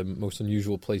my most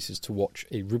unusual places to watch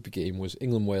a rugby game was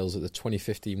England Wales at the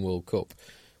 2015 World Cup,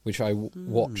 which I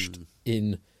watched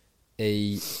in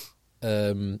a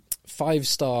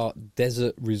 5-star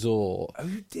desert resort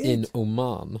in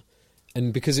Oman.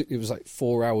 And because it was like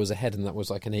 4 hours ahead and that was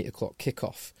like an 8 o'clock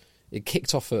kickoff, it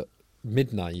kicked off at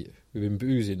midnight. We've been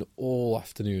boozing all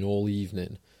afternoon, all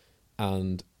evening,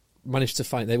 and managed to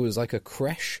find there was like a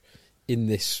creche in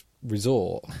this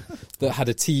resort that had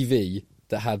a TV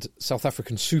that had South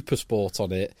African Super Sport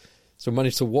on it. So I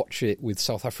managed to watch it with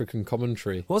South African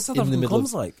commentary. What's South in the African middle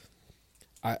comms like?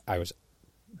 I was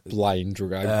blind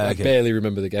drunk. I barely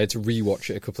remember the game. I had to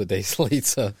rewatch it a couple of days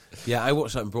later. Yeah, I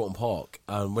watched that in Broughton Park,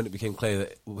 and when it became clear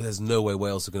that there's no way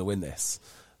Wales are going to win this,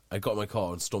 I got in my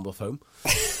car and stormed off home.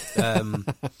 And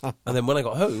then when I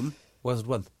got home, Wales had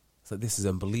won. It's like, this is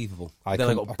unbelievable. I then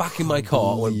I got back in my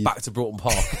car, went back to Broughton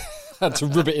Park. Had to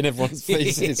rub it in everyone's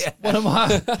faces. Yeah.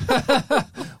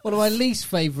 One of my least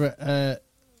favourite.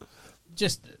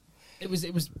 It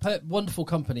was wonderful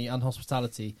company and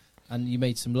hospitality, and you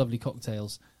made some lovely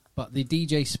cocktails. But the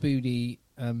DJ Spoody,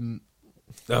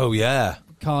 Oh, yeah.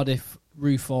 Cardiff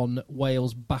roof on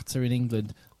Wales batter in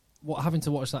England. Having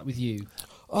to watch that with you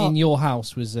in your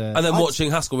house was. And then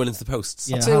watching Haskell run into the posts.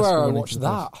 Yeah, I'll tell you where Haskell I running watched to the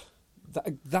that.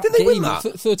 That Did they game, win that?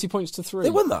 30 points to 3. They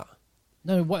won that.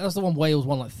 No, that's the one Wales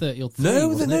won like 30 or 3. No,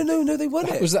 wasn't it? no, they won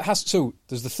it. Was that so?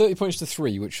 There's the 30 points to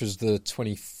 3, which was the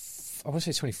 20. I want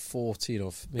to say 2014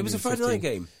 or maybe It was a Friday 15. night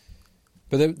game.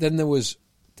 But then there was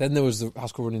the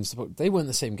Haskell run into the post. They weren't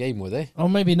the same game, were they? Oh,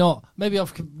 maybe not. Maybe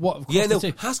I've Yeah, no,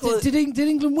 the two. Haskell- Did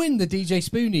England win the DJ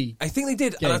Spoony? I think they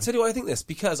did. Game. And I'll tell you why I think this.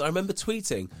 Because I remember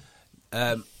tweeting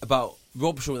about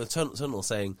Rob Shaw in the tunnel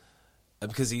saying,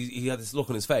 because he had this look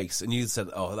on his face, and you said,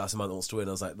 "Oh, that's a man that wants to win."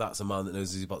 I was like, "That's a man that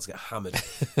knows he's about to get hammered."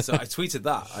 So I tweeted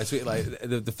that. I tweeted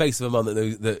like the face of a man that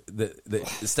knows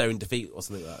that is staring defeat or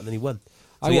something like that, and then he won.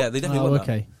 So I yeah, wa- they definitely won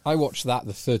okay. I watched that,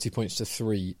 the 30 points to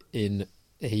 3, in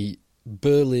a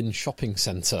Berlin shopping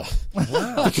centre.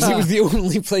 Wow. Because it was the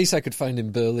only place I could find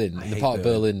in Berlin, in the hate part of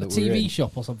Berlin A that we were in. TV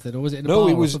shop or something, or was it in a No, bar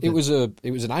it or was something?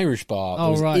 it was an Irish bar. Oh,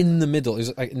 that was right. in the middle. It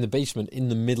was like in the basement, in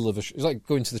the middle of it was like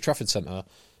going to the Trafford Centre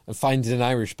and finding an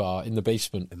Irish bar in the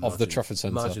basement of the Trafford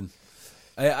Centre. Imagine.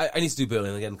 I need to do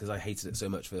Berlin again because I hated it so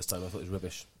much first time. I thought it was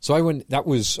rubbish. So I went. That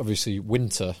was obviously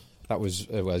winter. That was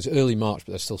it was early March,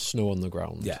 but there's still snow on the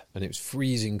ground. Yeah. And it was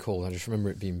freezing cold. I just remember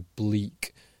it being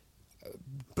bleak.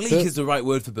 Bleak is the right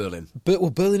word for Berlin. But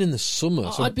Berlin in the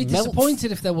summer. So I'd be melt-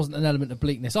 disappointed if there wasn't an element of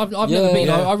bleakness. I've Yeah, never been.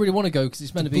 yeah. I really want to go because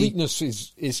it's meant to be. Bleakness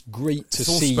is great to It's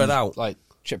all see. spread out. Like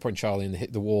Checkpoint Charlie and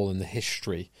the wall and the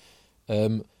history.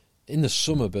 In the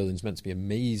summer, Berlin's meant to be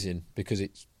amazing because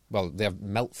they have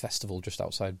Melt Festival just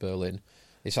outside Berlin.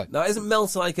 It's like Now, isn't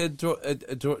melt like a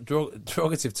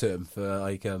derogative term for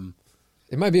like?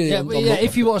 it might be. Yeah,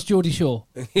 if you watch Geordie Shore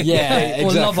yeah, or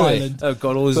exactly. Love Island, Oh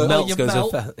god, all his But- melts You goes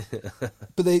melt. up.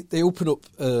 But they open up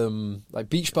like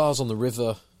beach bars on the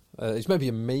river. It's maybe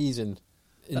amazing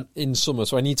in summer.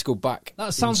 So I need to go back. that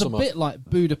in sounds a summer. bit like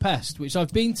Budapest, which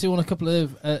I've been to on a couple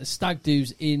of stag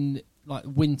do's in like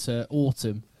winter,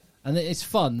 autumn, and it's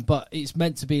fun, but it's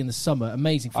meant to be in the summer.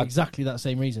 Amazing for exactly that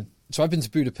same reason. So I've been to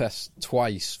Budapest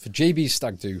twice for JB's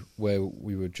stag do, where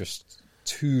we were just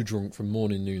too drunk from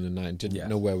morning, noon, and night, and didn't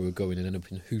know where we were going, and ended up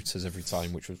in Hooters every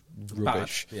time, which was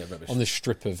rubbish. Yeah, rubbish. On this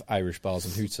strip of Irish bars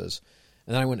and Hooters,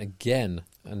 and then I went again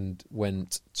and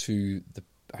went to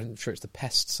I'm sure it's the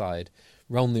Pest side,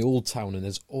 around the old town, and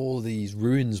there's all these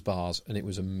ruins bars, and it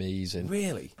was amazing.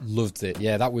 Really? Loved it.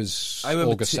 Yeah, that was I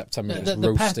remember August, September. It The, was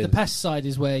the, roasting. the pest side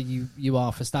is where you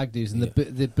are for stag do's, and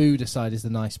the Buda side is the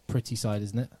nice, pretty side,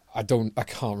 isn't it? I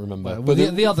can't remember. Well,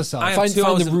 the other side. I have Find 2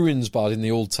 hours the of- ruins bar in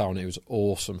the old town. It was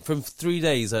awesome. From 3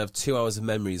 days, I have 2 hours of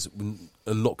memories, and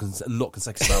not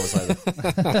consecutive hours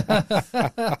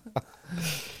either.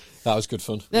 That was good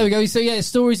fun. There we go. So yeah,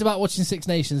 stories about watching Six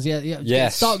Nations. Yeah.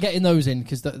 Yes. Start getting those in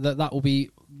because that will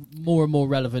be more and more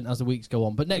relevant as the weeks go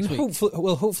on. But next week,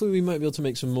 Hopefully we might be able to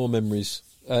make some more memories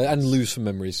and lose some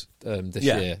memories this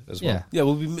year as well. Yeah. Yeah,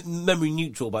 we'll be memory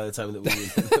neutral by the time that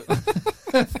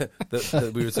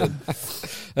that we return.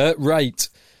 Right.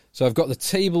 So I've got the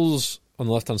tables on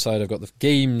the left-hand side. I've got the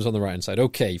games on the right-hand side.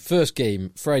 Okay, first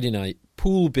game, Friday night,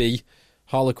 Pool B,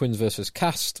 Harlequins versus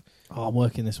Cast. oh, I'm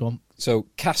working this one. So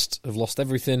Cast have lost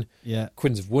everything. Yeah.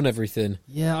 Quins have won everything.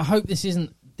 Yeah, I hope this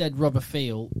isn't dead rubber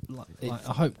feel. I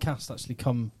hope Cast actually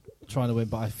come trying to win,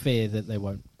 but I fear that they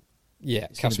won't. Yeah,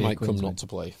 It's gonna Cast be a might come Quins win. not to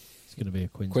play. It's going to be a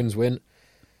Quins. Quins win.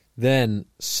 Then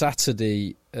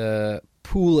Saturday,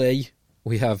 Pool A,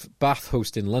 we have Bath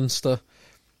hosting Leinster.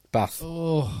 Bath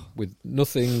Oh, with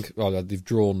nothing. Well, they've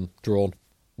drawn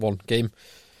one game.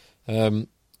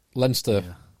 Leinster,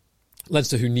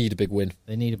 who need a big win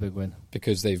they need a big win.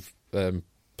 because they've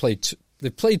played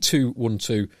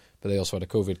 2-1-2, but they also had a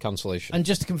COVID cancellation. And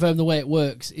just to confirm, the way it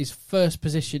works is first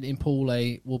position in Pool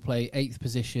A will play 8th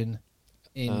position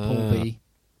in Pool B,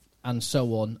 and so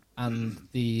on. And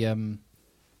the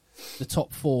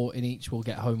top 4 in each will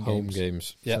get home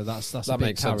games. Yeah, So that's that a big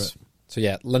makes carrot. sense. So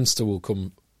yeah, Leinster will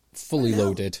come fully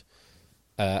loaded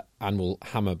and will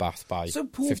hammer Bath by So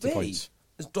Pool 50 B points.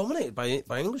 is dominated by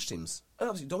English teams.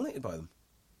 Absolutely dominated by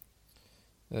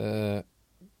them.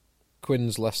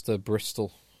 Quins, Leicester,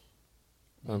 Bristol.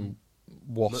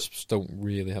 Wasps don't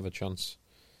really have a chance.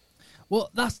 Well,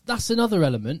 that's another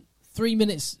element. 3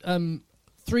 minutes.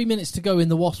 3 minutes to go in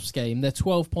the Wasps game. They're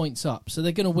 12 points up, so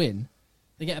they're going to win.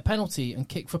 They get a penalty and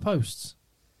kick for posts.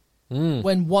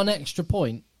 when one extra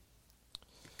point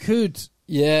could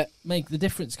Yeah, make the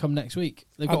difference come next week.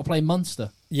 They've got to play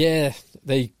Munster. yeah,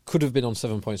 they could have been on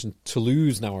 7 points, and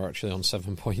Toulouse now are actually on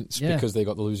 7 points because they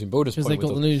got the losing bonus point. Because they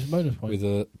got the losing bonus point. with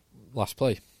the last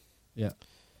play. Yeah.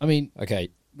 I mean, Okay,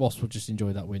 Wasps will just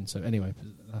enjoy that win. So anyway,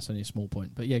 that's only a small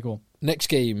point. But yeah, go on. next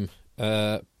game,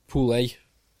 Pool A,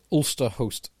 Ulster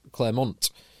host Claremont.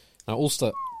 Now,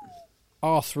 Ulster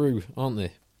are through, aren't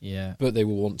they? Yeah. But they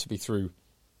will want to be through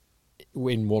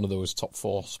in one of those top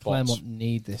 4 spots. Claremont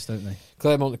need this, don't they?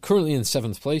 Claremont are currently in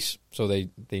 7th place, so they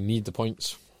need the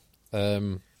points.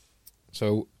 So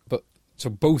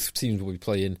both teams will be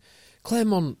playing.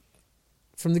 Claremont,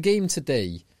 from the game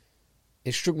today,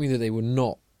 it struck me that they were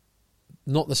not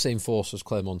the same force as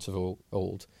Claremont of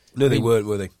old. No, they weren't,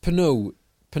 were they?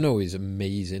 Pinot is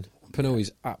amazing. Pinot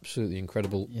is absolutely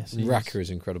incredible. Yes, Raka is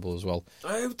incredible as well.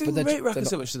 I didn't rate Raka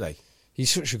so much today. He's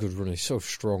such a good runner. He's so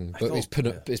strong. But it's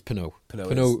Pinot. It's Pinot.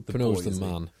 Pinot's Pinot's the boy,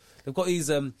 man. They've got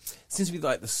these, seems to be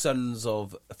like the sons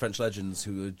of French legends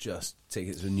who are just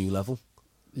taking it to a new level.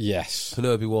 Yes.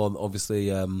 Pinot would be one, obviously.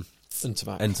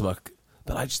 Entomac.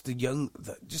 But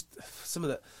some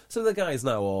of the guys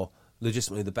now are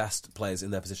legitimately the best players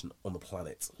in their position on the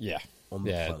planet. Yeah. On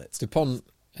the planet. Dupont,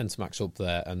 Entomac's up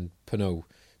there, and Pinot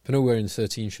wearing the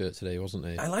 13 shirt today, wasn't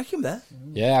he? I like him there.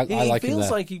 Yeah, I like him there. He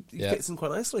feels like he fits in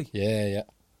quite nicely. Yeah.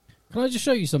 Can I just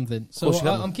show you something? So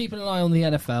I'm keeping an eye on the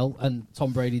NFL and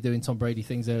Tom Brady doing Tom Brady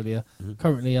things earlier. Mm-hmm.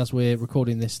 Currently, as we're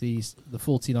recording this, the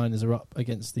 49ers are up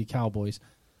against the Cowboys.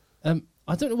 I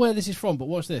don't know where this is from, but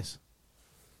watch this.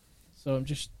 So I'm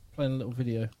just playing a little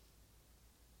video.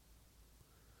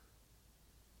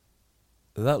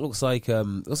 That looks like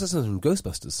something from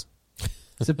Ghostbusters.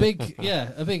 It's a big,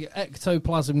 a big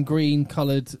ectoplasm green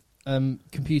coloured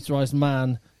computerised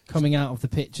man coming out of the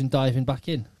pitch and diving back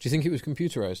in. Do you think it was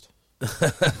computerised?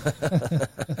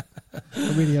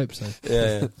 I really hope so.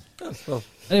 Yeah. Well,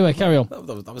 anyway, carry on.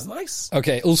 That was nice.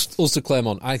 Okay, Ulster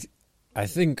Claremont. I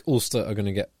think Ulster are going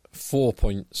to get 4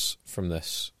 points from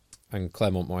this, and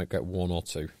Claremont might get 1 or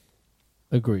 2.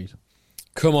 Agreed.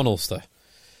 Come on, Ulster.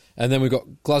 And then we've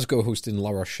got Glasgow hosting La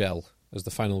Rochelle as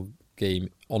the final game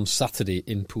on Saturday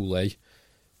in Pool A.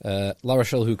 La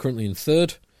Rochelle, who are currently in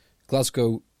 3rd.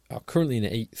 Glasgow are currently in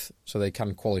 8th, so they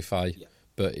can qualify,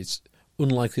 but it's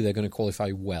unlikely they're going to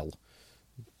qualify well,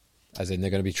 as in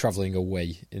they're going to be travelling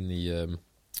away in the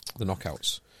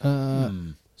knockouts.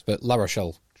 But La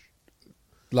Rochelle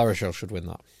should win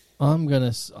that. I'm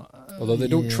going to... Although they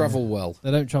don't travel well.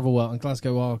 They don't travel well, and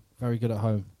Glasgow are very good at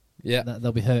home. Yeah.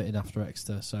 They'll be hurting after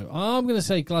Exeter, so I'm going to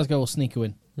say Glasgow will sneak a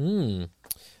win.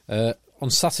 On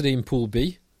Saturday in Pool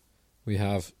B, we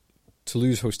have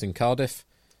Toulouse hosting Cardiff,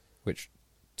 which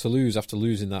Toulouse, after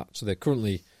losing that, so they're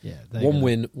currently 1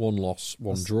 win, 1 loss,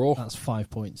 1 draw. That's 5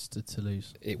 points to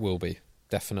Toulouse. It will be,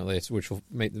 definitely, which will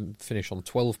make them finish on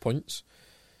 12 points.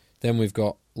 Then we've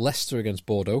got Leicester against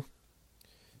Bordeaux.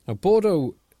 Now,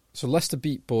 so Leicester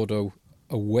beat Bordeaux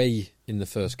away in the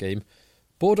first game.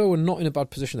 Bordeaux are not in a bad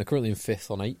position. They're currently in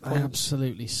 5th on 8 points. I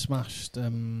absolutely smashed...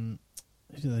 who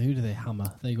do they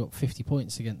hammer? They got 50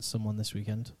 points against someone this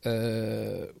weekend.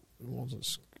 Was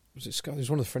it Scott? It was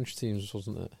one of the French teams,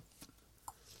 wasn't it?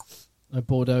 No,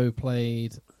 Bordeaux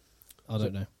played... I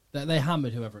don't know. They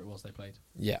hammered whoever it was they played.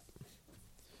 Yeah.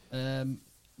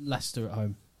 Leicester at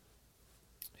home.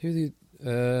 Who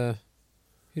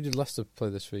did Leicester play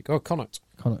this week? Oh, Connacht.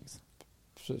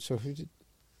 So who did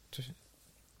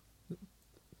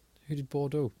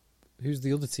Bordeaux? Who's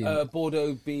the other team?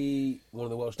 Bordeaux be one of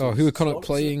the Welsh teams. Oh, who are Connacht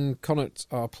playing? Connacht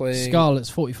are playing...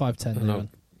 Scarlets, 45-10. No.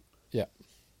 Yeah.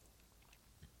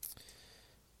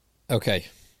 Okay.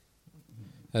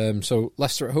 So,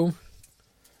 Leicester at home?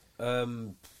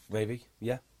 Maybe,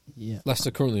 yeah.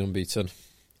 Leicester currently unbeaten.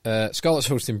 Scarlets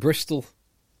hosting Bristol,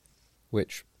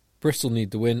 which Bristol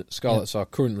need the win. Scarlets are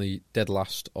currently dead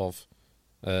last of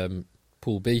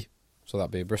Pool B. So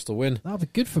that'd be a Bristol win. That'd be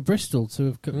good for Bristol to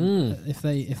have. If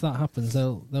that happens,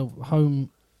 they'll home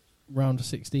round of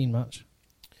 16 match.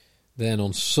 Then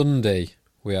on Sunday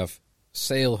we have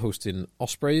Sale hosting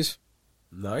Ospreys.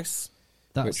 Nice.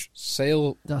 That's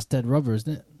dead rubber,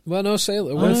 isn't it? Well, no, Sale.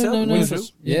 No.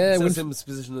 Winfield's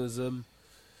position as a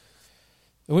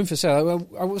win for Sale.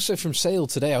 I will say from Sale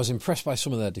today, I was impressed by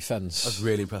some of their defence. I was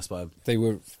really impressed by them. They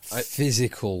were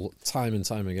physical time and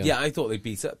time again. Yeah, I thought they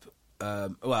beat up.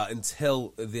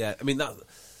 Until the end. I mean,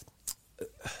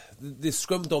 the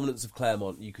scrum dominance of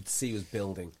Claremont you could see was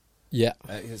building. Yeah.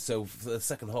 So for the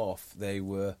second half, they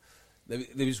were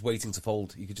just waiting to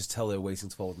fold. You could just tell they were waiting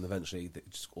to fold, and eventually they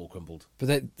just all crumbled.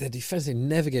 But their defence, they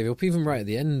never gave up, even right at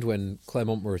the end when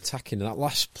Claremont were attacking. That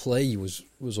last play was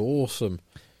awesome.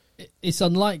 it's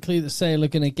unlikely that Sale are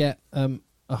going to get a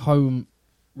home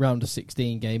round of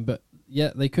 16 game, but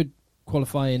yeah, they could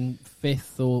qualify in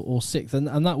 5th or 6th,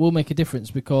 and that will make a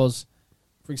difference because,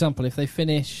 for example, if they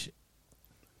finish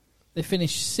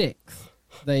 6th,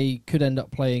 they could end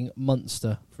up playing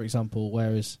Munster, for example,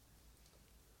 whereas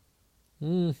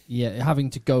having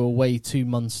to go away to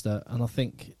Munster, and I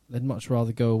think they'd much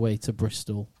rather go away to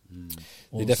Bristol.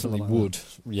 They definitely would,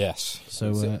 yes.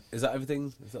 So is that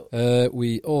everything?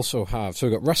 We also have... So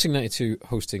we've got Racing 92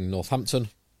 hosting Northampton.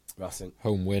 Racing.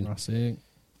 Home win. Racing.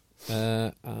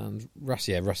 And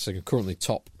Racing are currently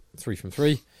top 3 from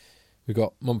 3. We've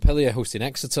got Montpellier hosting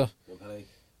Exeter.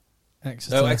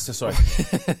 Exeter. Oh, Exeter, sorry.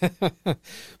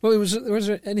 Well, was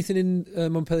there anything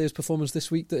in Montpellier's performance this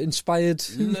week that inspired?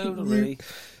 No, not really.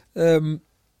 So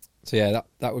yeah,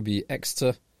 that would be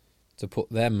Exeter to put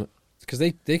them, because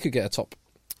they could get a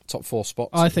top 4 spot.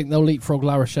 I think they'll leapfrog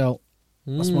La Rochelle.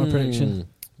 That's my prediction.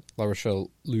 La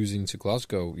Rochelle losing to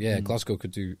Glasgow. Yeah, Glasgow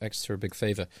could do Exeter a big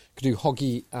favour. Could do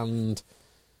Hoggy and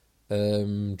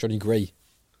Johnny Gray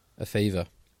a favour.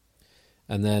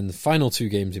 And then the final 2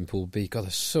 games in Pool B, God,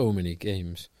 there's so many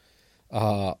games,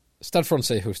 are Stade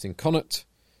Francais hosting Connacht,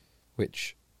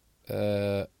 which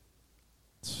Connacht,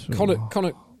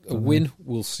 a win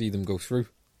will see them go through.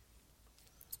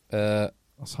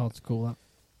 That's hard to call that.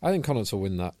 I think Connacht will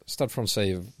win that. Stade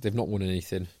Francais, they've not won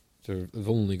anything. They've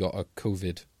only got a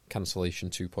COVID cancellation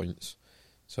 2 points.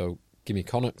 So give me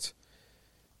Connacht.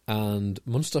 And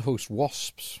Munster host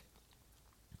Wasps.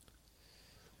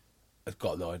 I've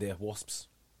got no idea. Wasps.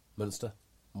 Munster.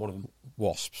 One of them.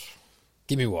 Wasps.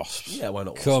 Give me Wasps. Yeah, why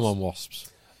not Wasps? Come on,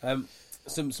 Wasps.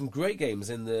 Some great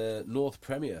games in the North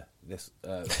Premier this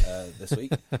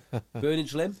week.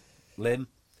 Burnage Lim.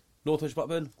 Northwich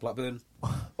Blackburn.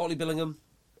 Otley Billingham,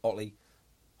 Otley.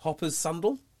 Hoppers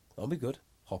Sandal, that'll be good.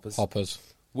 Hoppers.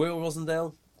 Wirral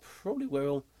Rosendale, probably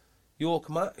Wirral. York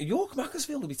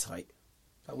Macclesfield will be tight.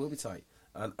 That will be tight.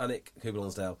 And Alnwick, Cooper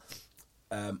Lonsdale.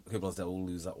 Cooper Lonsdale will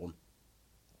lose that one.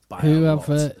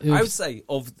 I would say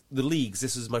of the leagues,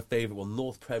 this is my favourite one.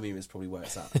 North Premier is probably where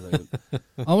it's at the moment.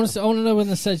 I want to know when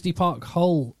the Sedgley Park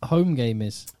Hull home game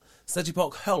is. Sedgley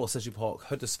Park Hull or Sedgley Park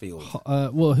Huddersfield?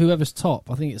 Well, whoever's top.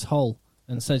 I think it's Hull,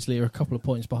 and Sedgley are a couple of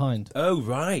points behind. Oh,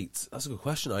 right. That's a good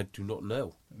question. I do not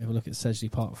know. Let me have a look at Sedgley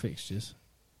Park fixtures.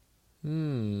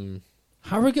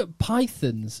 Harrogate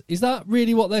Pythons. Is that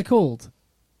really what they're called?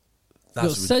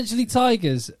 That's Sedgley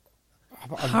Tigers.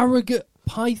 Harrogate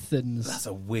Pythons. That's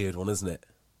a weird one, isn't it?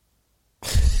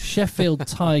 Sheffield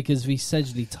Tigers v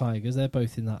Sedgley Tigers. They're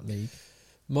both in that league.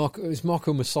 It's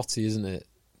Marco Massotti, isn't it?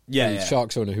 Yeah, the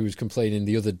Sharks owner who was complaining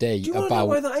the other day about... Do you about... know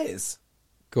why that is?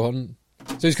 Go on.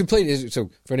 So he's complaining... So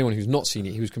for anyone who's not seen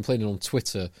it, he was complaining on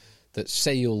Twitter that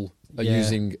Sale are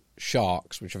using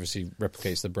Sharks, which obviously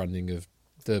replicates the branding of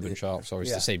Durban Sharks, or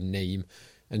it's the same name.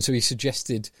 And so he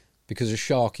suggested, because a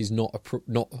shark is not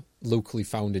locally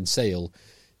found in Sale,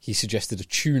 he suggested a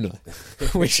tuna,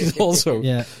 which is also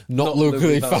not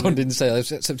locally found in Sale,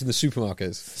 except in the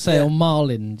supermarkets. Sale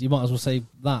marlin, you might as well say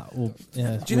that. Or,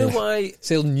 do you know why...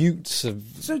 Sale newts.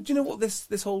 So do you know what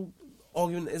this whole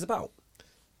argument is about?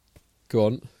 Go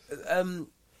on.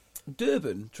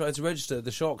 Durban tried to register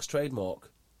the Sharks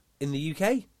trademark in the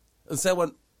UK, and Sale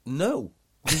went, no,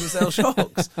 we can sell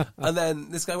Sharks. And then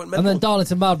this guy went mental. And then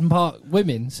Darlington Bowden Park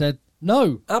women said,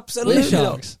 no, absolutely we're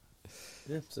Sharks.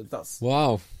 Yeah, so that's...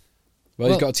 Wow. Well,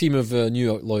 he's got a team of New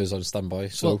York lawyers on standby.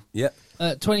 So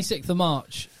 26th of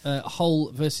March,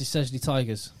 Hull versus Sedgley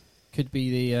Tigers could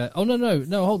be the...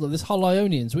 No, hold on. There's Hull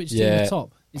Ionians. Which team are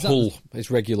top? Is Hull.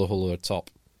 It's regular Hull are top.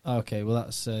 Okay, well,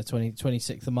 that's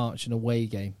 26th of March, an away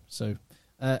game. So,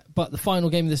 but the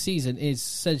final game of the season is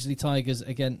Sedgley Tigers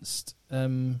against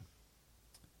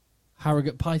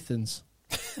Harrogate Pythons.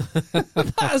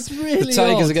 That's really the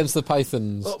Tigers odd. Against the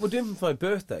Pythons. Well, we're doing for my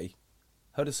birthday,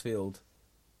 Huddersfield,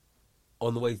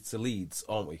 on the way to Leeds,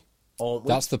 aren't we?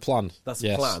 That's the plan. That's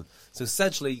the plan. So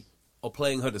Sedgley are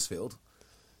playing Huddersfield,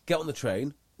 get on the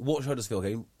train, watch Huddersfield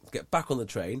game, get back on the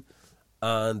train,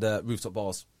 and rooftop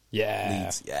bars. Yeah.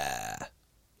 Leeds. Yeah.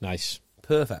 Nice.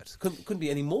 Perfect. Couldn't be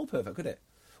any more perfect, could it?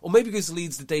 Or maybe goes to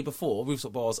Leeds the day before,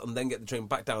 rooftop bars, and then get the train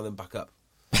back down and then back up.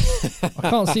 I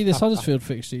can't see this Huddersfield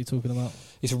fixture you're talking about.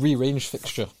 It's a rearranged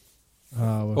fixture.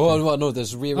 Oh, okay. Oh, no,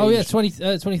 there's rearranged... Oh, yeah,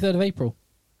 23rd of April.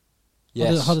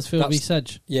 Yes. Huddersfield v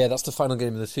Sedge. Yeah, that's the final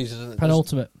game of the season.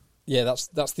 Penultimate. Yeah,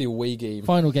 that's the away game.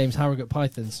 Final game's Harrogate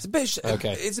Pythons.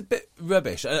 It's a bit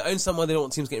rubbish. I understand why they don't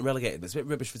want teams getting relegated, but it's a bit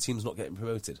rubbish for teams not getting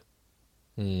promoted.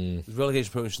 The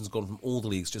relegation promotion's gone from all the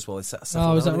leagues just while they settle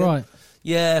Oh, is that again. Right?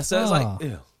 Yeah, so it's like...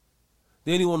 Ew.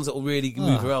 The only ones that will really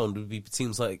move around would be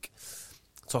teams like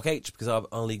TOC H, because our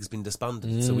league's been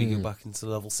disbanded, so we go back into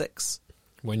level 6.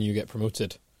 When you get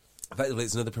promoted. Effectively,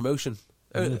 it's another promotion.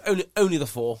 Only the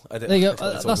 4. There you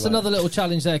go. That's another little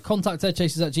challenge there. Contact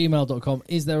headchasers@gmail.com.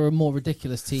 Is there a more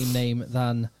ridiculous team name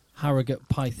than Harrogate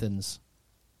Pythons?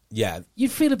 Yeah.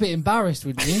 You'd feel a bit embarrassed,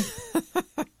 wouldn't you?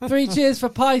 3 cheers for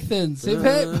Pythons. Hip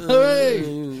hip. Hooray.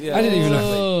 Yeah. I didn't even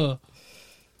know.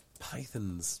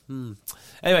 Pythons.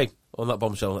 Anyway, on that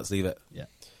bombshell, let's leave it. Yeah.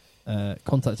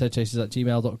 Contact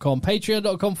headchasers@gmail.com.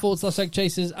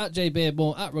 Patreon.com/eggchasers,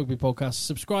 @jbeardmore, @rugby podcast.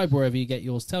 Subscribe wherever you get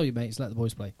yours. Tell your mates. Let the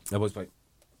boys play. The boys play.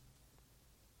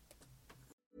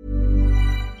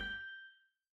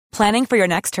 Planning for your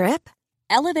next trip?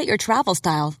 Elevate your travel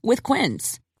style with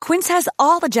Quince. Quince has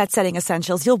all the jet-setting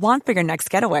essentials you'll want for your next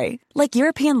getaway, like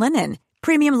European linen,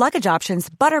 premium luggage options,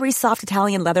 buttery soft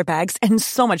Italian leather bags, and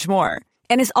so much more.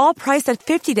 And is all priced at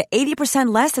 50 to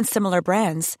 80% less than similar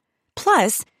brands.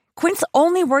 Plus, Quince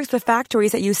only works with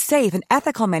factories that use safe and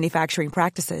ethical manufacturing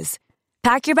practices.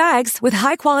 Pack your bags with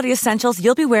high-quality essentials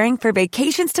you'll be wearing for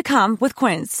vacations to come with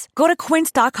Quince. Go to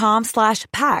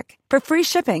quince.com/pack for free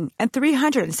shipping and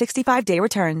 365-day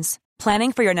returns.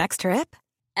 Planning for your next trip?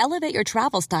 Elevate your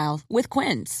travel style with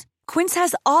Quince. Quince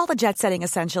has all the jet-setting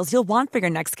essentials you'll want for your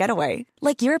next getaway,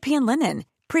 like European linen,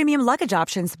 premium luggage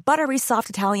options, buttery soft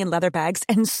Italian leather bags,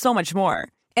 and so much more.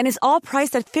 And is all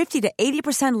priced at 50 to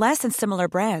 80% less than similar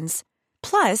brands.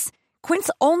 Plus, Quince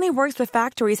only works with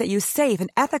factories that use safe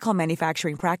and ethical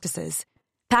manufacturing practices.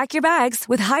 Pack your bags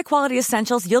with high-quality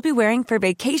essentials you'll be wearing for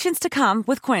vacations to come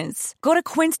with Quince. Go to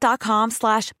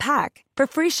quince.com/pack for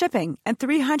free shipping and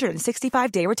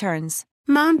 365-day returns.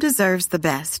 Mom deserves the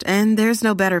best, and there's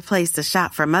no better place to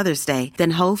shop for Mother's Day than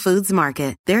Whole Foods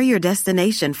Market. They're your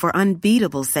destination for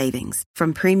unbeatable savings,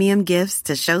 from premium gifts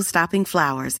to show-stopping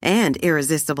flowers and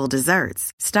irresistible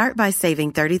desserts. Start by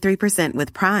saving 33%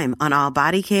 with Prime on all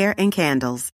body care and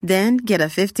candles. Then get a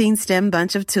 15-stem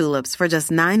bunch of tulips for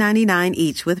just $9.99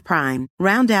 each with Prime.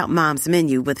 Round out Mom's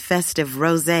menu with festive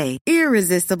rosé,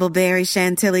 irresistible berry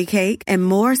chantilly cake, and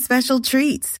more special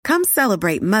treats. Come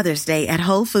celebrate Mother's Day at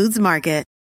Whole Foods Market.